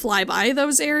fly by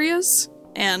those areas.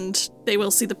 And they will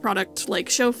see the product, like,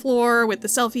 show floor with the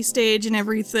selfie stage and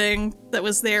everything that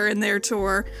was there in their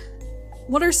tour.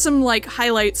 What are some, like,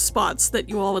 highlight spots that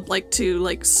you all would like to,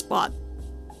 like,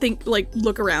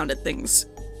 look around at things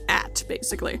at,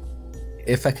 basically?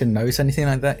 If I can notice anything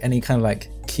like that, any kind of, like,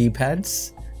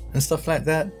 keypads and stuff like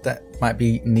that, that might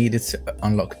be needed to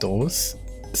unlock doors.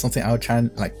 Something I would try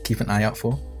and, like, keep an eye out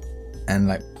for. And,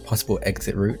 like, possible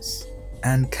exit routes.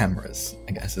 And cameras,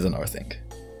 I guess, is another thing.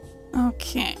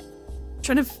 Okay.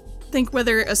 Trying to think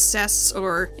whether assess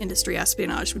or industry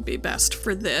espionage would be best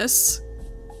for this.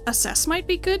 Assess might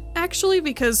be good, actually,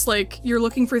 because, like, you're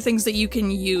looking for things that you can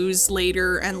use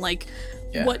later and, like,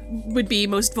 what would be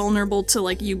most vulnerable to,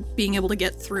 like, you being able to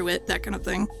get through it, that kind of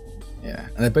thing. Yeah,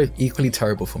 and they're both equally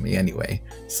terrible for me anyway,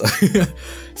 so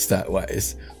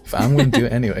stat-wise. But I'm going to do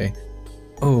it anyway.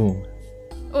 Oh.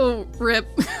 Oh, rip.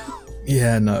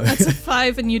 Yeah, no. That's a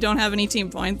 5 and you don't have any team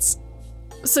points.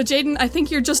 So Jaden, I think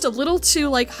you're just a little too,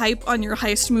 like, hype on your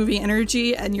heist movie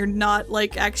energy, and you're not,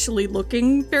 like, actually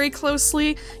looking very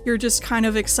closely. You're just kind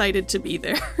of excited to be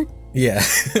there. Yeah.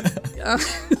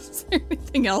 Is there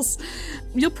anything else?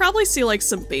 You'll probably see, like,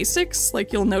 some basics.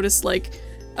 Like, you'll notice, like,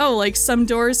 oh, like, some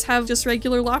doors have just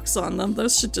regular locks on them.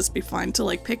 Those should just be fine to,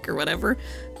 like, pick or whatever.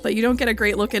 But you don't get a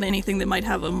great look at anything that might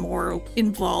have a more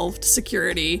involved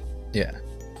security. Yeah.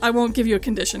 I won't give you a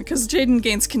condition, because Jaden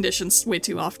gains conditions way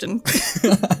too often.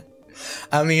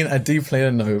 I mean, I do play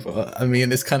a Nova. I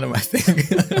mean, it's kind of my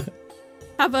thing.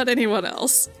 How about anyone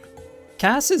else?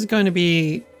 Cass is going to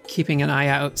be keeping an eye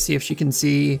out, see if she can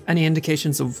see any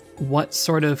indications of what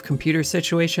sort of computer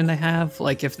situation they have,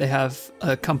 like if they have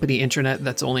a company internet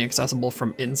that's only accessible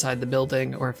from inside the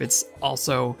building, or if it's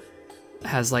also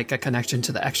has like a connection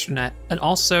to the extranet. And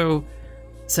also,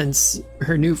 since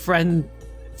her new friend,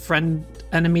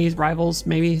 enemies, rivals,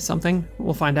 maybe something,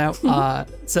 we'll find out,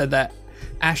 said that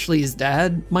Ashley's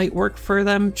dad might work for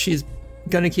them, she's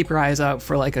gonna keep her eyes out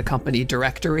for like a company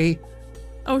directory.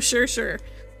 Oh, sure.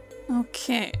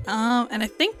 Okay, and I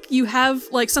think you have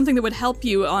like something that would help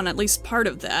you on at least part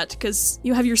of that, because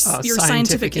you have your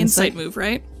scientific insight move,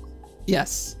 right?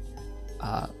 Yes.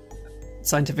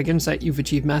 Scientific insight, you've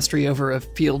achieved mastery over a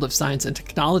field of science and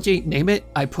technology. Name it,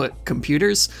 I put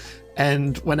computers.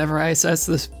 And whenever I assess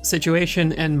the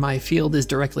situation and my field is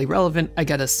directly relevant, I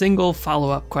get a single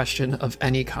follow-up question of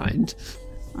any kind.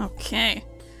 Okay.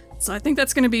 So I think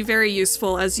that's going to be very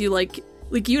useful as you like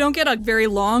you don't get a very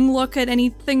long look at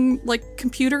anything like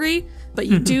computery, but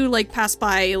you do like pass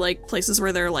by like places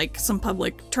where there are like some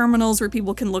public terminals where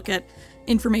people can look at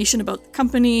information about the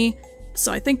company.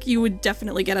 So I think you would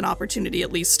definitely get an opportunity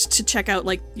at least to check out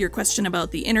like your question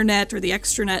about the internet or the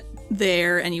extranet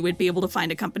there, and you would be able to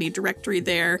find a company directory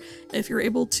there if you're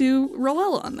able to roll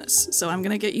well on this. So I'm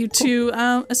going to get you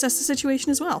to assess the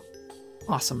situation as well.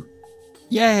 Awesome.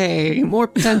 Yay, more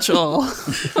potential.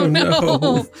 Oh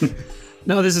no.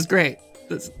 No, this is great.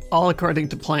 This is all according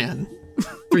to plan.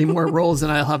 3 more rolls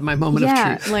and I'll have my moment of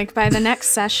truth. Yeah, like by the next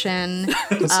session,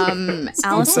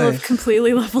 Alice will have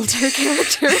completely leveled her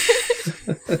character.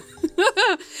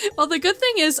 Well, the good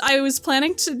thing is I was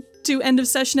planning to do end of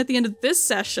session at the end of this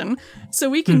session, so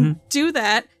we can do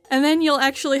that, and then you'll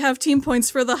actually have team points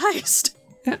for the heist.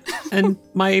 Yeah. And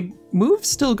my move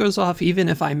still goes off even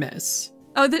if I miss.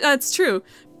 Oh, that's true.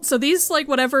 So these, like,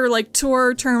 whatever, like,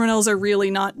 tour terminals are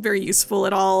really not very useful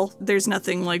at all. There's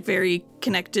nothing, like, very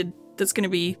connected that's going to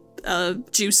be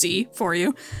juicy for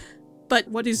you. But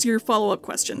what is your follow-up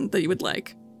question that you would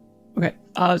like? Okay,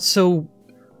 so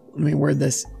let me word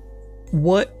this.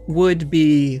 What would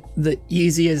be the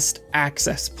easiest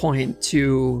access point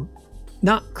to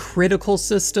not critical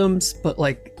systems, but,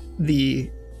 like, the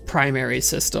primary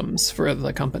systems for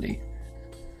the company?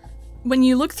 When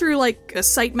you look through, like, a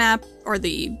site map or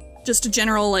just a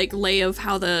general, like, lay of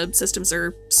how the systems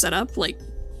are set up, like,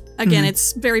 again,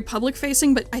 it's very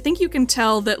public-facing, but I think you can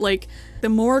tell that, like, the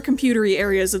more computery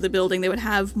areas of the building that would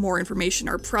have more information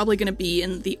are probably going to be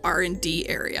in the R&D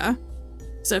area.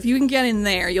 So if you can get in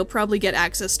there, you'll probably get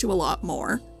access to a lot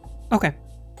more. Okay.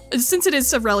 Since it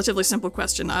is a relatively simple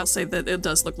question, I'll say that it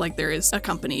does look like there is a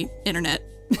company internet.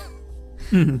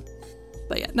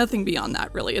 But yeah, nothing beyond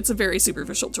that, really. It's a very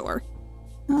superficial tour.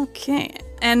 Okay,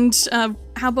 and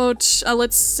how about,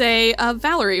 let's say,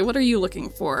 Valerie, what are you looking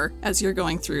for as you're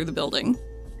going through the building?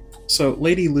 So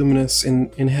Lady Luminous, in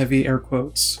heavy air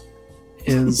quotes,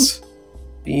 is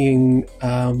being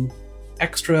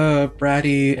extra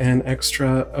bratty and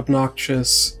extra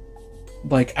obnoxious,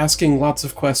 like asking lots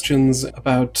of questions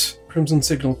about Crimson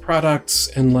Signal products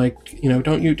and, like, you know,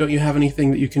 don't you have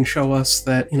anything that you can show us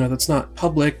that, you know, that's not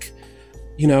public?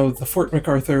 You know, the Fort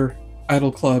MacArthur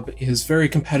Idol Club is very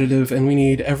competitive and we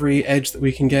need every edge that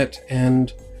we can get,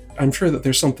 and I'm sure that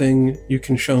there's something you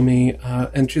can show me.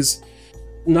 And she's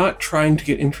not trying to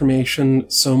get information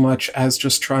so much as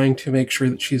just trying to make sure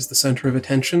that she's the center of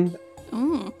attention.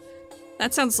 Oh,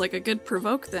 that sounds like a good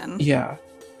provoke then. Yeah,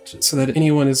 so that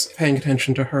anyone is paying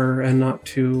attention to her and not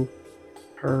to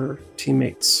her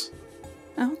teammates.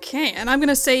 Okay, and I'm going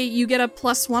to say you get a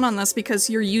 +1 on this because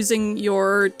you're using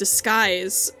your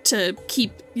disguise to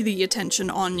keep the attention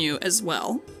on you as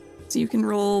well. So you can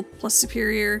roll plus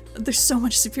superior. There's so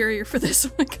much superior for this,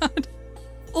 oh my god.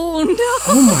 Oh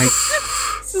no! Oh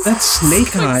my... That's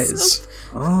Snake Eyes!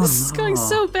 This is going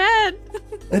so bad!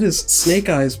 That is Snake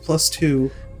Eyes +2.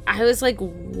 I was like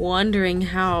wondering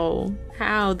how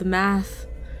the math.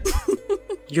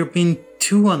 You're being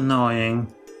too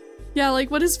annoying. Yeah,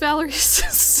 like, what is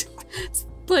Valerie's?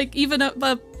 Like, even a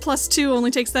 +2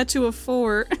 only takes that to a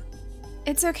 4.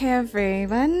 It's okay,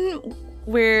 everyone.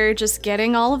 We're just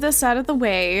getting all of this out of the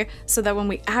way so that when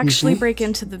we actually break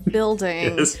into the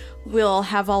building, we'll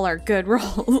have all our good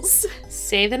rolls.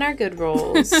 Saving our good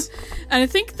rolls. And I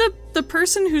think the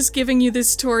person who's giving you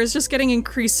this tour is just getting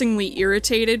increasingly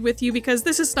irritated with you, because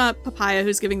this is not Papaya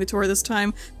who's giving the tour this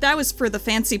time. That was for the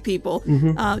fancy people.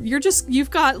 You've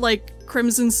got, like,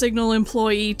 Crimson Signal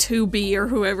employee 2B or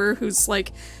whoever who's,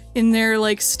 like, in their,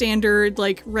 like, standard,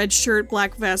 like, red shirt,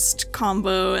 black vest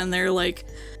combo, and they're like,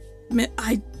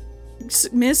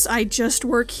 Miss, I just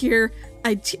work here.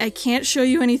 I can't show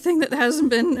you anything that hasn't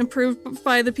been approved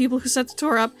by the people who set the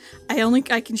tour up.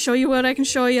 I can show you what I can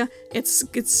show you.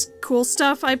 It's cool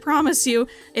stuff, I promise you.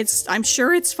 I'm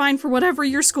sure it's fine for whatever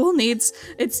your school needs.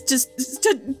 It's just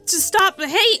stop.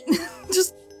 Hey,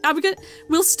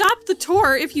 we'll stop the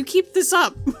tour if you keep this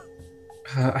up.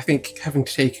 I think having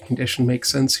to take a condition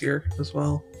makes sense here as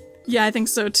well. Yeah, I think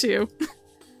so too.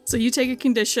 So you take a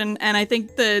condition, and I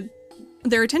think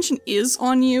their attention is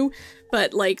on you,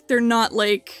 but like they're not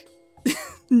like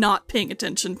not paying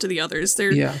attention to the others.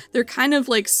 They're kind of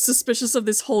like suspicious of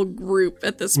this whole group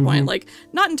at this point. Like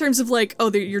not in terms of like,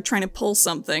 oh, you're trying to pull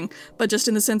something, but just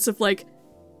in the sense of like,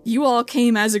 you all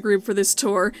came as a group for this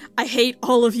tour. I hate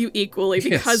all of you equally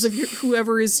because of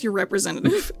whoever is your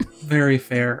representative. Very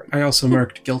fair. I also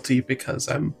marked guilty because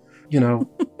I'm,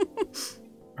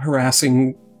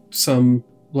 harassing some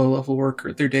low-level worker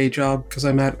at their day job because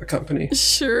I'm at a company.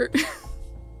 Sure.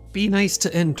 Be nice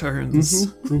to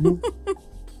interns.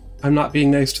 I'm not being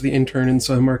nice to the intern, and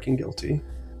so I'm marking guilty.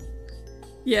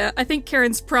 Yeah, I think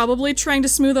Karen's probably trying to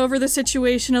smooth over the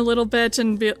situation a little bit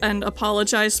and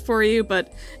apologize for you,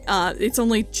 but it's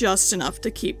only just enough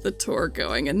to keep the tour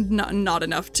going and not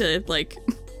enough to, like,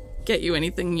 get you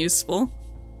anything useful.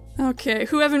 Okay,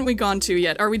 who haven't we gone to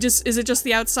yet? Is it just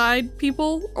the outside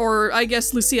people? Or, I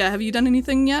guess, Lucia, have you done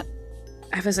anything yet?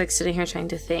 I was, like, sitting here trying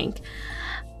to think.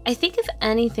 I think, if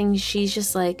anything, she's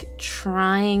just, like,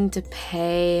 trying to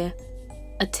pay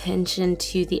attention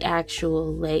to the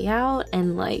actual layout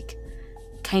and, like,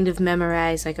 kind of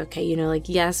memorize, like, okay, like,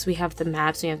 yes, we have the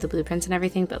maps, we have the blueprints and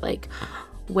everything, but, like,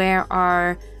 where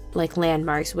are, like,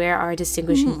 landmarks? Where are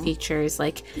distinguishing features?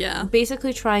 Like,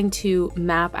 basically trying to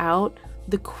map out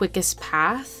the quickest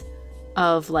path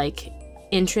of, like,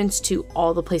 entrance to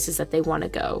all the places that they want to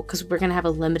go, because we're gonna have a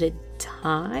limited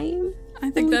time. I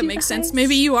think that makes sense.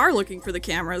 Maybe you are looking for the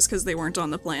cameras because they weren't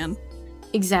on the plan.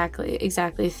 Exactly.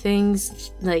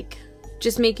 Things like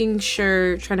just making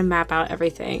sure, trying to map out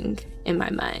everything in my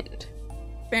mind.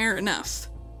 Fair enough.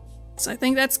 So I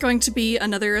think that's going to be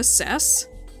another assess.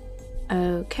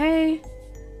 Okay.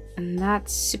 And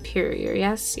that's superior,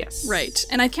 yes. Right.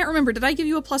 And I can't remember, did I give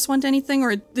you a +1 to anything,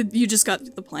 or did you just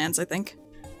got the plans, I think?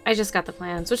 I just got the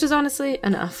plans, which is honestly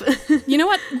enough. You know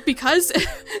what? Because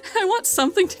I want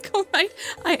something to go right,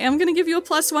 I am going to give you a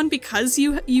 +1 because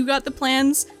you got the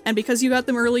plans, and because you got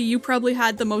them early, you probably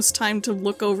had the most time to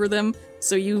look over them,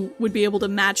 so you would be able to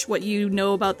match what you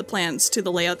know about the plans to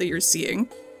the layout that you're seeing.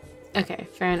 Okay,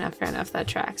 fair enough, that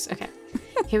tracks. Okay,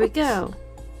 here we go.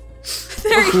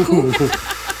 There you go.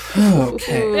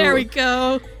 Okay. There we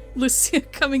go. Lucia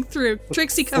coming through.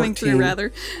 Trixie coming 14. through,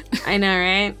 rather. I know,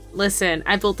 right? Listen,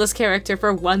 I built this character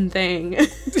for one thing.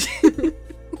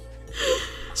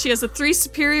 She has a 3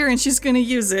 superior and she's gonna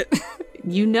use it.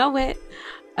 You know it.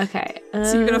 Okay.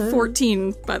 So you got a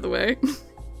 14, by the way.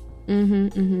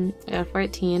 I got a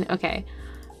 14. Okay.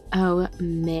 Oh,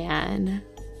 man.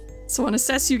 So on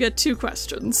assess, you get 2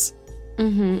 questions.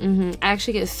 I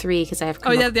actually get 3 because I have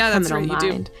criminal that's right, mind.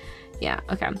 you do. Yeah,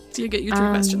 okay. So you get your 3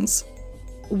 questions.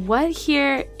 What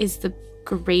here is the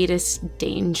greatest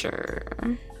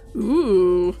danger?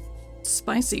 Ooh,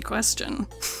 spicy question.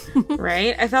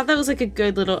 Right? I thought that was like a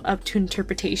good little up to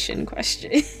interpretation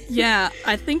question. Yeah,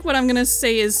 I think what I'm gonna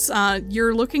say is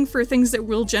you're looking for things that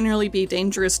will generally be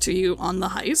dangerous to you on the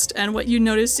heist, and what you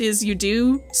notice is you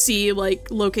do see, like,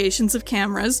 locations of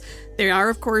cameras. They are,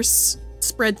 of course,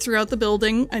 spread throughout the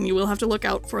building, and you will have to look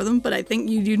out for them, but I think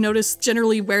you do notice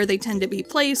generally where they tend to be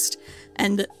placed,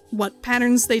 and what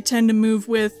patterns they tend to move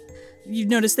with. You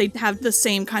notice they have the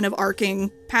same kind of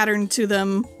arcing pattern to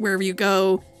them wherever you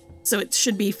go, so it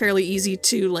should be fairly easy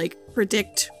to, like,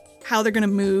 predict how they're gonna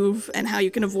move and how you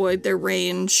can avoid their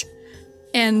range.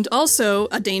 And also,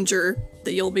 a danger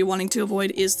that you'll be wanting to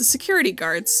avoid is the security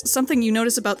guards. Something you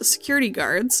notice about the security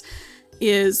guards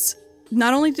is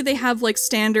not only do they have, like,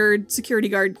 standard security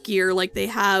guard gear, like they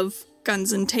have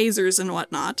guns and tasers and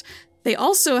whatnot, they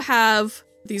also have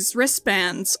these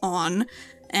wristbands on,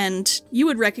 and you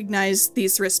would recognize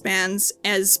these wristbands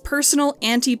as personal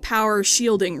anti-power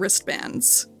shielding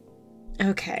wristbands.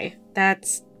 Okay,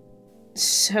 that's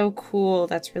so cool.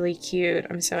 That's really cute.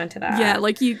 I'm so into that. Yeah,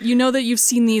 like you know that you've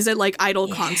seen these at, like, idol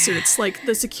concerts. Like,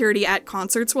 the security at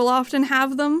concerts will often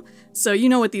have them, so you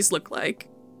know what these look like.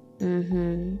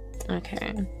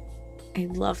 Okay. I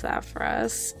love that for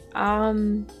us.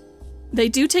 They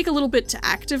do take a little bit to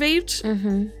activate.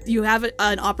 You have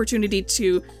an opportunity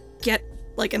to get,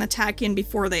 like, an attack in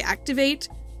before they activate,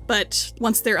 but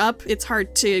once they're up, it's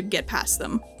hard to get past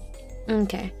them.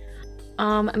 Okay.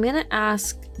 I'm gonna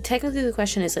ask, technically the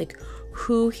question is, like,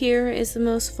 who here is the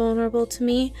most vulnerable to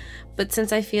me, but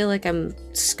since I feel like I'm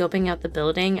scoping out the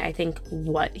building, I think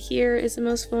what here is the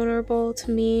most vulnerable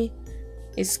to me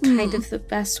is kind of the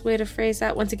best way to phrase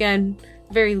that. Once again,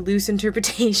 very loose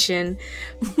interpretation,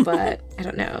 but I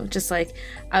don't know, just like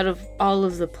out of all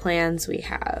of the plans we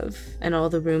have and all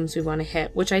the rooms we want to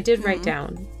hit, which I did write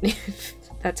down, if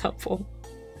that's helpful.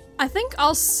 I think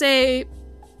I'll say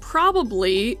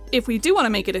probably, if we do want to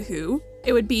make it a who,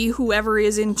 it would be whoever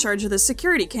is in charge of the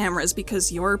security cameras,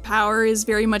 because your power is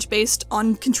very much based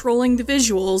on controlling the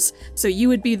visuals, so you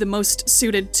would be the most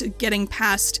suited to getting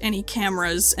past any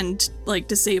cameras and, like,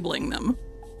 disabling them.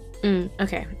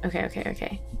 Okay.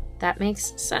 That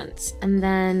makes sense. And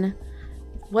then,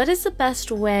 what is the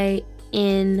best way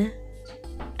in,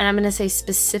 and I'm gonna say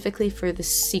specifically for the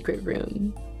secret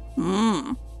room?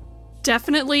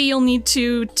 Definitely you'll need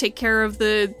to take care of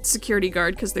the security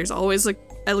guard, because there's always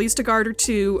at least a guard or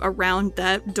two around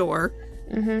that door.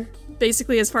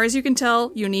 Basically, as far as you can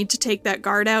tell, you need to take that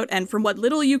guard out, and from what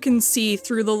little you can see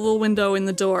through the little window in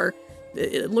the door,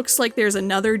 it looks like there's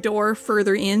another door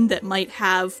further in that might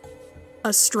have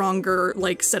a stronger,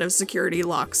 like, set of security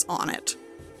locks on it.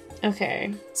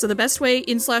 Okay. So the best way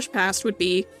in/past would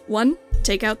be, 1,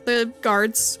 take out the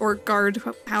guards, or guard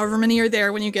however many are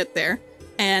there when you get there,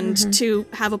 and 2,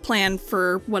 have a plan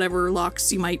for whatever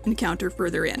locks you might encounter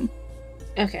further in.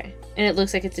 Okay. And it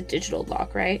looks like it's a digital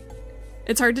lock, right?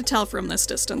 It's hard to tell from this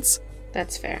distance.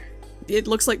 That's fair. It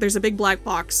looks like there's a big black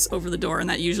box over the door, and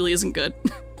that usually isn't good.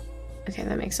 Okay,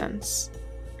 that makes sense.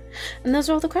 And those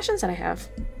are all the questions that I have.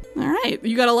 All right,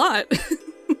 you got a lot.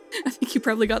 I think you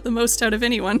probably got the most out of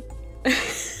anyone.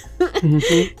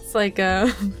 It's like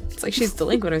she's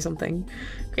delinquent or something.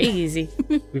 Crazy.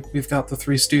 We've got the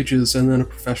Three Stooges and then a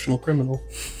professional criminal.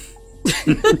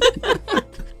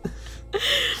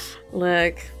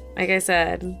 Look, like I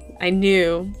said, I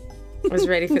knew I was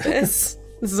ready for this.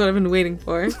 This is what I've been waiting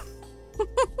for.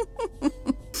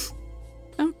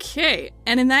 Okay,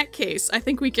 and in that case, I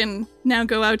think we can now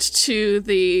go out to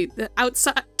the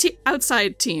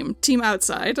outside team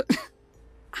outside.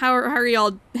 How are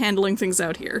y'all handling things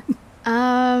out here?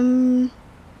 I'm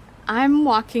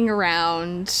walking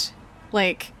around,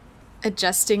 like,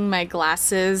 adjusting my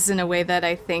glasses in a way that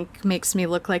I think makes me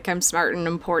look like I'm smart and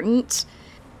important,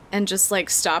 and just, like,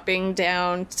 stopping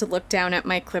down to look down at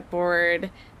my clipboard,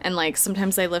 and, like,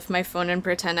 sometimes I lift my phone and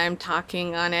pretend I'm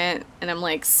talking on it, and I'm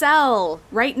like, sell,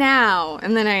 right now,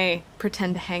 and then I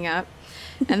pretend to hang up,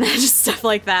 and then just stuff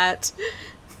like that.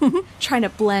 Trying to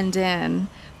blend in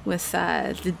with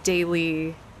the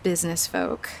daily business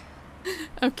folk.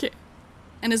 Okay.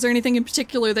 And is there anything in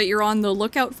particular that you're on the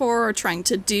lookout for or trying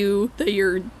to do that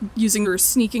you're using your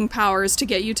sneaking powers to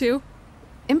get you to?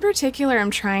 In particular,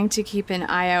 I'm trying to keep an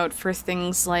eye out for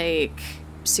things like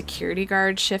security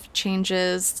guard shift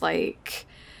changes, like,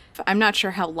 I'm not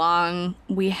sure how long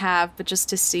we have, but just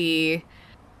to see,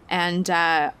 and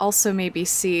also maybe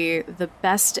see the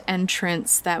best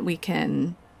entrance that we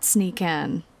can sneak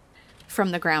in from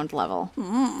the ground level.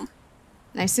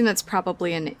 I assume that's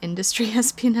probably an industry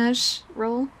espionage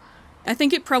role. I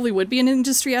think it probably would be an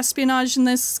industry espionage in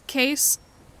this case,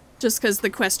 just because the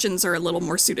questions are a little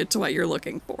more suited to what you're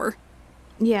looking for.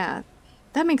 Yeah,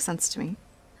 that makes sense to me.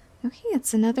 Okay,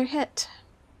 it's another hit.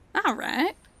 All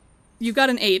right. You got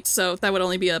an 8, so that would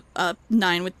only be a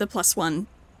 9 with the +1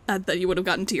 that you would have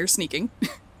gotten to your sneaking.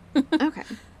 Okay.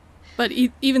 But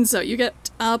even so, you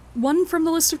get 1 from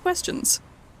the list of questions.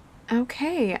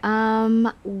 Okay,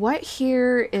 what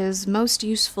here is most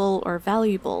useful or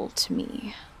valuable to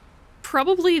me?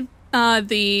 Probably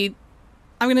I'm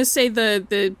gonna say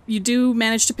you do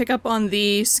manage to pick up on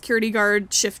the security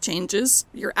guard shift changes.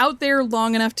 You're out there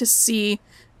long enough to see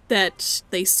that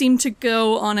they seem to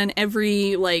go on an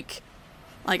every, like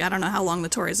I don't know how long the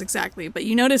tour is exactly, but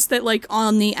you notice that, like,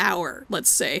 on the hour, let's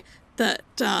say, that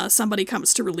somebody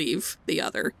comes to relieve the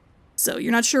other. So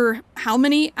you're not sure how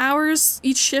many hours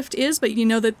each shift is, but you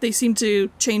know that they seem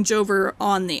to change over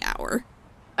on the hour.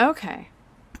 Okay.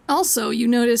 Also, you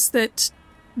notice that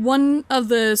one of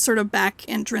the sort of back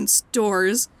entrance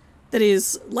doors that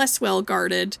is less well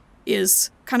guarded is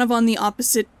kind of on the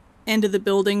opposite end of the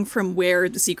building from where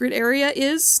the secret area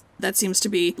is. That seems to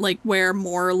be, like, where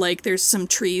more, like, there's some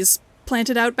trees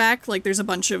planted out back. Like, there's a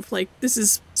bunch of, like, this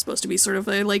is supposed to be sort of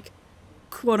a, like,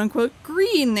 quote-unquote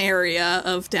green area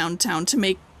of downtown to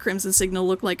make Crimson Signal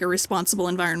look like a responsible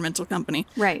environmental company.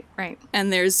 Right.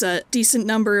 And there's a decent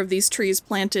number of these trees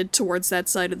planted towards that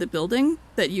side of the building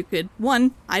that you could,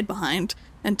 1, hide behind,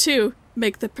 and 2,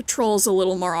 make the patrols a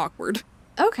little more awkward.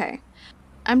 Okay.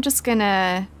 I'm just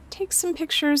gonna take some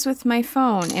pictures with my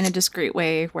phone in a discreet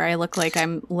way where I look like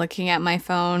I'm looking at my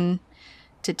phone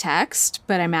to text,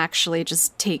 but I'm actually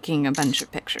just taking a bunch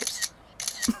of pictures.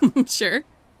 Sure.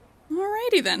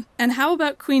 Alrighty then. And how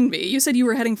about Queen Bee? You said you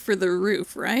were heading for the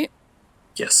roof, right?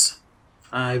 Yes.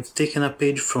 I've taken a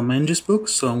page from Angie's book,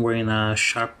 so I'm wearing a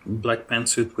sharp black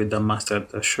pantsuit with a mustard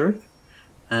shirt,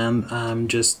 and I'm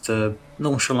just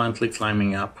nonchalantly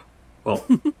climbing up. Well,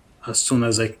 as soon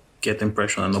as I get the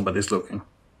impression that nobody's looking.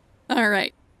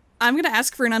 Alright. I'm going to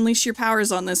ask for an Unleash Your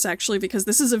Powers on this, actually, because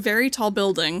this is a very tall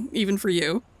building, even for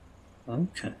you.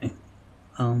 Okay.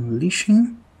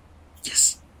 Unleashing?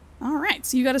 Yes. Alright,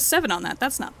 so you got a 7 on that.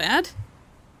 That's not bad.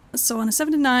 So on a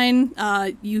 7 to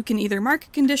 9, you can either mark a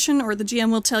condition or the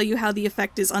GM will tell you how the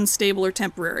effect is unstable or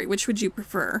temporary. Which would you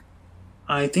prefer?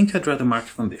 I think I'd rather mark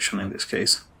a condition in this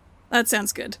case. That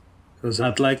sounds good. Because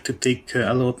I'd like to take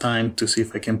a little time to see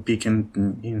if I can peek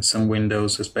in some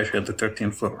windows, especially at the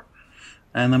 13th floor.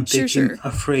 And I'm taking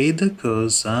afraid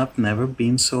because I've never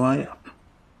been so high up.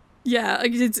 Yeah,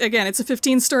 it's a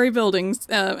 15-story building,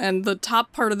 and the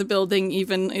top part of the building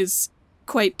even is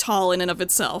quite tall in and of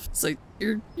itself. So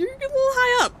you're a little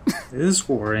high up. It is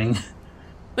worrying.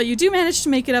 But you do manage to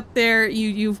make it up there.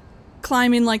 You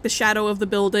climb in like the shadow of the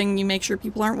building. You make sure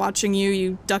people aren't watching you.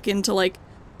 You duck into like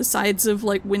the sides of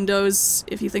like windows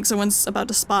if you think someone's about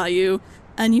to spot you,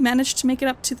 and you manage to make it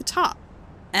up to the top.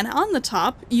 And on the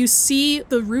top, you see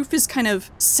the roof is kind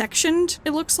of sectioned,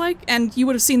 it looks like, and you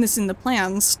would have seen this in the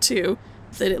plans too,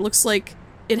 that it looks like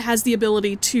it has the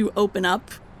ability to open up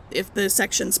if the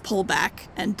sections pull back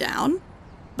and down.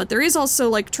 But there is also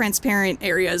like transparent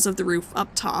areas of the roof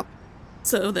up top,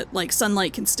 so that like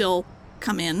sunlight can still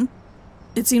come in.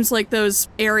 It seems like those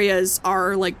areas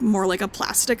are like more like a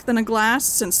plastic than a glass,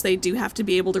 since they do have to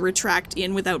be able to retract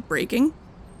in without breaking.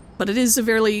 But it is a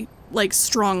very like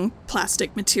strong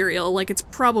plastic material. Like it's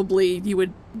probably, you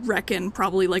would reckon,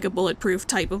 probably like a bulletproof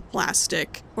type of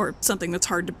plastic or something that's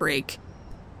hard to break.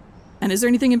 And is there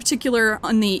anything in particular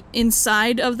on the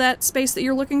inside of that space that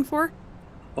you're looking for?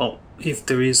 Well, if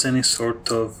there is any sort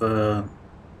of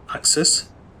access,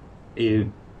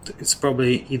 it's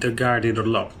probably either guarded or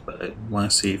locked, but I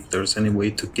want to see if there's any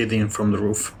way to get in from the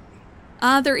roof.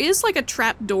 There is like a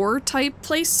trap door type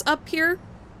place up here.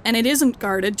 And it isn't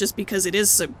guarded just because it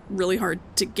is really hard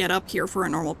to get up here for a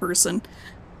normal person.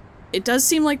 It does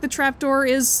seem like the trapdoor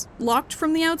is locked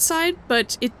from the outside,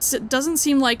 but it doesn't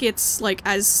seem like it's like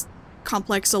as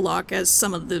complex a lock as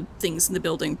some of the things in the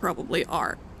building probably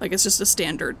are. Like it's just a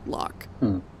standard lock.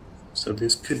 So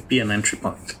this could be an entry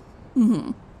point.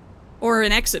 Or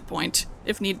an exit point,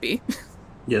 if need be.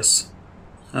 Yes.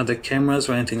 Are there cameras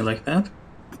or anything like that?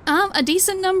 A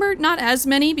decent number, not as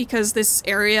many, because this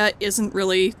area isn't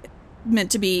really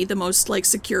meant to be the most, like,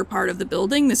 secure part of the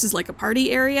building. This is, like, a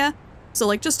party area. So,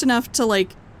 like, just enough to,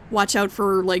 like, watch out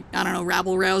for, like, I don't know,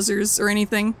 rabble-rousers or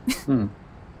anything.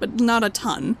 But not a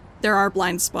ton. There are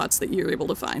blind spots that you're able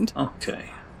to find. Okay.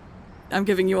 I'm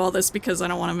giving you all this because I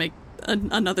don't want to make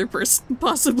another person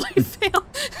possibly fail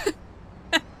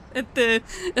at the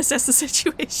assess the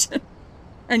situation.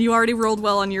 And you already rolled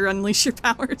well on your Unleash Your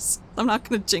Powers. I'm not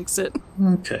going to jinx it.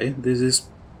 Okay, this is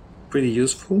pretty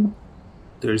useful.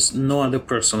 There's no other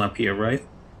person up here, right?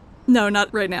 No,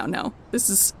 not right now, no. This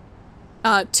is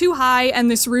too high,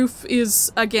 and this roof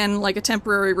is, again, like a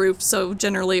temporary roof, so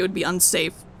generally it would be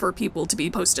unsafe for people to be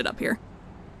posted up here.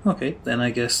 Okay, then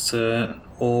I guess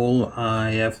all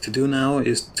I have to do now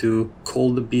is to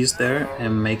call the bees there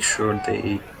and make sure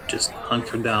they just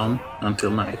hunker down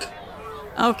until night.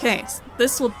 Okay,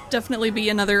 this will definitely be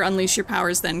another Unleash Your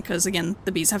Powers then, because again,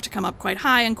 the bees have to come up quite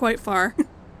high and quite far.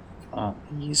 Oh,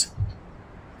 bees.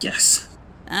 Yes.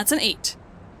 That's an 8.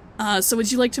 So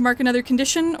would you like to mark another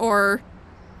condition, or...?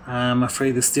 I'm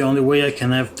afraid it's the only way I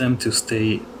can have them to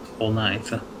stay all night.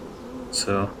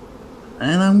 So...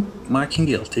 And I'm marking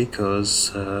guilty,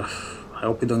 because I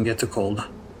hope we don't get a cold.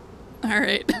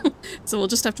 Alright. So we'll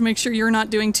just have to make sure you're not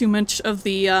doing too much of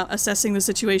the assessing the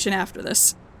situation after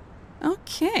this.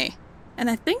 Okay, and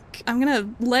I think I'm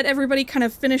gonna let everybody kind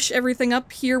of finish everything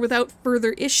up here without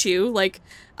further issue. Like,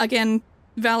 again,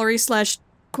 Valerie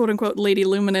 / quote-unquote Lady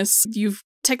Luminous, you've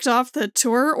ticked off the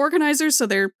tour organizers, so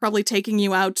they're probably taking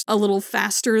you out a little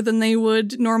faster than they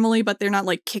would normally, but they're not,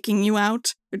 like, kicking you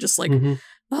out. They're just like,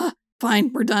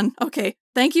 fine, we're done. Okay,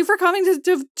 thank you for coming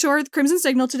to tour the Crimson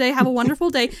Signal today. Have a wonderful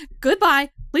day.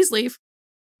 Goodbye. Please leave.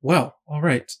 Well, all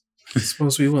right. I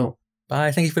suppose we will.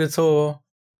 Bye, thank you for the tour.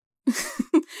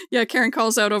 Yeah, Karen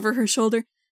calls out over her shoulder,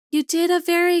 "You did a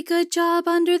very good job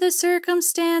under the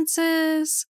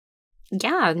circumstances."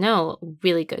 Yeah, no,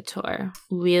 really good tour.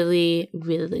 Really,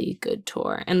 really good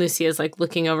tour. And Lucia's like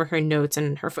looking over her notes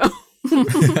and her phone.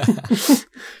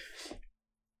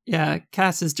 Yeah,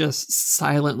 Cass is just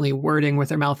silently wording with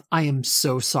her mouth, I am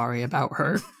so sorry about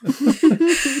her.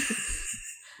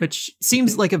 Which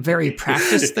seems like a very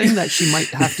practiced thing that she might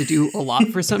have to do a lot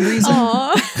for some reason.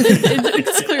 Aww.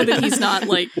 It's clear that he's not,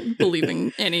 like,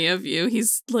 believing any of you.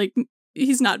 He's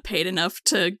not paid enough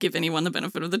to give anyone the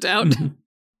benefit of the doubt.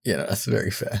 Yeah, that's very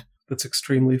fair. That's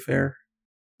extremely fair.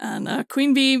 And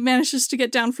Queen Bee manages to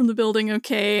get down from the building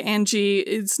okay. Angie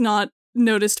is not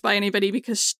noticed by anybody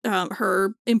because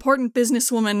her important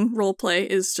businesswoman roleplay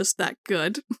is just that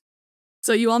good.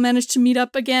 So you all managed to meet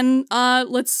up again,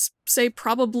 let's say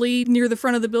probably near the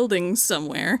front of the building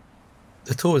somewhere.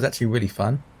 The tour was actually really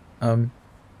fun.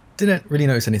 Didn't really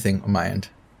notice anything on my end.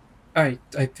 I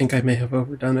think I may have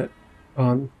overdone it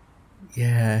on...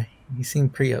 Yeah, you seem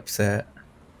pretty upset.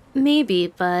 Maybe,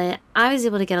 but I was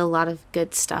able to get a lot of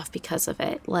good stuff because of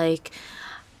it. Like,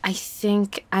 I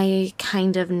think I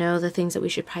kind of know the things that we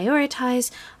should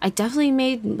prioritize. I definitely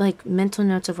made, like, mental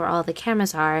notes of where all the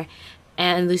cameras are.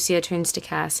 And Lucia turns to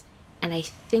Cass, and I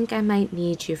think I might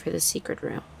need you for the secret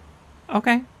room.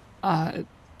 Okay.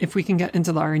 If we can get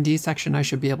into the R&D section, I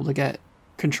should be able to get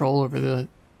control over the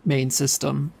main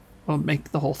system. It'll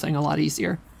make the whole thing a lot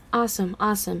easier. Awesome,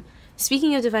 awesome.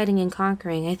 Speaking of dividing and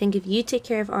conquering, I think if you take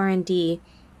care of R&D,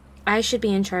 I should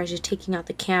be in charge of taking out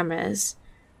the cameras.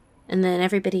 And then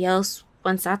everybody else,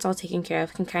 once that's all taken care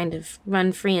of, can kind of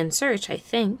run free and search, I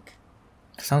think.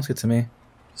 Sounds good to me.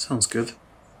 Sounds good.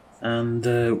 And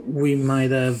we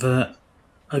might have a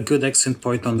good exit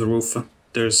point on the roof.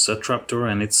 There's a trapdoor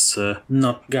and it's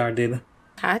not guarded.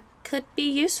 That could be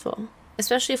useful.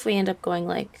 Especially if we end up going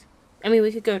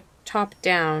we could go top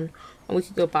down or we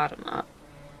could go bottom up.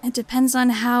 It depends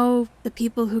on how the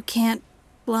people who can't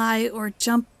fly or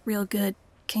jump real good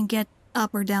can get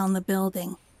up or down the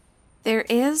building. There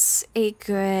is a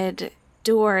good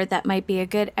door that might be a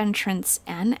good entrance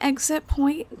and exit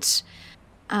point.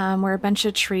 Where a bunch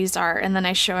of trees are, and then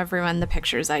I show everyone the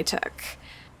pictures I took.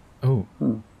 Oh.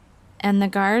 And the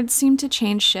guards seem to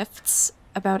change shifts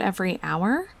about every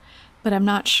hour, but I'm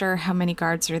not sure how many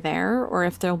guards are there, or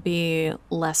if there'll be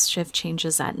less shift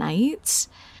changes at night.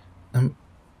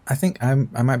 I think I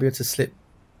might be able to slip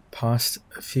past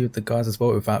a few of the guards as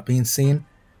well without being seen,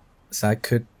 so I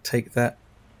could take that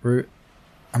route.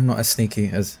 I'm not as sneaky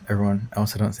as everyone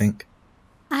else, I don't think.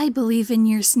 I believe in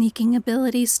your sneaking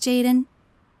abilities, Jaden.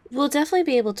 We'll definitely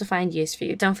be able to find use for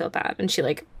you. Don't feel bad. And she,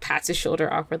 pats his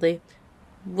shoulder awkwardly.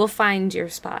 We'll find your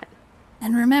spot.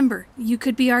 And remember, you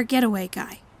could be our getaway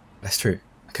guy. That's true.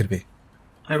 I could be.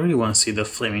 I really want to see the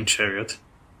flaming chariot.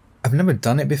 I've never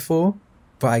done it before,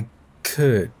 but I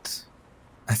could.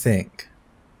 I think.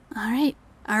 All right.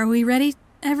 Are we ready,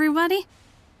 everybody?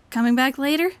 Coming back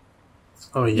later?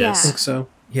 Oh, yes. I think so.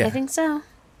 Yeah. I think so.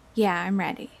 Yeah, I'm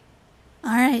ready.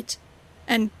 All right.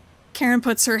 And Karen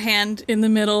puts her hand in the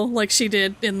middle like she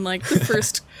did in, the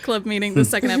first club meeting, the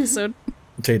second episode.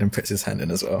 Jaden puts his hand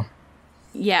in as well.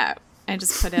 Yeah, I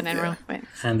just put it in real quick.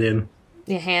 Hand in.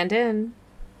 Yeah, hand in.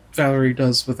 Valerie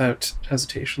does without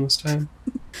hesitation this time.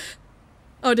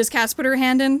 Oh, does Cass put her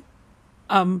hand in?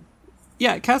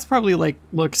 Yeah, Cass probably,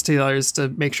 looks to the others to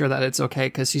make sure that it's okay,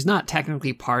 because she's not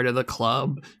technically part of the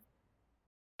club.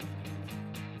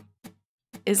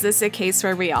 Is this a case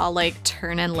where we all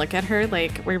turn and look at her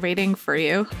like we're waiting for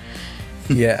you?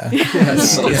 Yeah.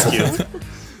 Yes. Yeah.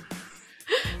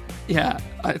 Yeah,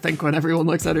 I think when everyone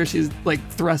looks at her, she's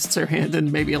thrusts her hand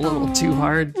in maybe a little too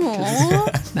hard.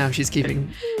 Now she's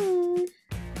keeping.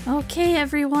 Okay,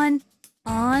 everyone.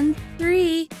 On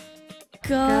 3.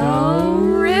 Go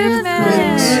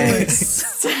Rivers!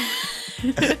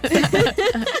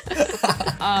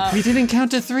 We didn't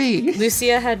count to 3.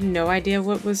 Lucia had no idea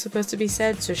what was supposed to be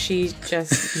said, so she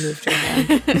just moved her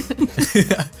hand.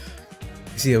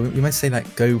 So yeah, we might say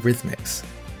go rhythmics.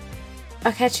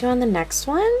 I'll catch you on the next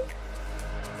one.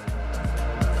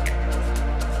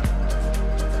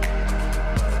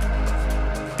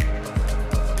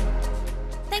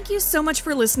 Thank you so much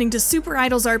for listening to Super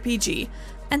Idols RPG,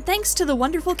 and thanks to the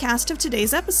wonderful cast of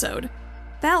today's episode.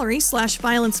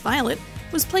 Valerie/Violence Violet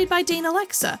was played by Dana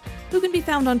Lexa, who can be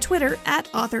found on Twitter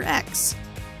 @AuthorX.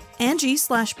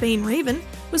 Angie/Bane Raven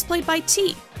was played by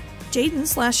T.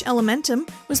 Jaden/Elementum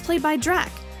was played by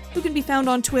Drak, who can be found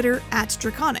on Twitter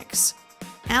 @Draconics.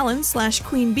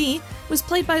 Alan/Queen Bee was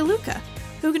played by Luca,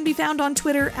 who can be found on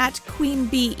Twitter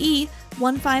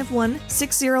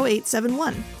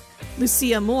 @QueenBE15160871.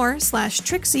 Lucia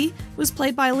Moore/Trixie was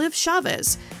played by Liv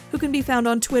Chavez, who can be found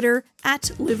on Twitter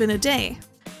 @LiveInADay.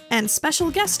 And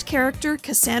special guest character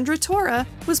Cassandra Tora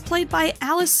was played by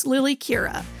Alice Lily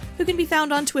Kyra, who can be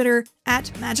found on Twitter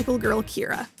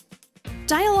 @MagicalGirlKyra.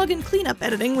 Dialogue and cleanup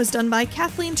editing was done by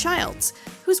Kathleen Childs,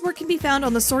 whose work can be found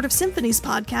on the Sword of Symphonies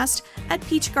podcast at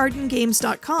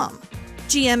peachgardengames.com.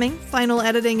 GMing, final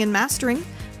editing, and mastering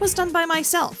was done by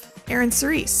myself,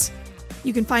 ErynCerise.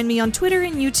 You can find me on Twitter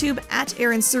and YouTube at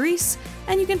ErynCerise,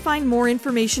 and you can find more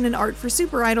information and art for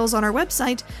Super Idols on our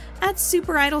website at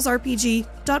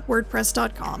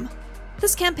superidolsrpg.wordpress.com.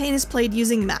 This campaign is played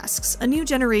using Masks, a new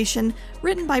generation,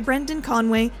 written by Brendan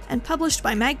Conway and published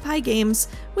by Magpie Games,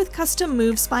 with custom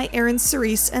moves by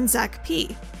ErynCerise and Zak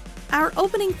P. Our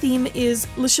opening theme is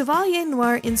Le Chevalier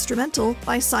Noir Instrumental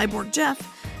by Cyborg Jeff,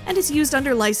 and is used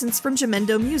under license from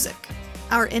Jamendo Music.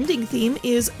 Our ending theme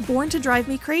is Born to Drive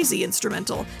Me Crazy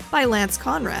Instrumental by Lance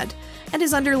Conrad, and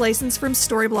is under license from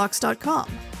Storyblocks.com.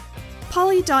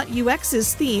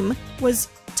 POLI.UX's theme was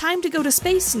Time to Go to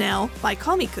Space Now by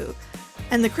Komiku,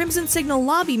 and the Crimson Signal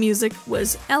lobby music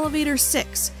was Elevator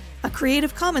 6, a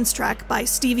Creative Commons track by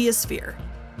Steviosphere.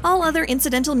 All other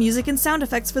incidental music and sound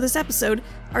effects for this episode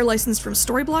are licensed from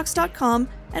Storyblocks.com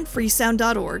and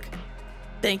freesound.org.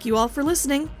 Thank you all for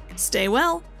listening, stay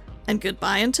well, and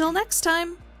goodbye until next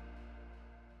time.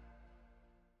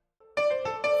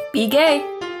 Be gay.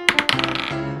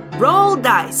 Roll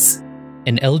dice.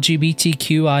 An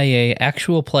LGBTQIA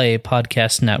actual play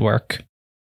podcast network.